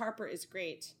 because Harper is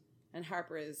great, and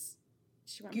Harper is...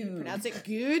 She want me to Good. pronounce it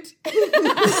good?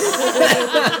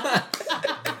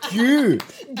 Good.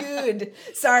 Good.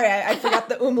 Sorry, I forgot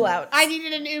the umlaut. I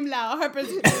needed an umlaut. Harper's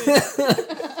good.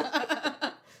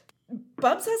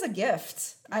 Bubs has a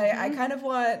gift. I kind of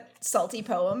want salty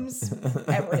poems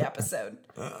every episode.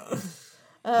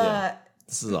 Yeah.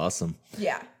 This is awesome.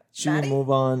 Yeah. Should Maddie? we move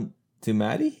on to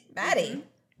Maddie? Maddie.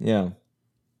 Yeah.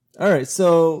 All right.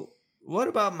 So, what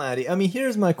about Maddie? I mean,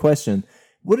 here's my question: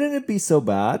 wouldn't it be so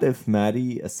bad if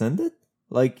Maddie ascended?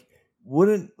 Like,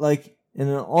 wouldn't like in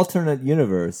an alternate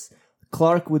universe,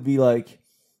 Clark would be like,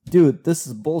 "Dude, this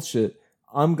is bullshit.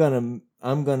 I'm gonna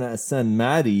ascend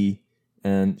Maddie,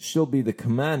 and she'll be the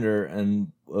commander,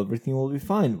 and everything will be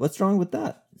fine." What's wrong with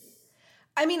that?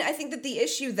 I mean, I think that the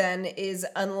issue then is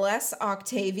unless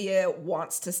Octavia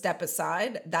wants to step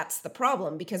aside, that's the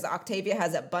problem, because Octavia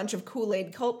has a bunch of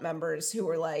Kool-Aid cult members who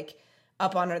are like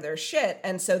up on their shit,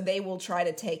 and so they will try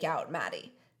to take out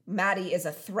Maddie. Maddie is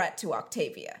a threat to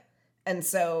Octavia.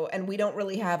 And we don't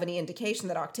really have any indication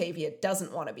that Octavia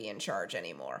doesn't want to be in charge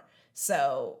anymore.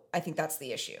 So I think that's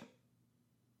the issue.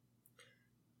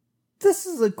 This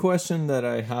is a question that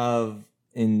I have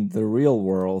in the real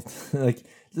world. Like,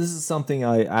 this is something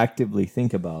I actively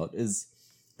think about, is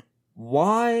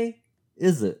why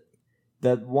is it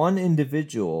that one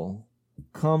individual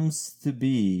comes to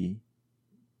be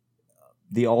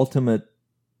the ultimate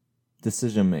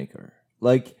decision maker.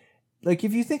 Like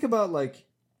if you think about like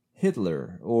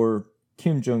Hitler or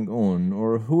Kim Jong-un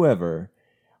or whoever,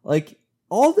 like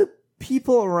all the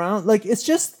people around, like it's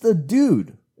just the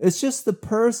dude. It's just the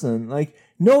person. Like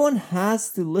no one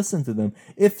has to listen to them.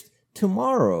 If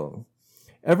tomorrow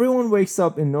everyone wakes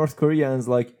up in North Korea and is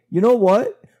like, you know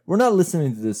what? We're not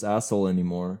listening to this asshole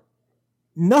anymore.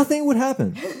 Nothing would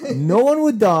happen. No one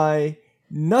would die.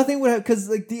 Nothing would happen. Because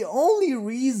like the only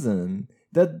reason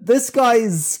that this guy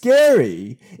is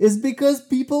scary is because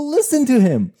people listen to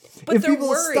him. But if they're people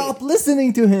worried. stop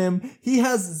listening to him, he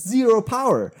has zero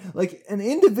power. Like an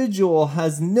individual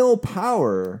has no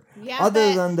power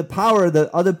other than the power that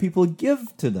other people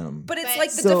give to them. But it's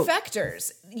like the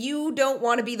defectors. You don't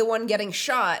want to be the one getting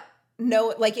shot.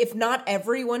 No, like if not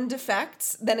everyone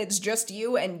defects, then it's just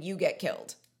you and you get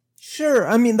killed. Sure.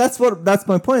 I mean, that's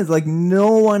my point. Is like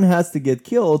no one has to get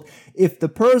killed if the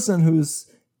person who's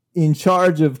in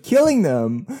charge of killing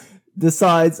them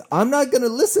decides, I'm not going to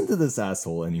listen to this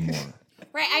asshole anymore.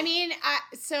 Right. I mean,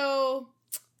 so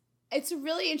it's a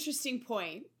really interesting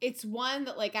point. It's one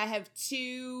that like I have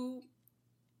two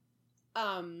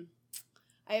real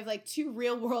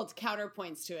world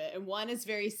counterpoints to it. And one is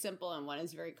very simple and one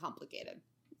is very complicated.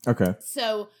 Okay.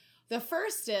 So the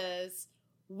first is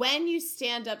when you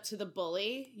stand up to the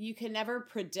bully, you can never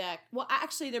predict. Well,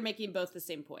 actually, they're making both the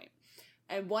same point.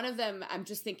 And one of them, I'm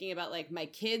just thinking about like my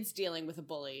kids dealing with a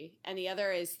bully. And the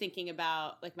other is thinking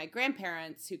about like my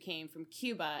grandparents who came from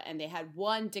Cuba and they had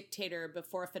one dictator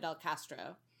before Fidel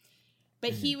Castro.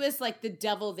 But he was like the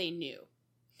devil they knew.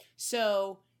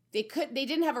 So they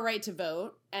didn't have a right to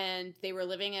vote and they were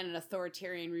living in an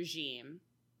authoritarian regime.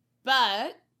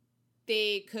 But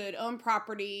they could own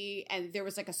property and there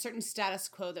was like a certain status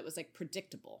quo that was like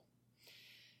predictable.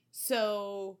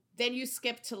 So then you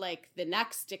skip to like the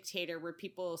next dictator where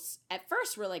people at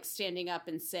first were like standing up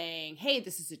and saying, hey,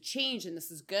 this is a change and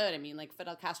this is good. I mean, like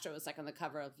Fidel Castro was like on the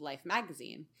cover of Life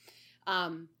magazine.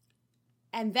 And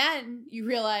then you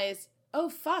realize, oh,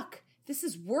 fuck, this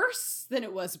is worse than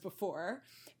it was before.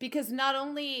 Because not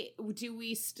only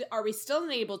are we still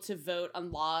unable to vote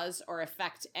on laws or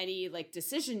affect any like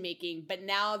decision making, but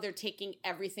now they're taking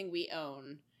everything we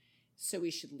own. So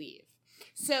we should leave.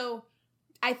 So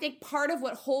I think part of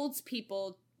what holds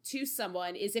people to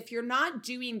someone is if you're not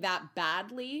doing that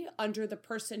badly under the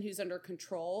person who's under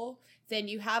control, then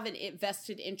you have an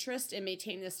vested interest in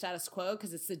maintaining the status quo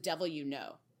because it's the devil you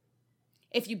know.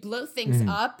 If you blow things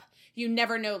up, you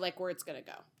never know like where it's going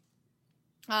to go.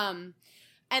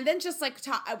 And then just like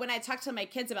when I talk to my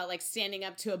kids about like standing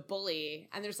up to a bully,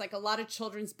 and there's like a lot of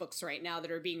children's books right now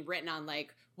that are being written on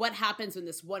like what happens when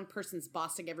this one person's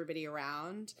bossing everybody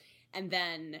around, and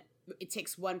then it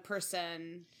takes one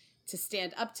person to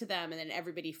stand up to them and then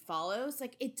everybody follows.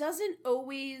 Like it doesn't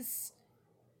always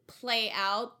play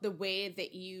out the way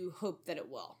that you hope that it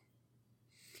will.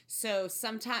 So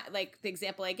sometimes, like the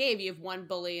example I gave, you have one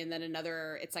bully and then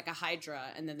another, it's like a hydra,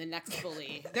 and then the next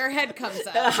bully, their head comes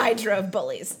up. The hydra of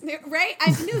bullies. Right?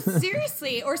 No,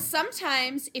 seriously. Or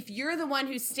sometimes if you're the one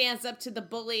who stands up to the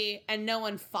bully and no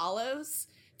one follows,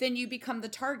 then you become the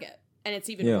target and it's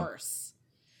even worse.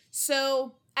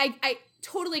 So I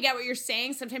totally get what you're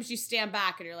saying. Sometimes you stand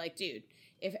back and you're like, dude,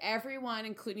 if everyone,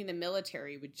 including the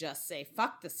military, would just say,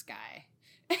 fuck this guy,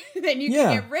 then you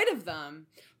can get rid of them.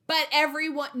 But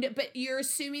you're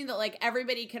assuming that like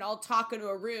everybody can all talk into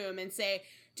a room and say,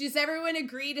 does everyone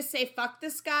agree to say fuck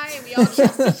this guy and we all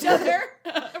trust each other?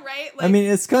 Right? Like, I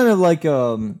mean, it's kind of like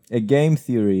a game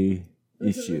theory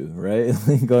issue, right?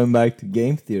 Going back to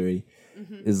game theory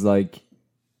is like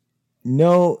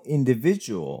no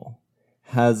individual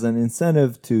has an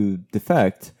incentive to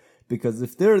defect because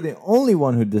if they're the only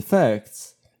one who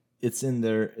defects, it's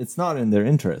not in their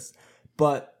interest.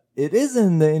 But it is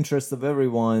in the interest of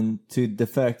everyone to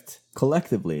defect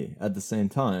collectively at the same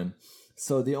time.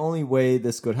 So the only way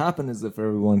this could happen is if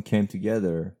everyone came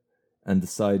together and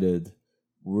decided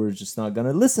we're just not going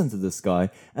to listen to this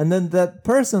guy. And then that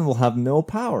person will have no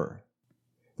power.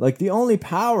 Like the only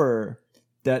power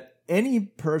that any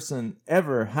person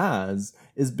ever has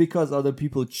is because other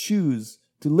people choose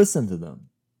to listen to them,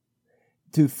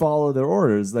 to follow their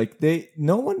orders. Like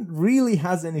no one really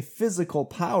has any physical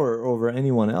power over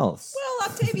anyone else. Well,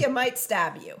 Octavia might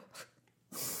stab you.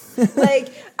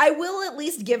 Like, I will at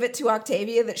least give it to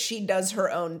Octavia that she does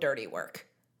her own dirty work.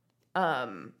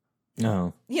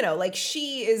 No. You know, like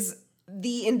she is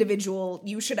the individual,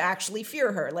 you should actually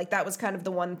fear her. Like that was kind of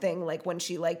the one thing, like when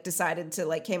she like decided to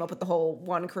like came up with the whole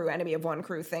one crew, enemy of one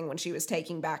crew thing when she was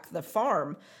taking back the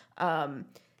farm.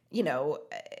 you know,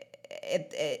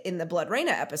 in the Blood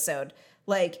Reina episode,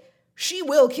 like, she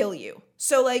will kill you.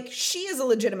 So, like, she is a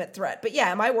legitimate threat. But yeah,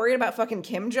 am I worried about fucking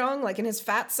Kim Jong, like, in his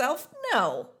fat self?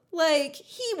 No. Like,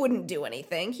 he wouldn't do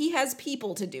anything. He has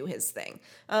people to do his thing.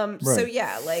 So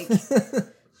yeah, like,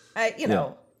 you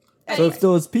know. So if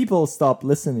those people stop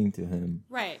listening to him.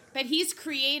 Right. But he's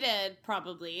created,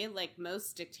 probably, like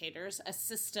most dictators, a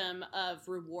system of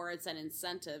rewards and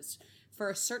incentives for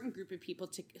a certain group of people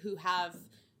who have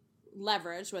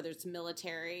leverage, whether it's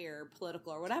military or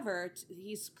political or whatever.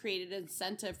 He's created an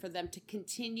incentive for them to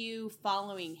continue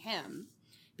following him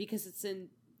because it's in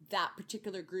that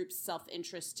particular group's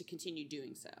self-interest to continue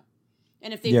doing so.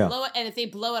 And if they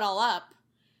blow it all up,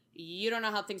 you don't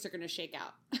know how things are going to shake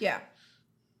out. Yeah.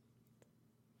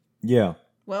 Yeah.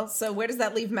 Well, so where does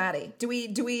that leave Maddie? Do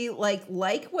we like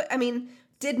what? I mean,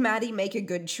 did Maddie make a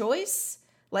good choice?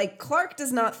 Like, Clark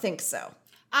does not think so.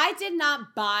 I did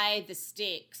not buy the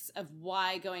stakes of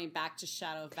why going back to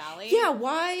Shadow Valley. Yeah,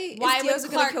 why is Diyoza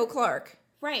going to kill Clark?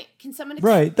 Right. Can someone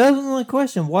Right. That was my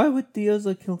question. Why would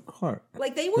Diyoza kill Clark?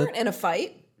 Like, they weren't in a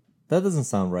fight. That doesn't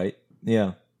sound right.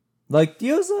 Yeah. Like,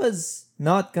 Diyoza is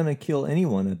not going to kill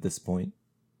anyone at this point.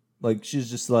 Like, she's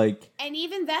just like, and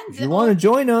even then, if you want to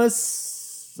join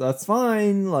us, that's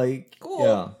fine. Like, cool.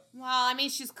 Yeah. Well, I mean,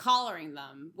 she's collaring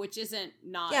them, which isn't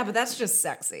not. Yeah, but that's just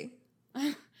sexy.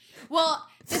 Well,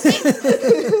 the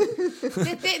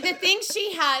thing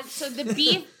she had, so the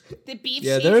beef.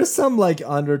 Yeah, there's some like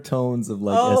undertones of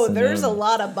like. S&M. There's a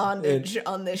lot of bondage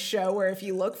on this show where if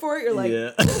you look for it, you're like,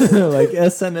 like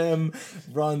S&M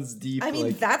runs deep. I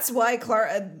mean, that's why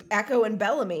Echo and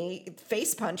Bellamy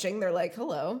face punching. They're like,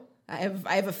 hello. I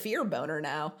have a fear boner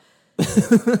now.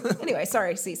 Anyway,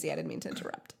 sorry, Cece, I didn't mean to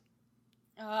interrupt.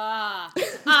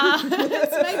 It's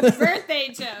my birthday,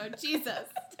 Joe. Jesus.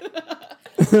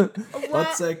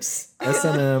 Butt sex,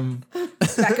 S&M.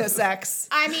 Echo sex.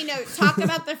 I mean, no, talk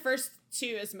about the first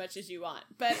two as much as you want.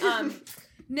 But,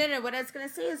 no, what I was going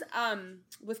to say is,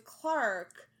 with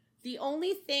Clark, the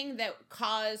only thing that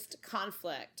caused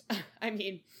conflict, I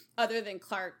mean, other than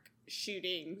Clark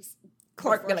shootings.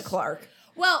 Clark gonna Clark.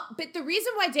 Well, but the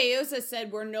reason why Diyoza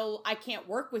said I can't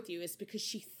work with you is because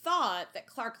she thought that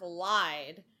Clark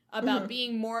lied about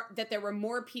that there were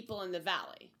more people in the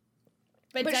valley.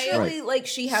 But surely, like,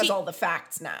 she has all the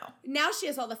facts now. Now she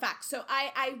has all the facts. So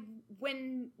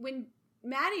when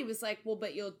Maddie was like, well,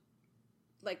 but you'll,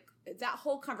 like, that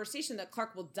whole conversation that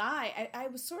Clark will die, I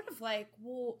was sort of like,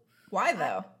 well. Why,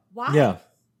 though? Why? Yeah.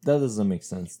 That doesn't make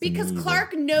sense. Because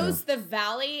Clark knows the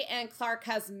valley and Clark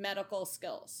has medical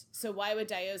skills. So why would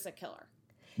Diyoza kill her?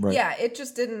 Right. Yeah, it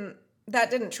just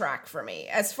that didn't track for me.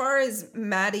 As far as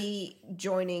Maddie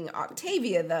joining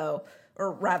Octavia, though,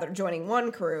 or rather joining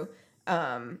one crew,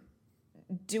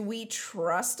 do we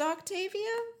trust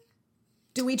Octavia?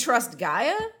 Do we trust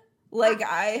Gaia? Like,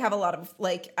 I have a lot of,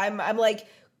 like, I'm like,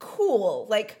 cool,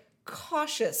 like,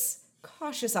 cautious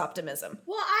optimism.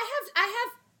 Well, I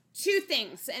have two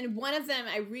things, and one of them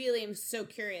I really am so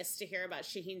curious to hear about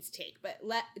Shaheen's take. But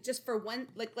let's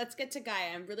get to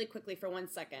Gaia and really quickly for 1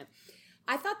 second.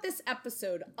 I thought this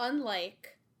episode,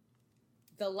 unlike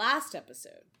the last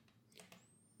episode,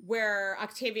 where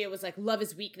Octavia was like, love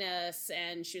is weakness,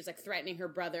 and she was like threatening her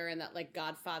brother and that like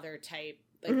Godfather type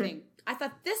thing. I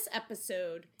thought this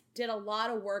episode did a lot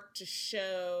of work to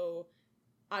show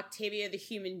Octavia the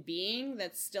human being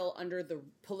that's still under the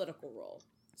political role.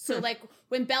 So, like,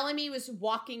 when Bellamy was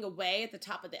walking away at the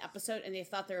top of the episode and they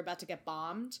thought they were about to get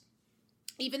bombed,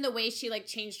 even the way she, like,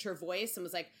 changed her voice and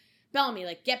was like, Bellamy,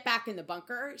 like, get back in the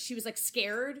bunker. She was, like,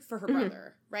 scared for her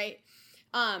brother, right?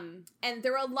 And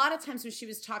there were a lot of times when she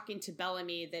was talking to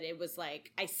Bellamy that it was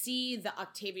like, I see the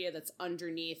Octavia that's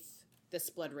underneath this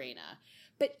Blood Reina.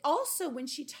 But also, when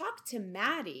she talked to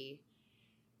Maddie,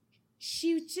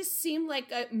 she just seemed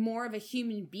like more of a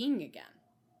human being again.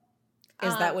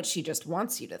 Is that what she just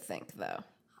wants you to think, though?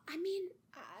 I mean,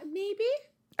 maybe.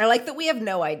 I like that we have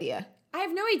no idea. I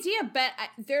have no idea, but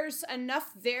there's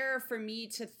enough there for me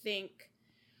to think,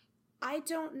 I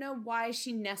don't know why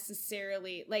she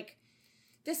necessarily, like,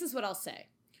 this is what I'll say.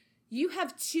 You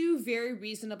have two very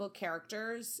reasonable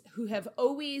characters who have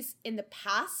always, in the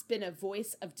past, been a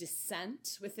voice of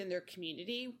dissent within their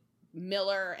community,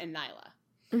 Miller and Nyla.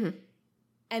 Mm-hmm.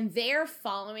 And they're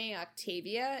following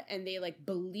Octavia, and they, like,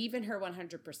 believe in her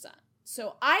 100%.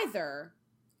 So either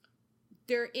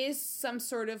there is some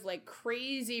sort of, like,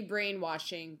 crazy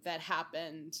brainwashing that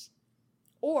happened,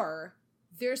 or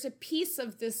there's a piece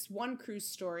of this one crew's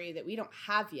story that we don't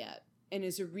have yet, and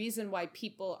is a reason why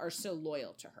people are so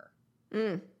loyal to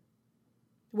her.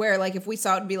 Where, like, if we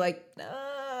saw it, it'd be like,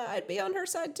 I'd be on her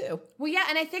side too. Well, yeah,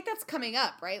 and I think that's coming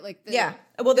up, right? Like, Yeah.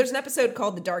 Well, there's an episode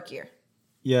called The Dark Year.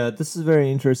 Yeah, this is very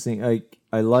interesting.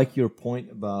 I like your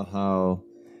point about how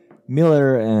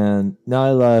Miller and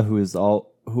Nyla,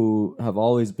 who have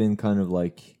always been kind of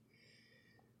like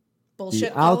Bullshit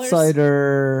the callers.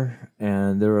 outsider,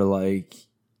 and they were like,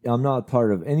 I'm not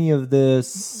part of any of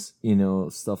this,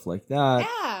 stuff like that.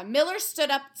 yeah, Miller stood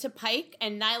up to Pike,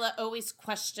 and Nyla always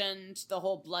questioned the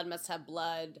whole blood must have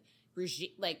blood regime.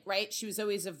 Like, right? She was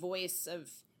always a voice of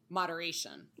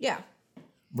moderation. Yeah.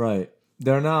 Right.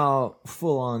 They're now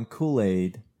full on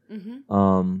Kool-Aid.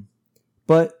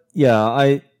 But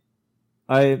yeah,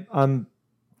 I'm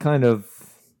kind of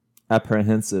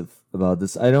apprehensive about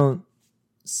this. I don't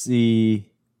see.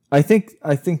 I think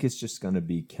it's just gonna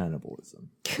be cannibalism.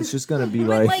 It's just gonna be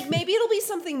But like maybe it'll be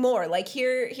something more. Like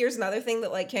here's another thing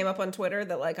that like came up on Twitter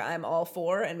that like I'm all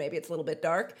for, and maybe it's a little bit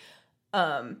dark.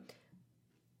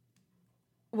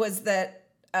 Was that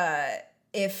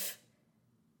if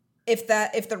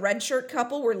the red shirt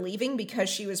couple were leaving because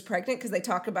she was pregnant because they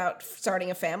talk about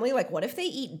starting a family, like what if they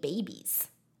eat babies?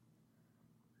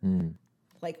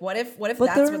 Like what if But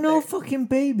that's there are what no they're- fucking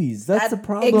babies. That's the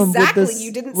problem exactly. with this.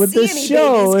 You didn't with see this any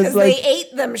show. babies It's because like, they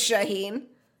ate them, Shaheen.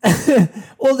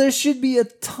 well, there should be a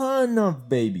ton of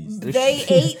babies. They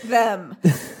ate them.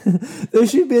 There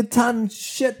should be a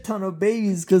shit ton of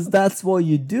babies because that's what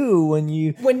you do when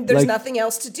There's like, nothing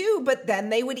else to do, but then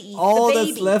they would eat all the babies.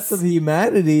 that's left of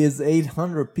humanity is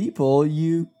 800 people.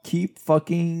 You keep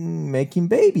fucking making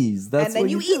babies. That's and then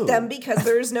what you do. eat them because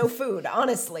there's no food,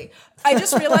 honestly. I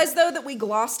just realized, though, that we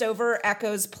glossed over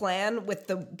Echo's plan with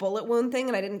the bullet wound thing,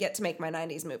 and I didn't get to make my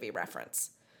 90s movie reference.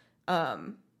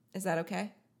 Is that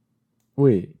okay?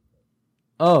 Wait.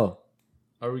 Oh.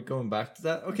 Are we going back to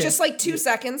that? Okay. Just like 2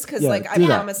 seconds, because Yeah, like I do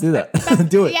that, promised. do that.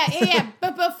 Do it. Yeah.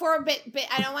 But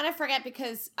I don't want to forget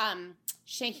because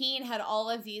Shaheen had all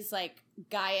of these like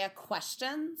Gaia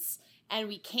questions, and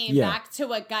we came back to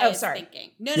what Gaia's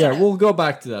thinking. No, we'll go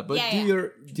back to that. But Yeah,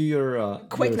 do your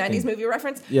Quick your 90s thing. movie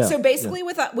reference. Yeah, So basically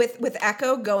with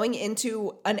Echo going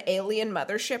into an alien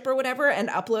mothership or whatever and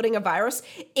uploading a virus,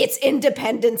 it's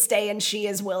Independence Day and she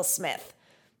is Will Smith.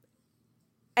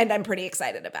 And I'm pretty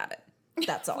excited about it.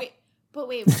 That's all. Wait.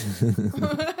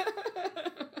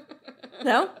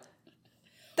 No?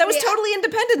 That was Wait, totally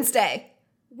Independence Day.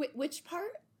 Which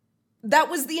part? That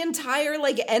was the entire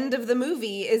like end of the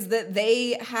movie, is that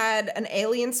they had an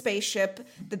alien spaceship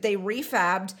that they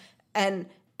refabbed and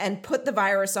put the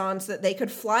virus on so that they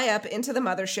could fly up into the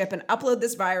mothership and upload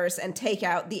this virus and take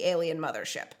out the alien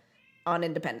mothership on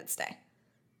Independence Day.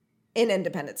 In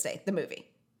Independence Day, the movie.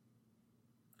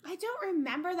 I don't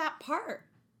remember that part.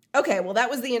 Okay, well that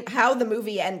was how the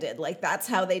movie ended. Like that's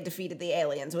how they defeated the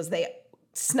aliens, was they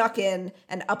snuck in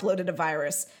and uploaded a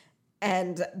virus,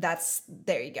 and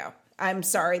there you go. I'm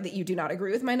sorry that you do not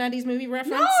agree with my 90s movie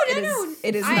reference. No.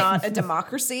 It is not a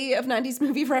democracy of 90s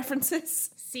movie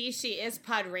references. See, she is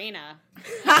Padrina.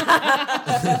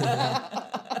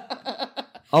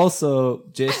 Also,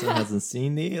 Jason hasn't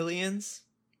seen the aliens.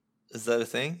 Is that a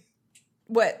thing?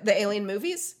 What, the alien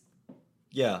movies?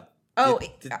 Yeah. Oh,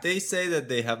 did they say that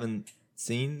they haven't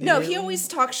seen? The no, aliens? he always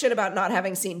talks shit about not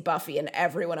having seen Buffy, and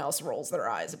everyone else rolls their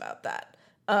eyes about that.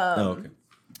 Okay.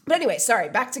 But anyway, sorry,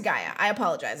 back to Gaia. I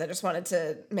apologize. I just wanted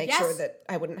to make sure that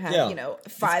I wouldn't have, 5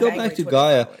 Let's go angry back to Twitter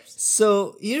Gaia. followers.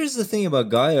 So here's the thing about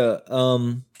Gaia.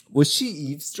 Was she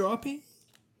eavesdropping?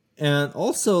 And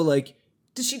also, like,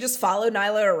 Did she just follow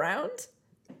Nyla around?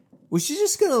 was she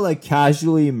just gonna like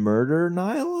casually murder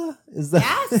Nyla? Is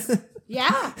that Yes.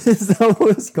 Yeah. is that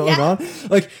what was going on?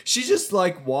 Like, she just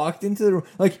like walked into the room.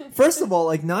 Like, first of all,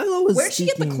 like Nyla was. Where'd she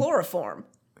get the speaking- chloroform?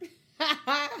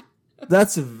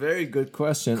 That's a very good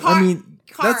question. Cara.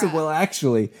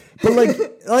 Actually, but like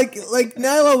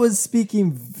Nyla was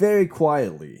speaking very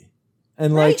quietly,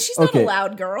 and like, Right? She's not okay, a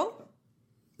loud girl.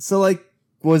 so like,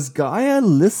 was Gaia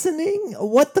listening?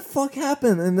 What the fuck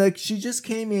happened? And like, she just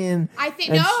came in. I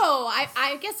think and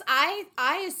I guess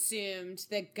I assumed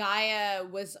that Gaia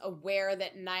was aware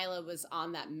that Nyla was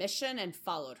on that mission and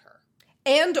followed her.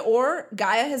 And or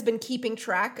Gaia has been keeping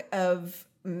track of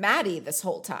Maddie this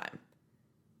whole time.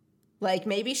 Like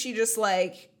maybe she just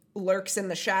like lurks in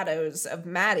the shadows of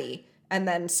Maddie and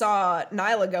then saw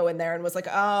Nyla go in there and was like,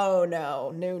 oh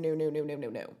no.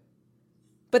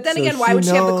 But then so again, why would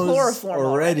she have the knows chloroform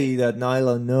already? that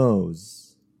Nyla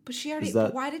knows? But she already, Is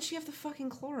that- why did she have the fucking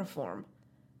chloroform?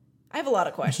 I have a lot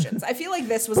of questions. I feel like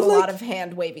this was But, a like- lot of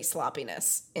hand wavy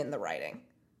sloppiness in the writing.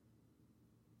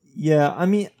 Yeah, I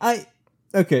mean,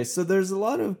 okay, so there's a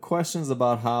lot of questions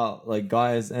about how like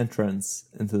Gaia's entrance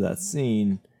into that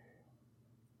scene,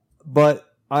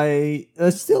 but I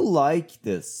still like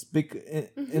this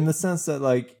in the sense that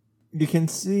like you can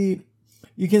see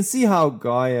how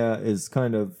Gaia is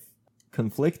kind of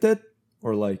conflicted,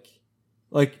 or like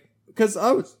because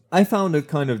I found it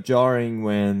kind of jarring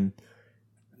when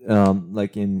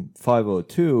like in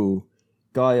 502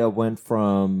 Gaia went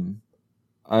from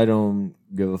I don't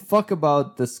give a fuck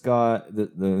about this guy.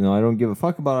 No, I don't give a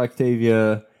fuck about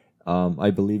Octavia. I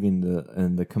believe in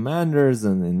the commanders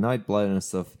and in Nightblood and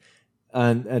stuff.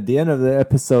 And at the end of the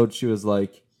episode, she was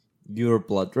like, "You're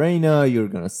Blood Reina. You're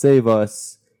gonna save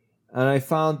us." And I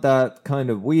found that kind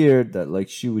of weird that like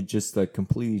she would just like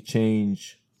completely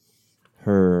change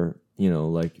her,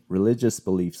 like religious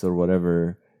beliefs or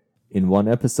whatever in one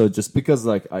episode just because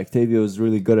like Octavia was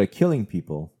really good at killing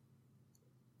people.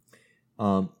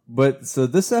 But so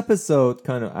this episode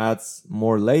kind of adds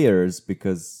more layers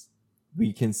because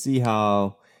we can see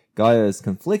how Gaia is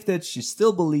conflicted. She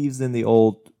still believes in the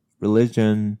old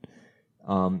religion.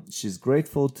 She's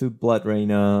grateful to Blood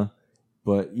Reina.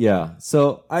 But yeah,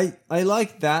 so I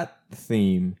like that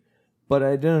theme, but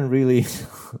I didn't really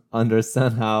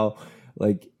understand how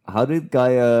did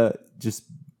Gaia just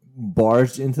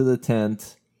barge into the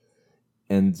tent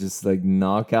and just like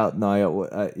knock out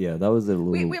Naya? Yeah, that was a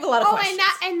little. We have a lot of questions.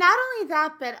 and not only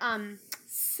that, but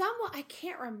someone, I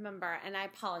can't remember, and I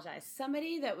apologize.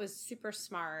 Somebody that was super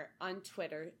smart on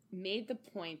Twitter made the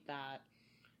point that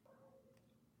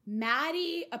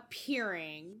Maddie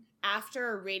appearing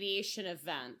after a radiation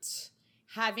event,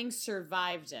 having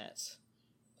survived it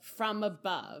from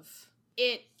above,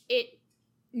 it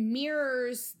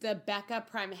mirrors the Becca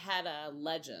Primeheta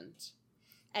legend.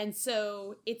 And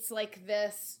so it's like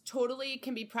this totally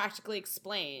can be practically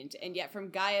explained. And yet from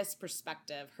Gaia's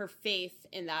perspective, her faith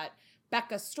in that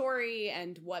Becca story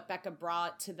and what Becca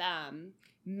brought to them,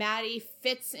 Maddie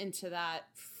fits into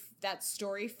that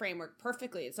story framework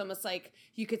perfectly. It's almost like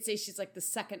you could say she's like the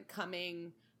second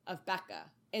coming of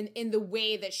Becca in the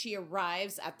way that she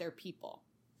arrives at their people.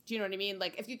 Do you know what I mean?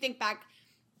 Like if you think back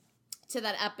to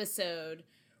that episode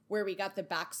where we got the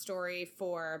backstory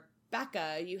for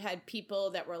Becca, you had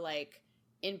people that were like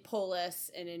in Polis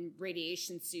and in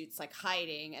radiation suits, like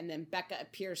hiding, and then Becca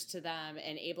appears to them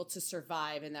and able to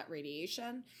survive in that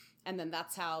radiation. And then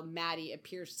that's how Maddie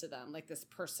appears to them, like this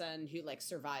person who like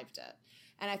survived it.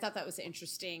 And I thought that was an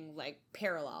interesting like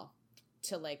parallel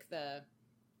to like the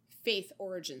faith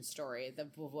origin story of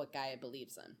what Gaia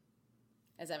believes in.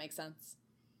 Does that make sense?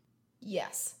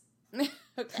 Yes.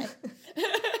 Okay.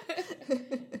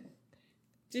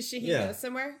 Does she go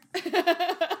somewhere?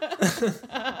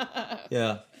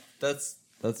 Yeah, that's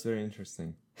very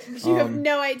interesting. You have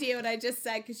no idea what I just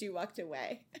said because you walked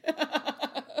away.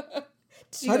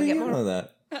 How do you know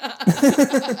that?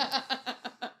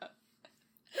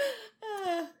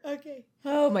 Okay.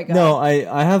 Oh my god. No,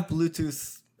 I have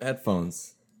Bluetooth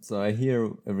headphones, so I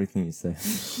hear everything you say.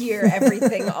 Hear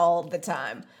everything all the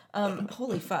time.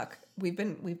 Holy fuck. We've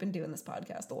been doing this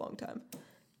podcast a long time.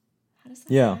 How does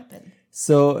that happen?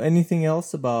 So anything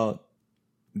else about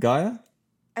Gaia?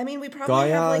 I mean, we probably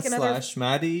have like another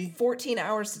Maddie 14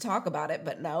 hours to talk about it,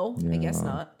 but no, I guess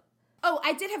not. Oh,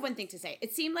 I did have one thing to say.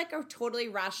 It seemed like a totally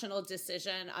rational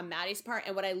decision on Maddie's part.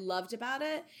 And what I loved about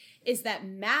it is that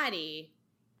Maddie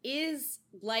is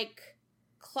like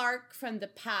Clark from the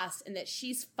past and that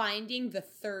she's finding the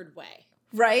third way.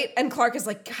 Right? And Clark is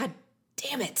like, God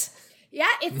damn it. Yeah,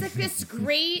 it's like this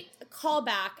great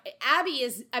callback.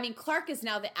 Clark is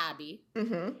now the Abby.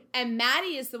 Mm-hmm. And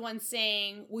Maddie is the one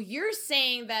saying, well, you're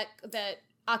saying that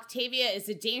Octavia is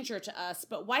a danger to us,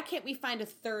 but why can't we find a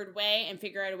third way and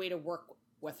figure out a way to work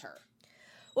with her?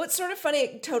 Well, it's sort of funny.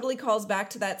 It totally calls back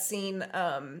to that scene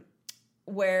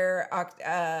where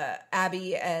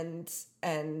Abby and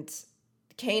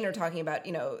Kane are talking about,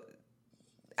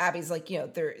 Abby's like,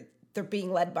 they're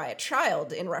being led by a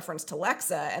child in reference to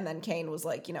Lexa. And then Kane was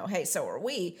like, hey, so are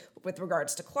we with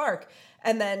regards to Clark.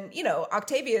 And then,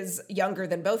 Octavia's younger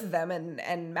than both of them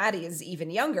and Maddie is even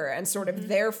younger. And sort of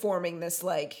they're forming this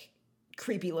like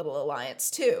creepy little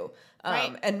alliance too.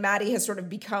 Right. And Maddie has sort of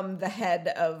become the head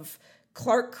of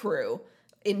Clark crew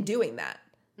in doing that.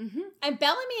 Mm-hmm. And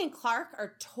Bellamy and Clark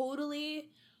are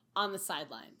totally on the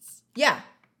sidelines. Yeah.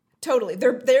 Totally.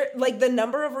 They're like the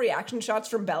number of reaction shots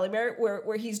from Bellamy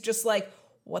where he's just like,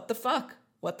 what the fuck?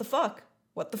 What the fuck?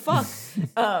 What the fuck?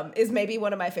 Is maybe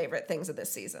one of my favorite things of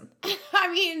this season.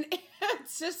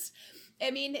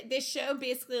 This show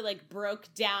basically like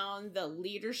broke down the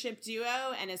leadership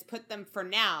duo and has put them for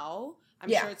now. I'm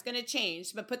sure it's going to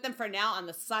change, but put them for now on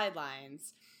the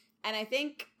sidelines. And I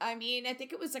think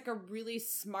it was like a really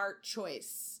smart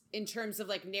choice in terms of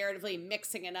like narratively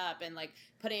mixing it up and like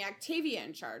putting Octavia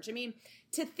in charge. I mean,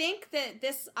 to think that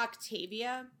this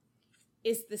Octavia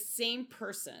is the same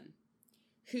person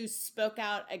who spoke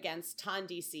out against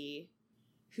Tandisi,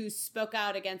 who spoke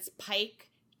out against Pike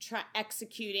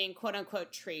executing quote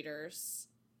unquote traitors.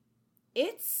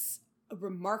 It's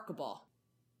remarkable.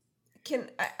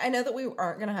 I know that we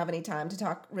aren't going to have any time to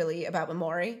talk really about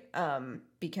Memori,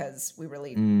 because we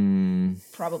really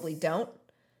probably don't.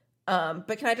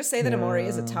 But can I just say that Emori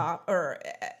is a top,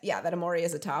 that Emori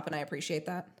is a top, and I appreciate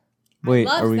that. Wait,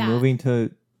 are we moving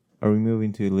to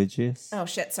Eligius? Oh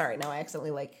shit! Sorry, no, I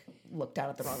accidentally looked down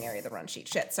at the wrong area of the run sheet.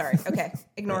 Shit, sorry. Okay,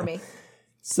 ignore me.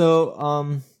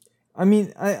 So, I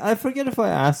mean, I forget if I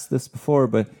asked this before,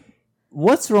 but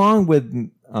what's wrong with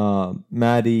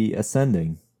Maddie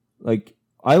ascending? Like,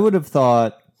 I would have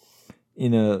thought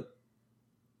in a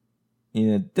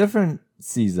different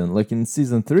season, like in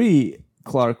season 3,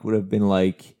 Clark would have been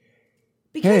like,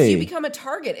 because you become a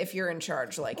target if you're in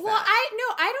charge like that. Well,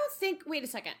 I don't think. Wait a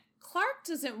second. Clark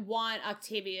doesn't want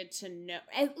Octavia to know,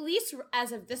 at least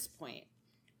as of this point.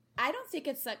 I don't think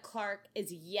it's that Clark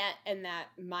is yet in that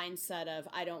mindset of,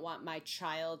 I don't want my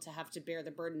child to have to bear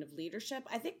the burden of leadership.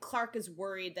 I think Clark is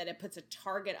worried that it puts a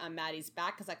target on Maddie's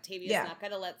back because Octavia's not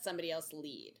going to let somebody else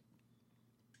lead.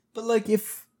 But like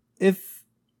if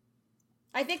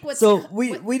I think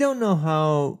we don't know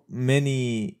how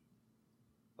many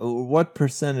or what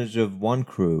percentage of one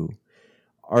crew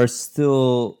are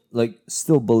still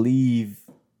believe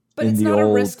but in it's the not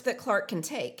old... a risk that Clark can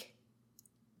take.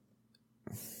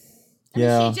 I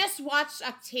mean, she just watched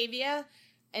Octavia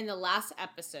in the last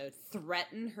episode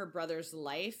threaten her brother's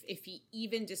life if he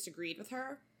even disagreed with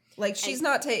her. Like, she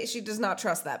does not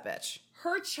trust that bitch.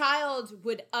 Her child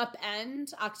would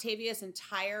upend Octavia's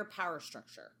entire power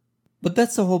structure. But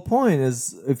that's the whole point,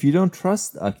 is if you don't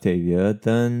trust Octavia,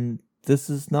 then this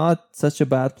is not such a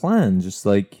bad plan. Just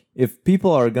like, if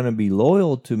people are going to be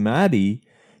loyal to Maddie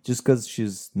just because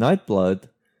she's Nightblood,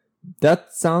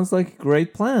 that sounds like a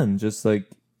great plan. Just like,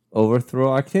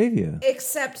 overthrow Octavia.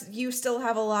 Except you still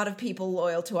have a lot of people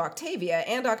loyal to Octavia,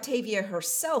 and Octavia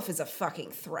herself is a fucking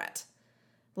threat.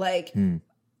 Like, it's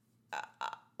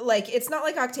not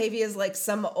like Octavia is like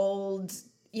some old,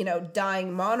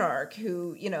 dying monarch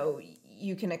who,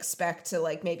 you can expect to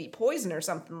like maybe poison or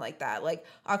something like that. Like,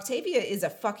 Octavia is a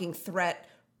fucking threat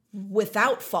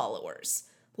without followers.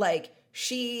 Like,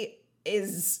 she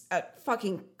is a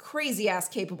fucking crazy ass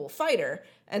capable fighter.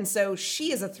 And so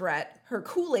she is a threat. Her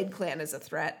Kool-Aid clan is a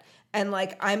threat. And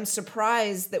like, I'm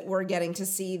surprised that we're getting to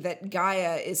see that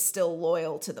Gaia is still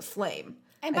loyal to the Flame.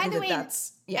 And by the way, and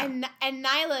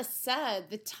Nyla said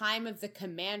the time of the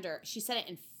commander, she said it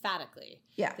emphatically.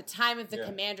 Yeah. The time of the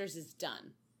commanders is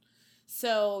done.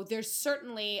 So there's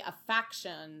certainly a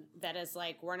faction that is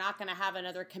like, we're not going to have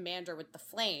another commander with the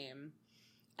Flame.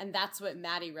 And that's what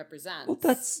Maddie represents. Well,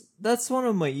 that's one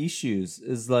of my issues,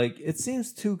 is like, it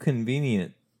seems too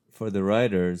convenient for the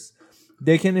writers.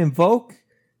 They can invoke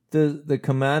the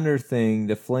commander thing,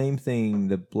 the flame thing,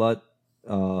 the blood,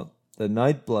 the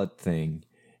Nightblood thing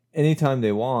anytime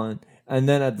they want. And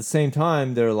then at the same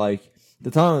time, they're like,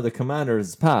 the time of the commander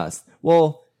is past.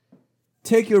 Well,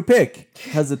 take your pick.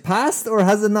 Has it passed or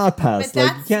has it not passed?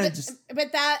 Like, you can't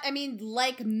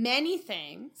like many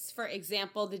things, for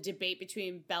example, the debate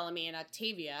between Bellamy and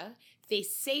Octavia, they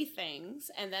say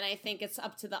things, and then I think it's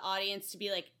up to the audience to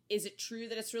be like, is it true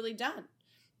that it's really done?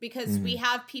 Because we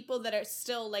have people that are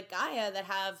still like Gaia that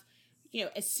have,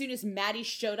 as soon as Maddie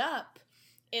showed up,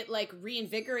 it like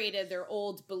reinvigorated their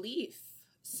old belief.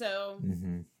 So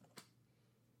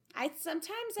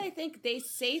sometimes I think they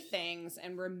say things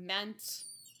and we're meant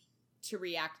to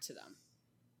react to them.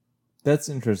 That's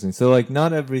interesting. So, like,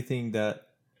 not everything that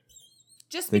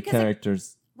just the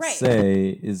characters say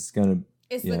is gonna.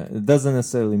 It doesn't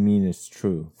necessarily mean it's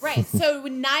true. Right. So,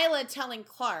 when Nyla telling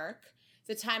Clark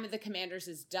the time of the commanders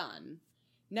is done,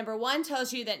 number one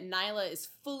tells you that Nyla is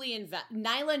fully invested.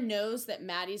 Nyla knows that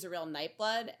Maddie's a real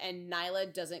Nightblood, and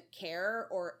Nyla doesn't care,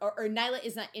 or Nyla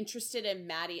is not interested in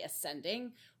Maddie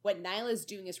ascending. What Nyla is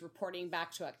doing is reporting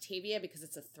back to Octavia because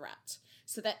it's a threat.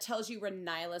 So that tells you where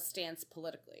Nyla stands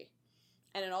politically.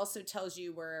 And it also tells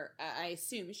you where, I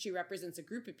assume, she represents a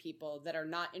group of people that are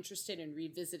not interested in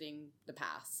revisiting the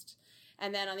past.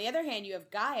 And then on the other hand, you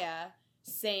have Gaia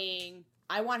saying,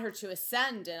 I want her to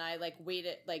ascend, and I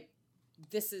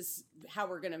this is how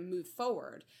we're going to move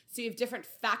forward. So you have different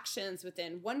factions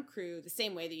within one crew, the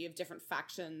same way that you have different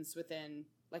factions within,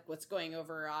 like, what's going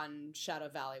over on Shadow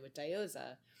Valley with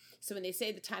Diyoza. So when they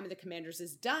say the time of the commanders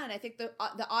is done, I think the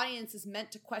audience is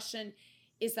meant to question,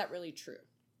 is that really true?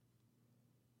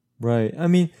 Right. I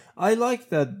mean, I like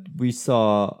that we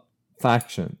saw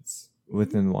factions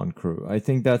within one crew. I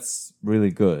think that's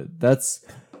really good.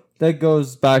 That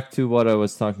goes back to what I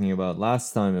was talking about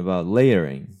last time about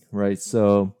layering, right?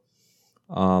 So,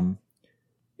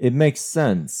 it makes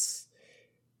sense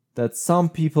that some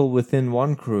people within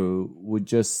one crew would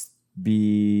just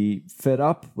be fed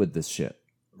up with this shit,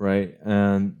 right?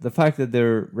 And the fact that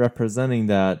they're representing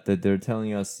that they're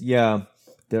telling us, yeah,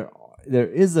 there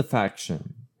is a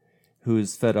faction who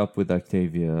is fed up with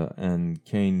Octavia, and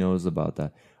Kane knows about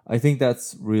that. I think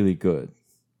that's really good.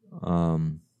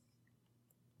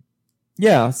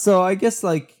 Yeah, so I guess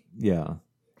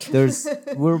there's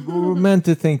we're meant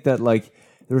to think that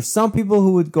there's some people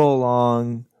who would go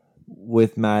along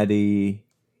with Maddie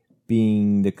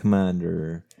being the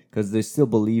commander because they still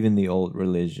believe in the old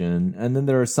religion, and then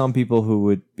there are some people who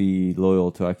would be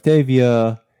loyal to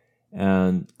Octavia,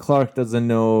 and Clark doesn't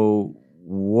know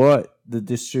what the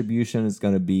distribution is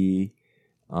going to be.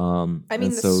 I mean,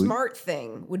 the smart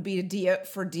thing would be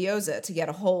for Diyoza to get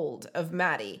a hold of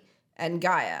Maddie and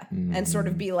Gaia and sort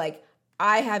of be like,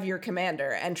 I have your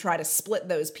commander, and try to split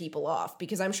those people off,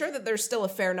 because I'm sure that there's still a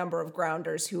fair number of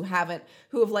grounders who have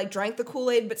drank the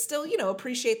Kool-Aid, but still,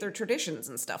 appreciate their traditions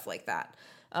and stuff like that.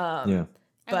 Yeah.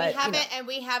 But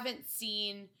we haven't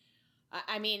seen,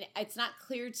 I mean, it's not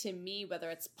clear to me whether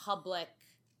it's public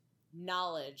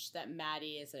knowledge that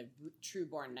Maddie is a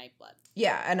true-born Nightblood.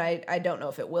 Yeah, and I don't know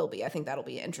if it will be. I think that'll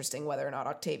be interesting whether or not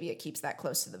Octavia keeps that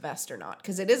close to the vest or not,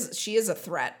 because she is a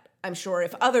threat, I'm sure,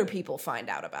 if other people find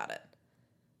out about it.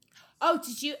 Oh,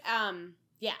 did you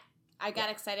yeah, I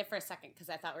got excited for a second because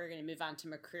I thought we were going to move on to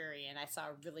McCreary, and I saw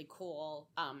a really cool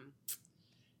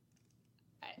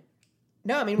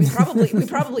No, I mean, we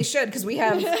probably should, because we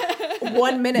have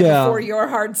 1 minute before your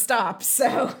hard stop.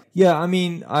 So yeah, I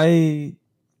mean, I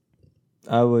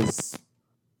was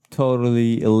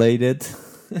totally elated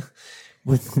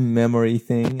with the memory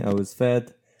thing. I was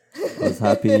fed. I was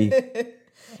happy.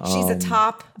 She's a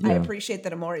top. Yeah. I appreciate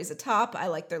that Amori's a top. I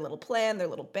like their little plan, their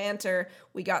little banter.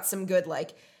 We got some good,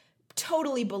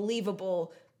 totally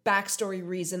believable backstory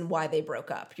reason why they broke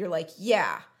up. You're like,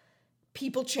 yeah,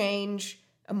 people change.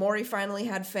 Amori finally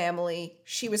had family.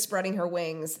 She was spreading her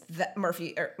wings. That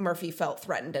Murphy felt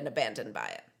threatened and abandoned by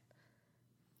it.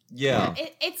 Yeah.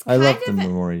 It's I love the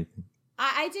Amori.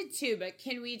 I did too, but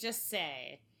can we just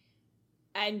say,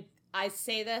 and I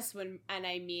say this and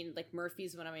I mean,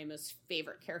 Murphy's one of my most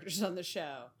favorite characters on the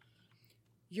show.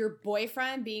 Your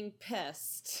boyfriend being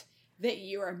pissed that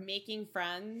you are making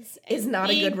friends is not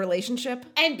a good relationship.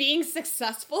 And being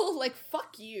successful,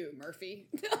 fuck you, Murphy.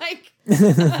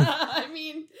 I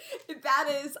mean,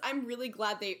 I'm really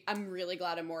glad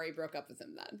Amori broke up with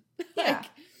him then. Yeah.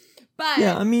 But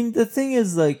yeah, I mean, the thing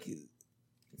is,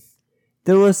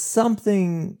 there was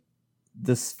something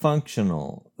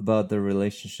dysfunctional about the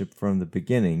relationship from the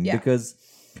beginning. Yeah. Because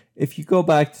if you go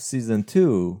back to season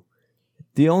 2,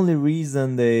 the only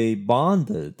reason they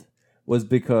bonded was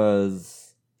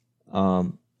because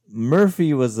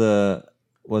Murphy was an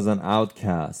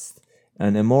outcast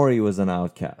and Amori was an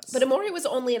outcast. But Amori was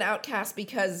only an outcast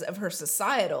because of her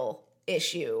societal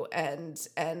issue and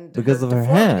because of her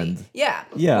hand. Yeah.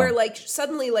 Where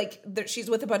suddenly she's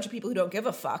with a bunch of people who don't give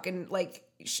a fuck, and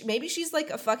maybe she's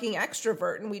a fucking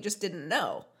extrovert and we just didn't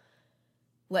know.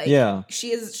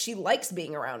 She likes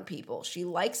being around people. She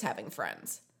likes having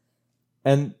friends.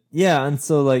 And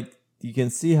so you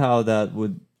can see how that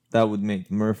would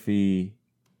make Murphy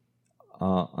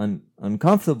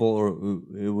uncomfortable, or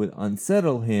it would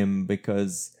unsettle him,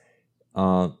 because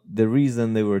the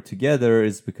reason they were together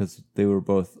is because they were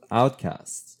both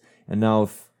outcasts. And now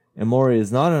if Amori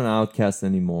is not an outcast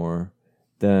anymore,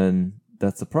 then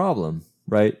that's a problem,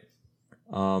 right?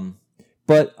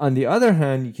 But on the other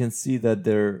hand, you can see that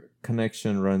their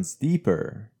connection runs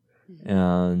deeper. Mm-hmm.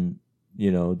 And,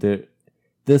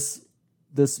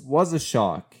 this was a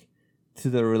shock to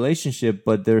the relationship,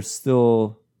 but they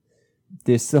still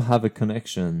have a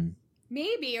connection.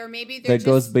 Maybe that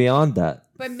goes beyond that.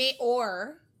 But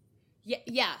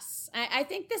yes, I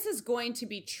think this is going to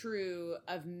be true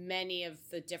of many of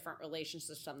the different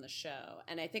relationships on the show.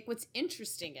 And I think what's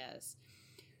interesting is,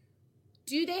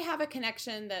 do they have a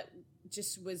connection that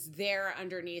just was there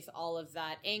underneath all of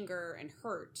that anger and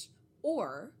hurt?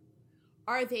 Or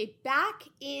are they back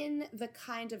in the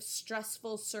kind of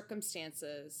stressful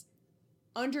circumstances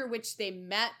under which they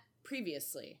met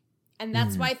previously? And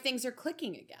that's why things are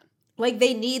clicking again.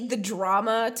 They need the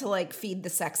drama to feed the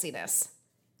sexiness.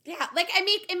 Yeah,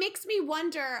 it makes me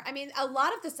wonder. I mean, a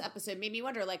lot of this episode made me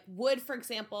wonder,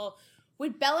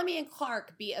 would Bellamy and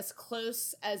Clark be as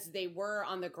close as they were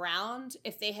on the ground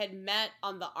if they had met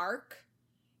on the Ark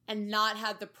and not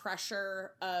have the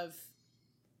pressure of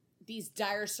these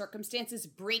dire circumstances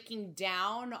breaking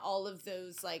down all of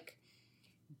those like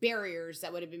barriers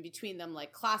that would have been between them,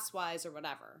 like class-wise or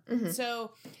whatever.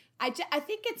 So I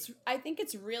think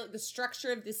it's real, the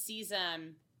structure of this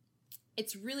season,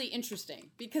 it's really interesting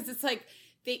because it's like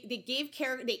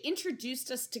they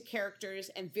introduced us to characters,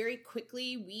 and very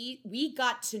quickly we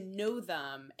got to know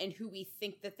them and who we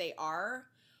think that they are,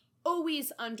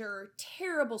 always under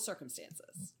terrible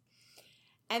circumstances.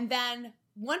 And then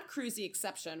one crew's the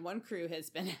exception. One crew has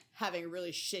been having a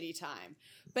really shitty time,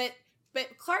 but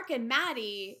Clark and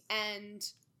Maddie and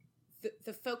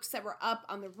the folks that were up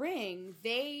on the ring,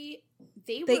 they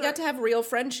got to have real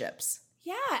friendships.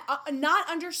 Yeah, not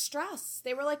under stress.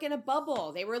 They were like in a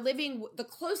bubble. They were living the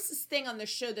closest thing on the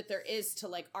show that there is to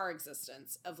like our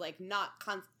existence of like not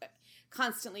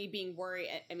constantly being worried.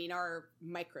 I mean, our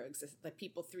micro existence, like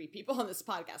three people on this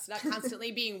podcast, not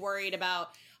constantly being worried about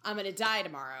I'm going to die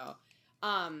tomorrow.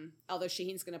 Although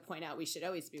Shaheen's going to point out we should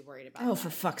always be worried about that. For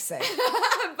fuck's sake.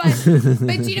 but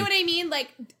do you know what I mean?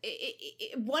 Like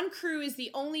one crew is the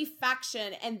only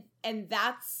faction, and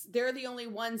they're the only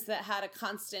ones that had a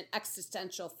constant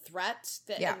existential threat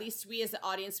that at least we as the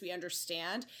audience, we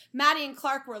understand. Maddie and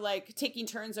Clark were like taking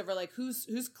turns over like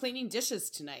who's cleaning dishes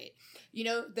tonight. You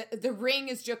know, the ring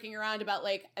is joking around about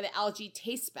like the algae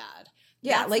tastes bad.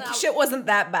 Yeah, shit wasn't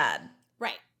that bad.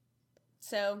 Right.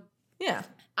 So yeah.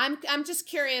 I'm just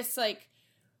curious, like,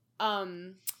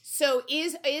 so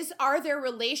are there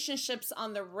relationships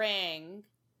on the ring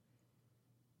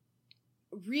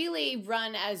really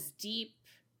run as deep?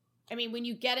 I mean, when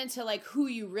you get into like who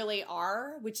you really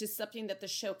are, which is something that the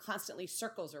show constantly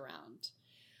circles around,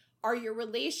 are your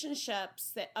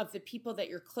relationships of the people that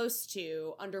you're close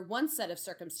to under one set of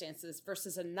circumstances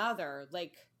versus another,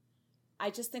 like, I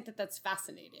just think that that's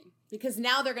fascinating because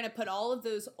now they're going to put all of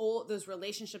those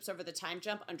relationships over the time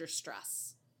jump under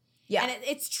stress. Yeah. And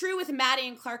it's true with Maddie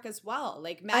and Clark as well.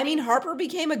 Like, Harper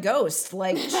became a ghost.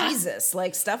 Like, Jesus,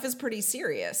 like stuff is pretty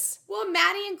serious. Well,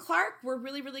 Maddie and Clark were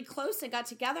really, really close and got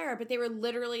together, but they were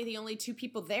literally the only two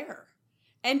people there.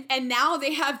 And now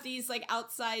they have these like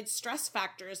outside stress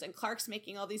factors, and Clark's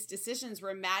making all these decisions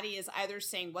where Maddie is either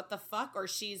saying what the fuck or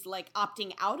she's like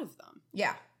opting out of them.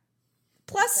 Yeah.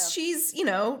 Plus, she's,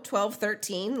 12,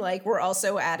 13. Like, we're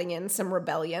also adding in some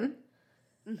rebellion.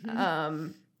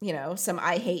 Mm-hmm. Some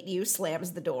I hate you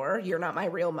slams the door. You're not my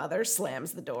real mother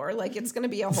slams the door. Like, it's going to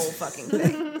be a whole fucking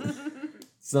thing.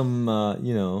 Some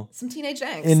teenage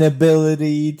angst.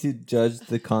 Inability to judge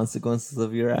the consequences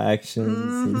of your actions.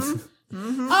 Mm-hmm.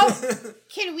 Mm-hmm. Oh,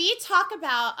 can we talk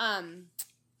about,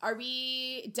 are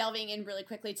we delving in really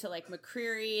quickly to, like,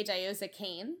 McCreary, Diyoza,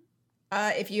 Kane?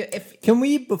 Can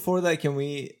we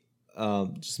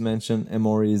just mention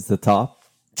Emory is the top?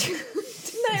 Didn't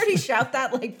I already shout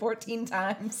that like 14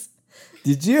 times?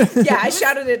 Did you? Yeah, I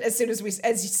shouted it as soon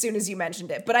as you mentioned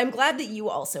it. But I'm glad that you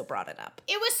also brought it up.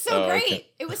 It was so great. Okay.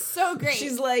 It was so great.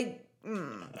 She's like,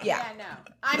 yeah. No,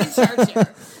 I'm in charge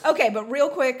here. Okay, but real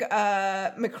quick,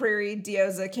 McCreary,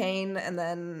 Diyoza, Kane, and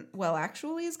then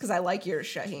Actuallys, because I like yours,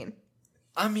 Shaheen.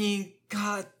 I mean,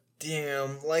 God.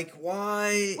 Damn, like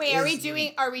why? Wait, are we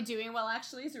doing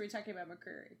Actuallys, or are we talking about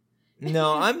McCreary?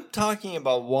 No, I'm talking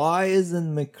about why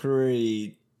isn't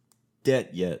McCreary dead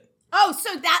yet? Oh,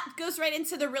 so that goes right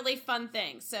into the really fun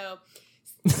thing. So,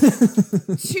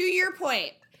 to your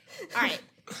point. All right.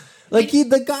 Like,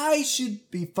 the guy should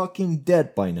be fucking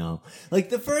dead by now. Like,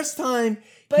 the first time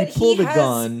he pulled a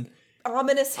gun...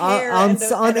 ominous hair on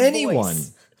anyone.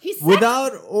 Voice.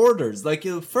 Without orders. Like,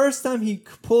 the first time he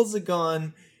pulls a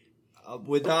gun...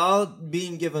 without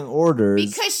being given orders,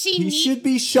 because he should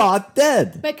be shot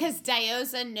dead. Because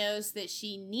Diyoza knows that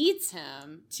she needs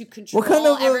him to control everyone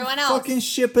else. What kind of fucking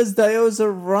ship is Diyoza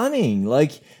running?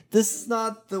 Like, this is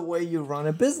not the way you run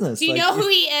a business. Do you know who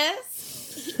he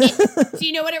is? Do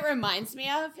you know what it reminds me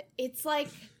of? It's like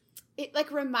it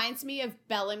reminds me of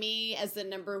Bellamy as the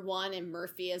number 1 and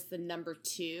Murphy as the number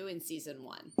 2 in season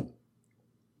 1.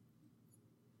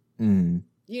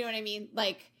 You know what I mean?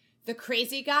 Like, the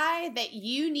crazy guy that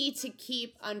you need to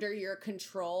keep under your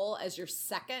control as your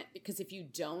second, because if you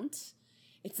don't,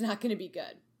 it's not going to be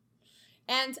good.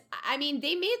 And I mean,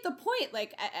 they made the point,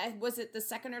 like, was it the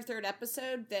second or third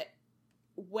episode that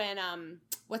when,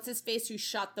 what's his face who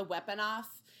shot the weapon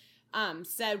off,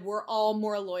 said, we're all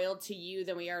more loyal to you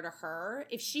than we are to her.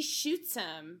 If she shoots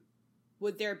him,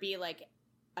 would there be like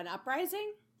an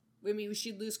uprising? I mean, would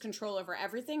she lose control over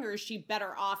everything, or is she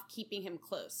better off keeping him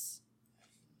close?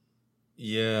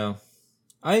 Yeah.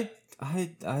 I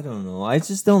don't know. I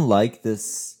just don't like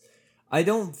this. I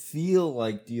don't feel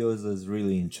like Diyoza is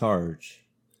really in charge.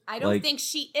 I don't think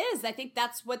she is. I think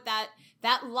that's what that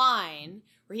line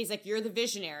where he's like, "You're the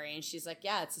visionary," and she's like,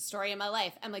 "Yeah, it's the story of my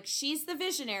life." I'm like, she's the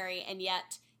visionary, and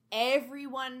yet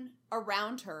everyone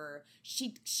around her,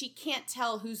 she can't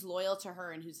tell who's loyal to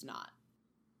her and who's not.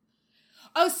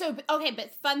 Oh, so okay,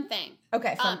 but fun thing.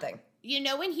 Okay, fun thing. You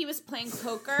know when he was playing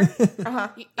poker?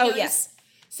 Oh, yes.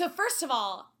 So first of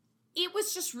all, it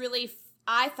was just really.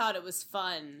 I thought it was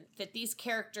fun that these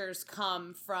characters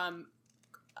come from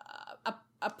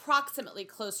approximately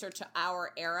closer to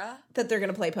our era. That they're going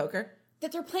to play poker?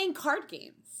 That they're playing card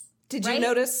games. Did you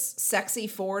notice sexy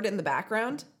Ford in the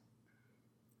background?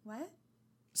 What?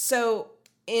 So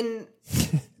in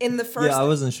the first... Yeah, I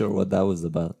wasn't sure what that was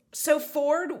about. So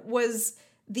Ford was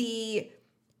the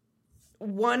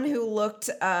one who looked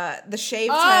the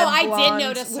shaved head blonde I did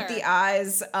notice with her. the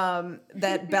eyes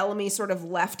that Bellamy sort of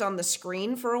left on the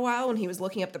screen for a while when he was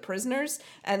looking up the prisoners,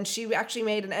 and she actually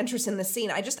made an entrance in the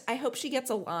scene. I hope she gets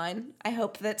a line. I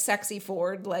hope that sexy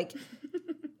Ford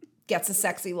gets a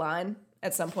sexy line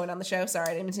at some point on the show. Sorry,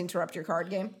 I didn't mean to interrupt your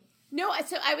card game. No,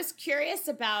 so I was curious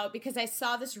about, because I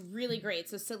saw this really great.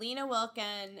 So Selena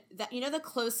Wilkin, the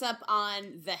close-up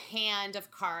on the hand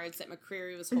of cards that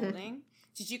McCreary was holding.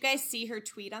 Did you guys see her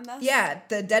tweet on this? Yeah,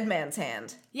 the dead man's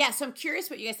hand. Yeah, so I'm curious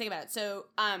what you guys think about it. So,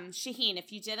 Shaheen,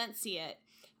 if you didn't see it,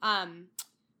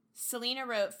 Selena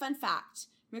wrote, fun fact,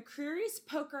 McCreary's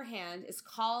poker hand is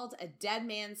called a dead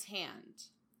man's hand.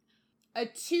 A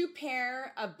 2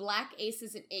 pair of black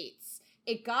aces and eights.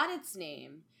 It got its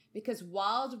name because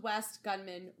Wild West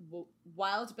gunman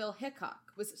Wild Bill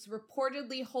Hickok was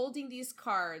reportedly holding these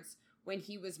cards when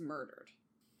he was murdered.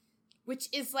 Which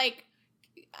is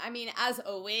as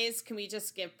always, can we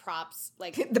just give props?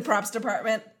 The props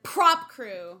department. Prop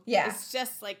crew. Yeah. It's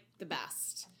just the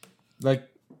best.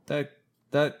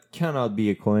 That cannot be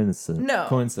a coincidence. No.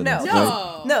 Coincidence.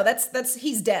 No. No, that's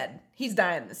he's dead. He's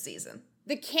dying this season.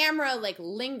 The camera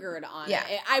lingered on it.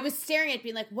 I was staring at it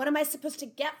being what am I supposed to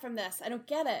get from this? I don't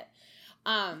get it.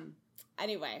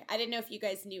 Anyway, I didn't know if you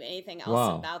guys knew anything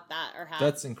else about that or how.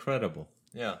 That's incredible.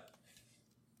 Yeah.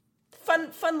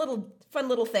 Fun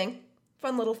little thing.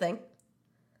 Fun little thing.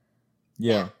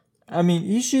 Yeah. I mean,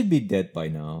 he should be dead by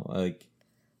now.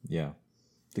 Yeah.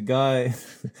 The guy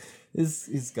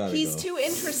he's got to go. He's too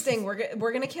interesting. We're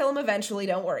going to kill him eventually.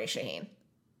 Don't worry, Shaheen.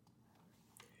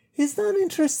 He's not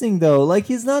interesting though.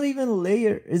 He's not even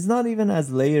layered. It's not even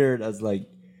as layered as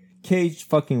Cage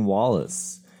fucking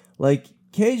Wallace.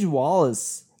 Cage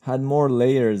Wallace had more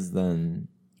layers than.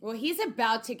 Well, he's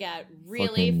about to get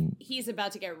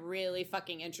really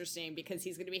fucking interesting because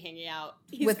he's going to be hanging out.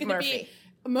 He's with going Murphy.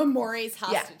 to be Maury's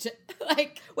hostage. Yeah.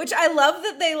 Which I love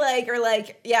that they are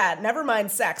yeah, never mind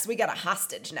sex. We got a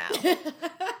hostage now.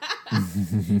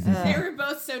 They were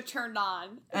both so turned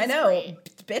on. I know. Great.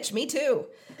 Bitch, me too.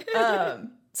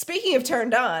 Speaking of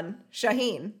turned on,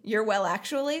 Shaheen, you're well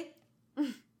actually?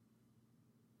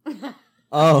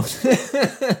 Oh.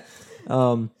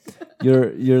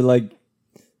 You're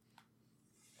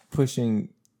pushing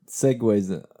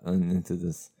segues into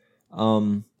this.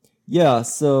 Yeah,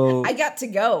 so I got to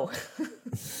go.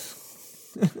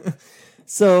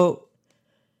 So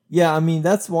yeah, I mean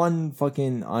that's one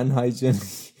fucking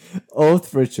unhygienic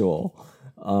oath ritual.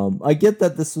 I get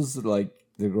that this was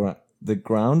the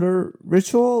grounder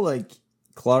ritual.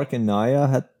 Clark and Naya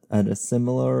had a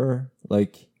similar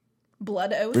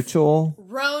blood oath ritual.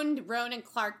 Roan and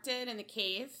Clark did in the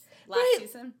cave last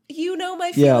season. You know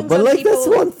my feelings. Yeah, but on people. that's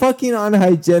one fucking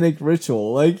unhygienic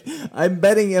ritual. I'm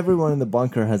betting everyone in the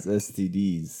bunker has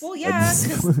STDs. Well, yeah,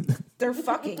 'cause they're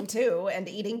fucking too and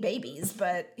eating babies.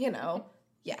 But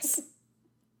yes.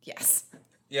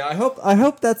 Yeah, I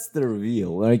hope that's the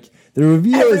reveal. The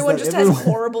reveal Everyone is just that has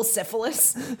horrible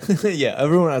syphilis. yeah,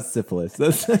 everyone has syphilis.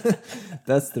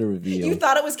 That's the reveal. You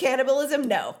thought it was cannibalism?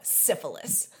 No,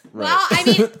 syphilis. Right. Well, I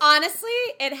mean, honestly,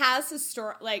 it has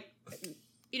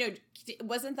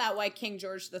wasn't that why King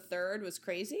George III was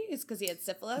crazy? It's because he had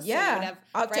syphilis. Yeah,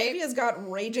 Octavia's got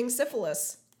raging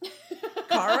syphilis.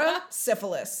 Kara,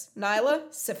 syphilis.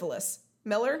 Nyla, syphilis.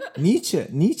 Miller,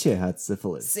 Nietzsche had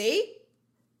syphilis. see?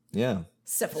 Yeah.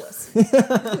 Syphilis.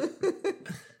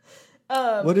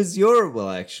 What is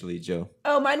your actually, Joe?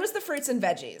 Oh, mine was the fruits and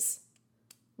veggies.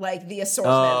 The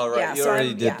assortment. Oh, right. Yeah, You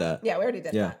already did that. Yeah, we already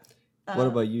did Yeah. that. What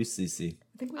about you, Cece?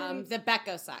 I think we the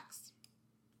Becco sex.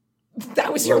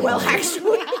 that was your well,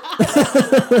 actually.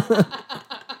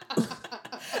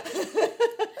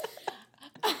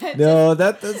 No,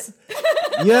 that's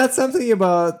you had something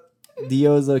about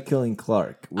Diozo killing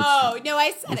Clark. Which No,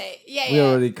 I said it. Yeah, we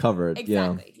already covered.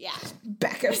 Exactly. Yeah.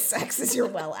 Becco sex is your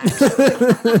well, actually.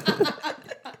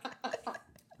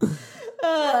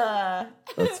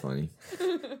 That's funny.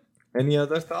 Any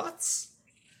other thoughts?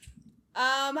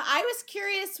 I was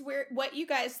curious what you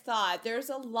guys thought. There's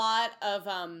a lot of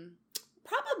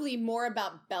probably more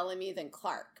about Bellamy than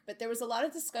Clark, but there was a lot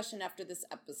of discussion after this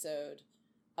episode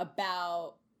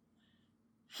about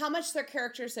how much their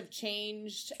characters have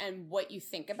changed and what you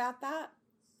think about that.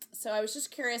 So I was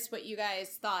just curious what you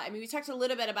guys thought. I mean, we talked a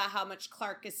little bit about how much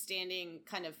Clark is standing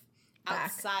kind of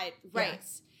outside. Back. Right.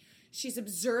 Yeah. She's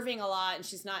observing a lot and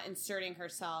she's not inserting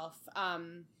herself.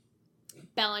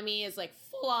 Bellamy is like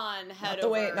full on head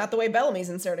over. Not the way Bellamy's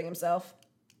inserting himself.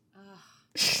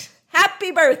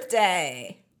 Happy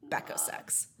birthday, Becco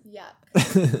sex. Yuck.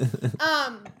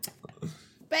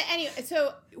 But anyway,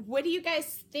 so what do you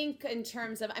guys think in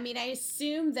terms of? I mean, I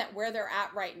assume that where they're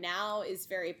at right now is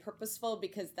very purposeful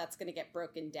because that's going to get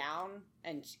broken down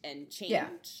and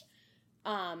change.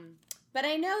 Yeah. But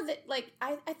I know that, like,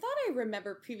 I thought I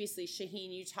remember previously,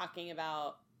 Shaheen, you talking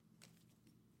about.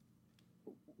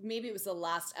 Maybe it was the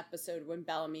last episode when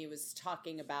Bellamy was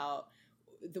talking about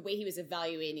the way he was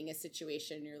evaluating a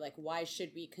situation. You're like, why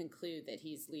should we conclude that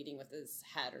he's leading with his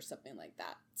head or something like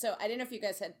that? So I didn't know if you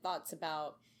guys had thoughts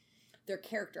about their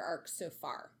character arcs so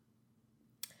far.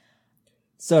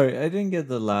 Sorry, I didn't get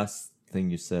the last thing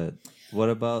you said. What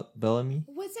about Bellamy?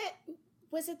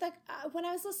 Was it like when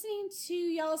I was listening to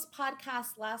y'all's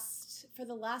podcast for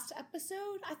the last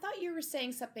episode, I thought you were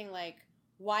saying something like,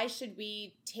 why should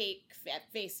we take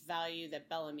at face value that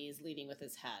Bellamy is leading with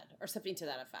his head or something to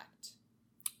that effect?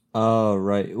 Oh,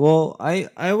 right. Well,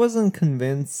 I wasn't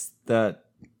convinced that...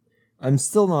 I'm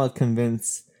still not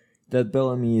convinced that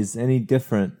Bellamy is any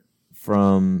different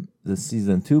from the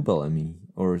season 2 Bellamy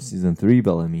or season 3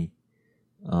 Bellamy.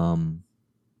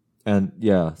 And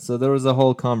yeah, so there was a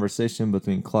whole conversation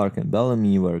between Clark and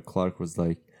Bellamy where Clark was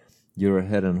like, you're a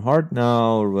head and heart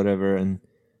now or whatever. And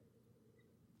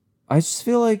I just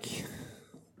feel like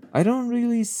I don't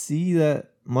really see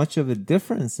that much of a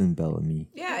difference in Bellamy.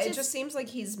 Yeah, it just seems like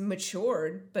he's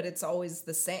matured, but it's always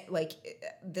the same. Like,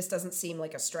 this doesn't seem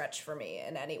like a stretch for me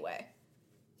in any way.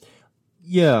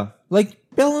 Yeah, like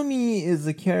Bellamy is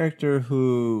a character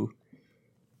who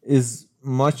is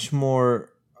much more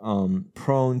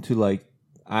prone to like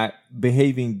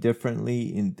behaving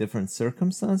differently in different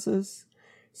circumstances.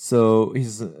 So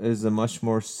he's a much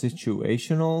more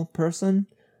situational person.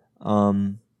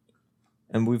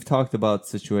 And we've talked about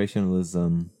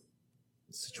situationism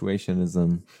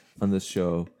on this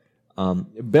show.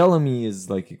 Bellamy is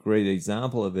like a great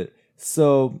example of it.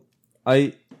 So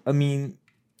I mean,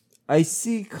 I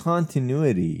see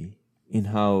continuity in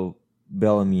how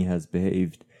Bellamy has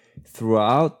behaved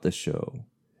throughout the show.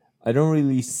 I don't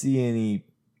really see any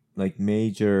like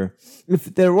major...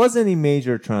 If there was any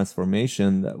major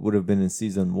transformation, that would have been in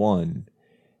season 1.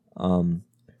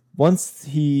 Once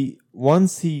he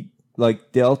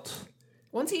like dealt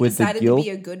once he with decided the guilt, to be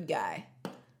a good guy.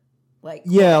 Like,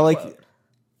 yeah, quote,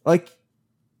 like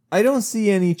I don't see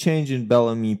any change in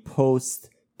Bellamy post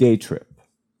Day Trip.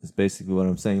 Is basically what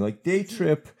I'm saying. Like Day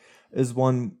Trip is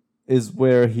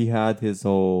where he had his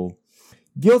whole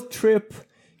guilt trip.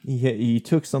 He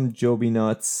took some Joby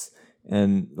nuts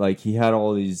and like he had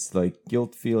all these like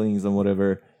guilt feelings and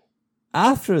whatever.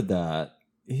 After that,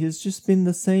 he's just been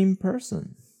the same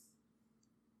person.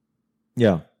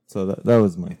 Yeah, so that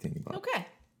was my thing about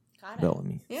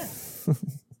Bellamy. Yeah.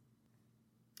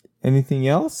 Anything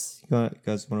else? You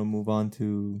guys want to move on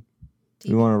to... TV?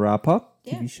 We want to wrap up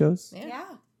TV shows? Yeah.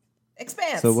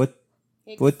 Expanse. So what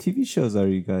TV shows are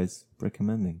you guys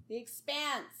recommending? The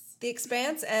Expanse. The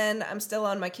Expanse, and I'm still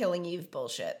on my Killing Eve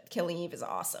bullshit. Killing Eve is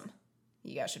awesome.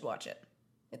 You guys should watch it.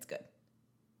 It's good.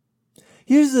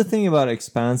 Here's the thing about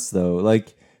Expanse, though.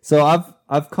 Like, so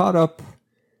I've caught up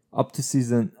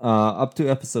to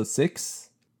episode 6,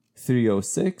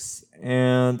 306,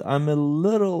 and I'm a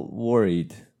little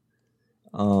worried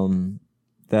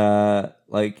that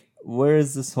like where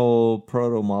is this whole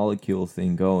proto-molecule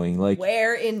thing going? Like,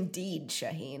 where indeed,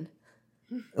 Shaheen?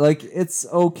 Like, it's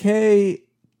okay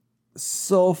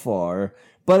so far,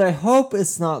 but I hope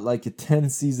it's not like a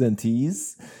 10-season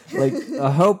tease. Like,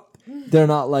 I hope they're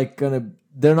not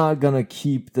gonna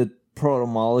keep the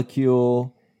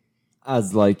proto-molecule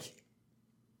as like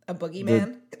a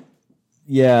boogeyman.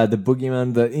 The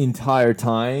boogeyman the entire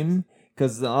time,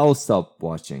 because I'll stop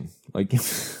watching. Like,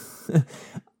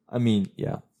 I mean,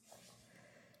 yeah.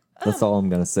 That's all I'm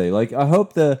gonna say. Like, I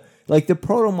hope the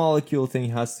proto-molecule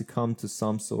thing has to come to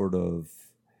some sort of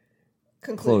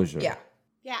closure. Yeah.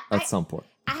 At some point.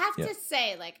 I have to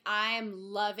say, like, I am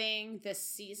loving this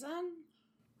season,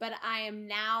 but I am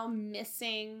now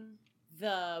missing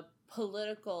the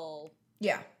political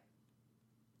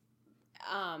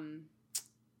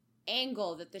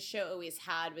angle that the show always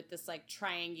had with this like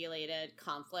triangulated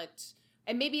conflict,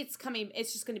 and maybe it's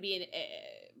just going to be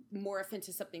morph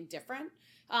into something different.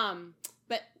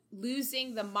 But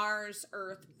losing the Mars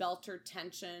Earth Belter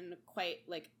tension, quite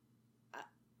like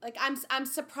I'm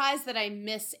surprised that I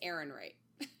miss Aaron Wright,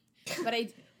 but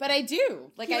I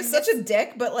do. Like, he was such a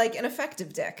dick, but like an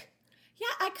effective dick.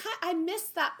 Yeah, I miss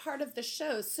that part of the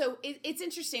show. So it's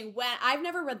interesting when I've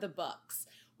never read the books.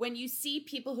 When you see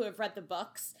people who have read the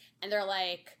books and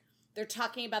they're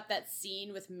talking about that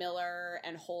scene with Miller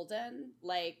and Holden,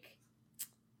 like,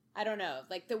 I don't know,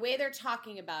 like the way they're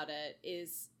talking about it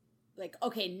is like,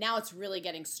 okay, now it's really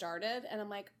getting started. And I'm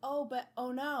like, oh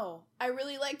no, I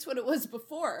really liked what it was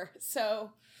before.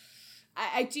 So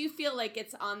I do feel like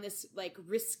it's on this like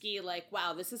risky, like,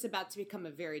 wow, this is about to become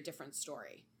a very different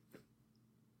story.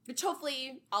 Which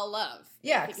hopefully I'll love.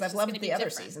 Yeah, because I've loved the other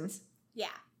seasons. Yeah.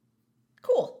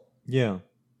 Cool. Yeah.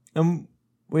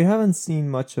 We haven't seen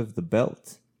much of the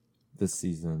belt this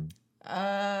season.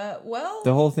 Well,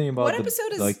 the whole thing about what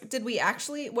episode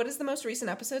what is the most recent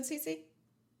episode, Cece?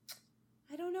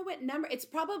 I don't know what number. It's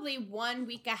probably 1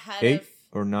 week ahead 8 of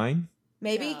or 9?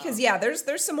 Maybe, because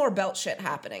there's some more belt shit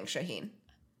happening, Shaheen.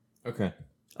 Okay.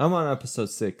 I'm on episode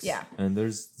 6. Yeah. And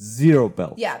there's 0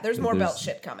 belt. Yeah, there's more belt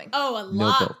shit coming. Oh, a No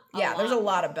lot. belt. There's a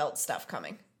lot of belt stuff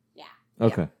coming. Yeah.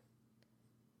 Okay.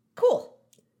 Cool.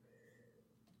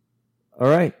 All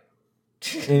right.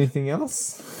 Anything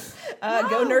else?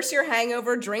 Go nurse your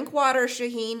hangover, drink water,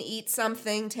 Shaheen, eat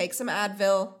something, take some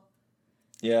Advil.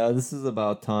 Yeah, this is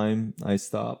about time I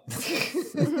stop.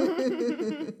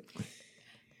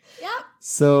 Yep.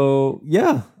 So,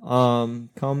 yeah.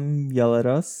 Come yell at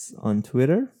us on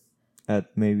Twitter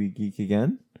at Maybe Geek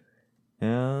Again.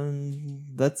 And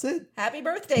that's it. Happy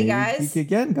birthday, Maybe guys. Geek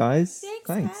Again, guys. Thanks,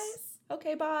 guys.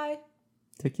 Okay, bye.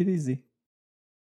 Take it easy.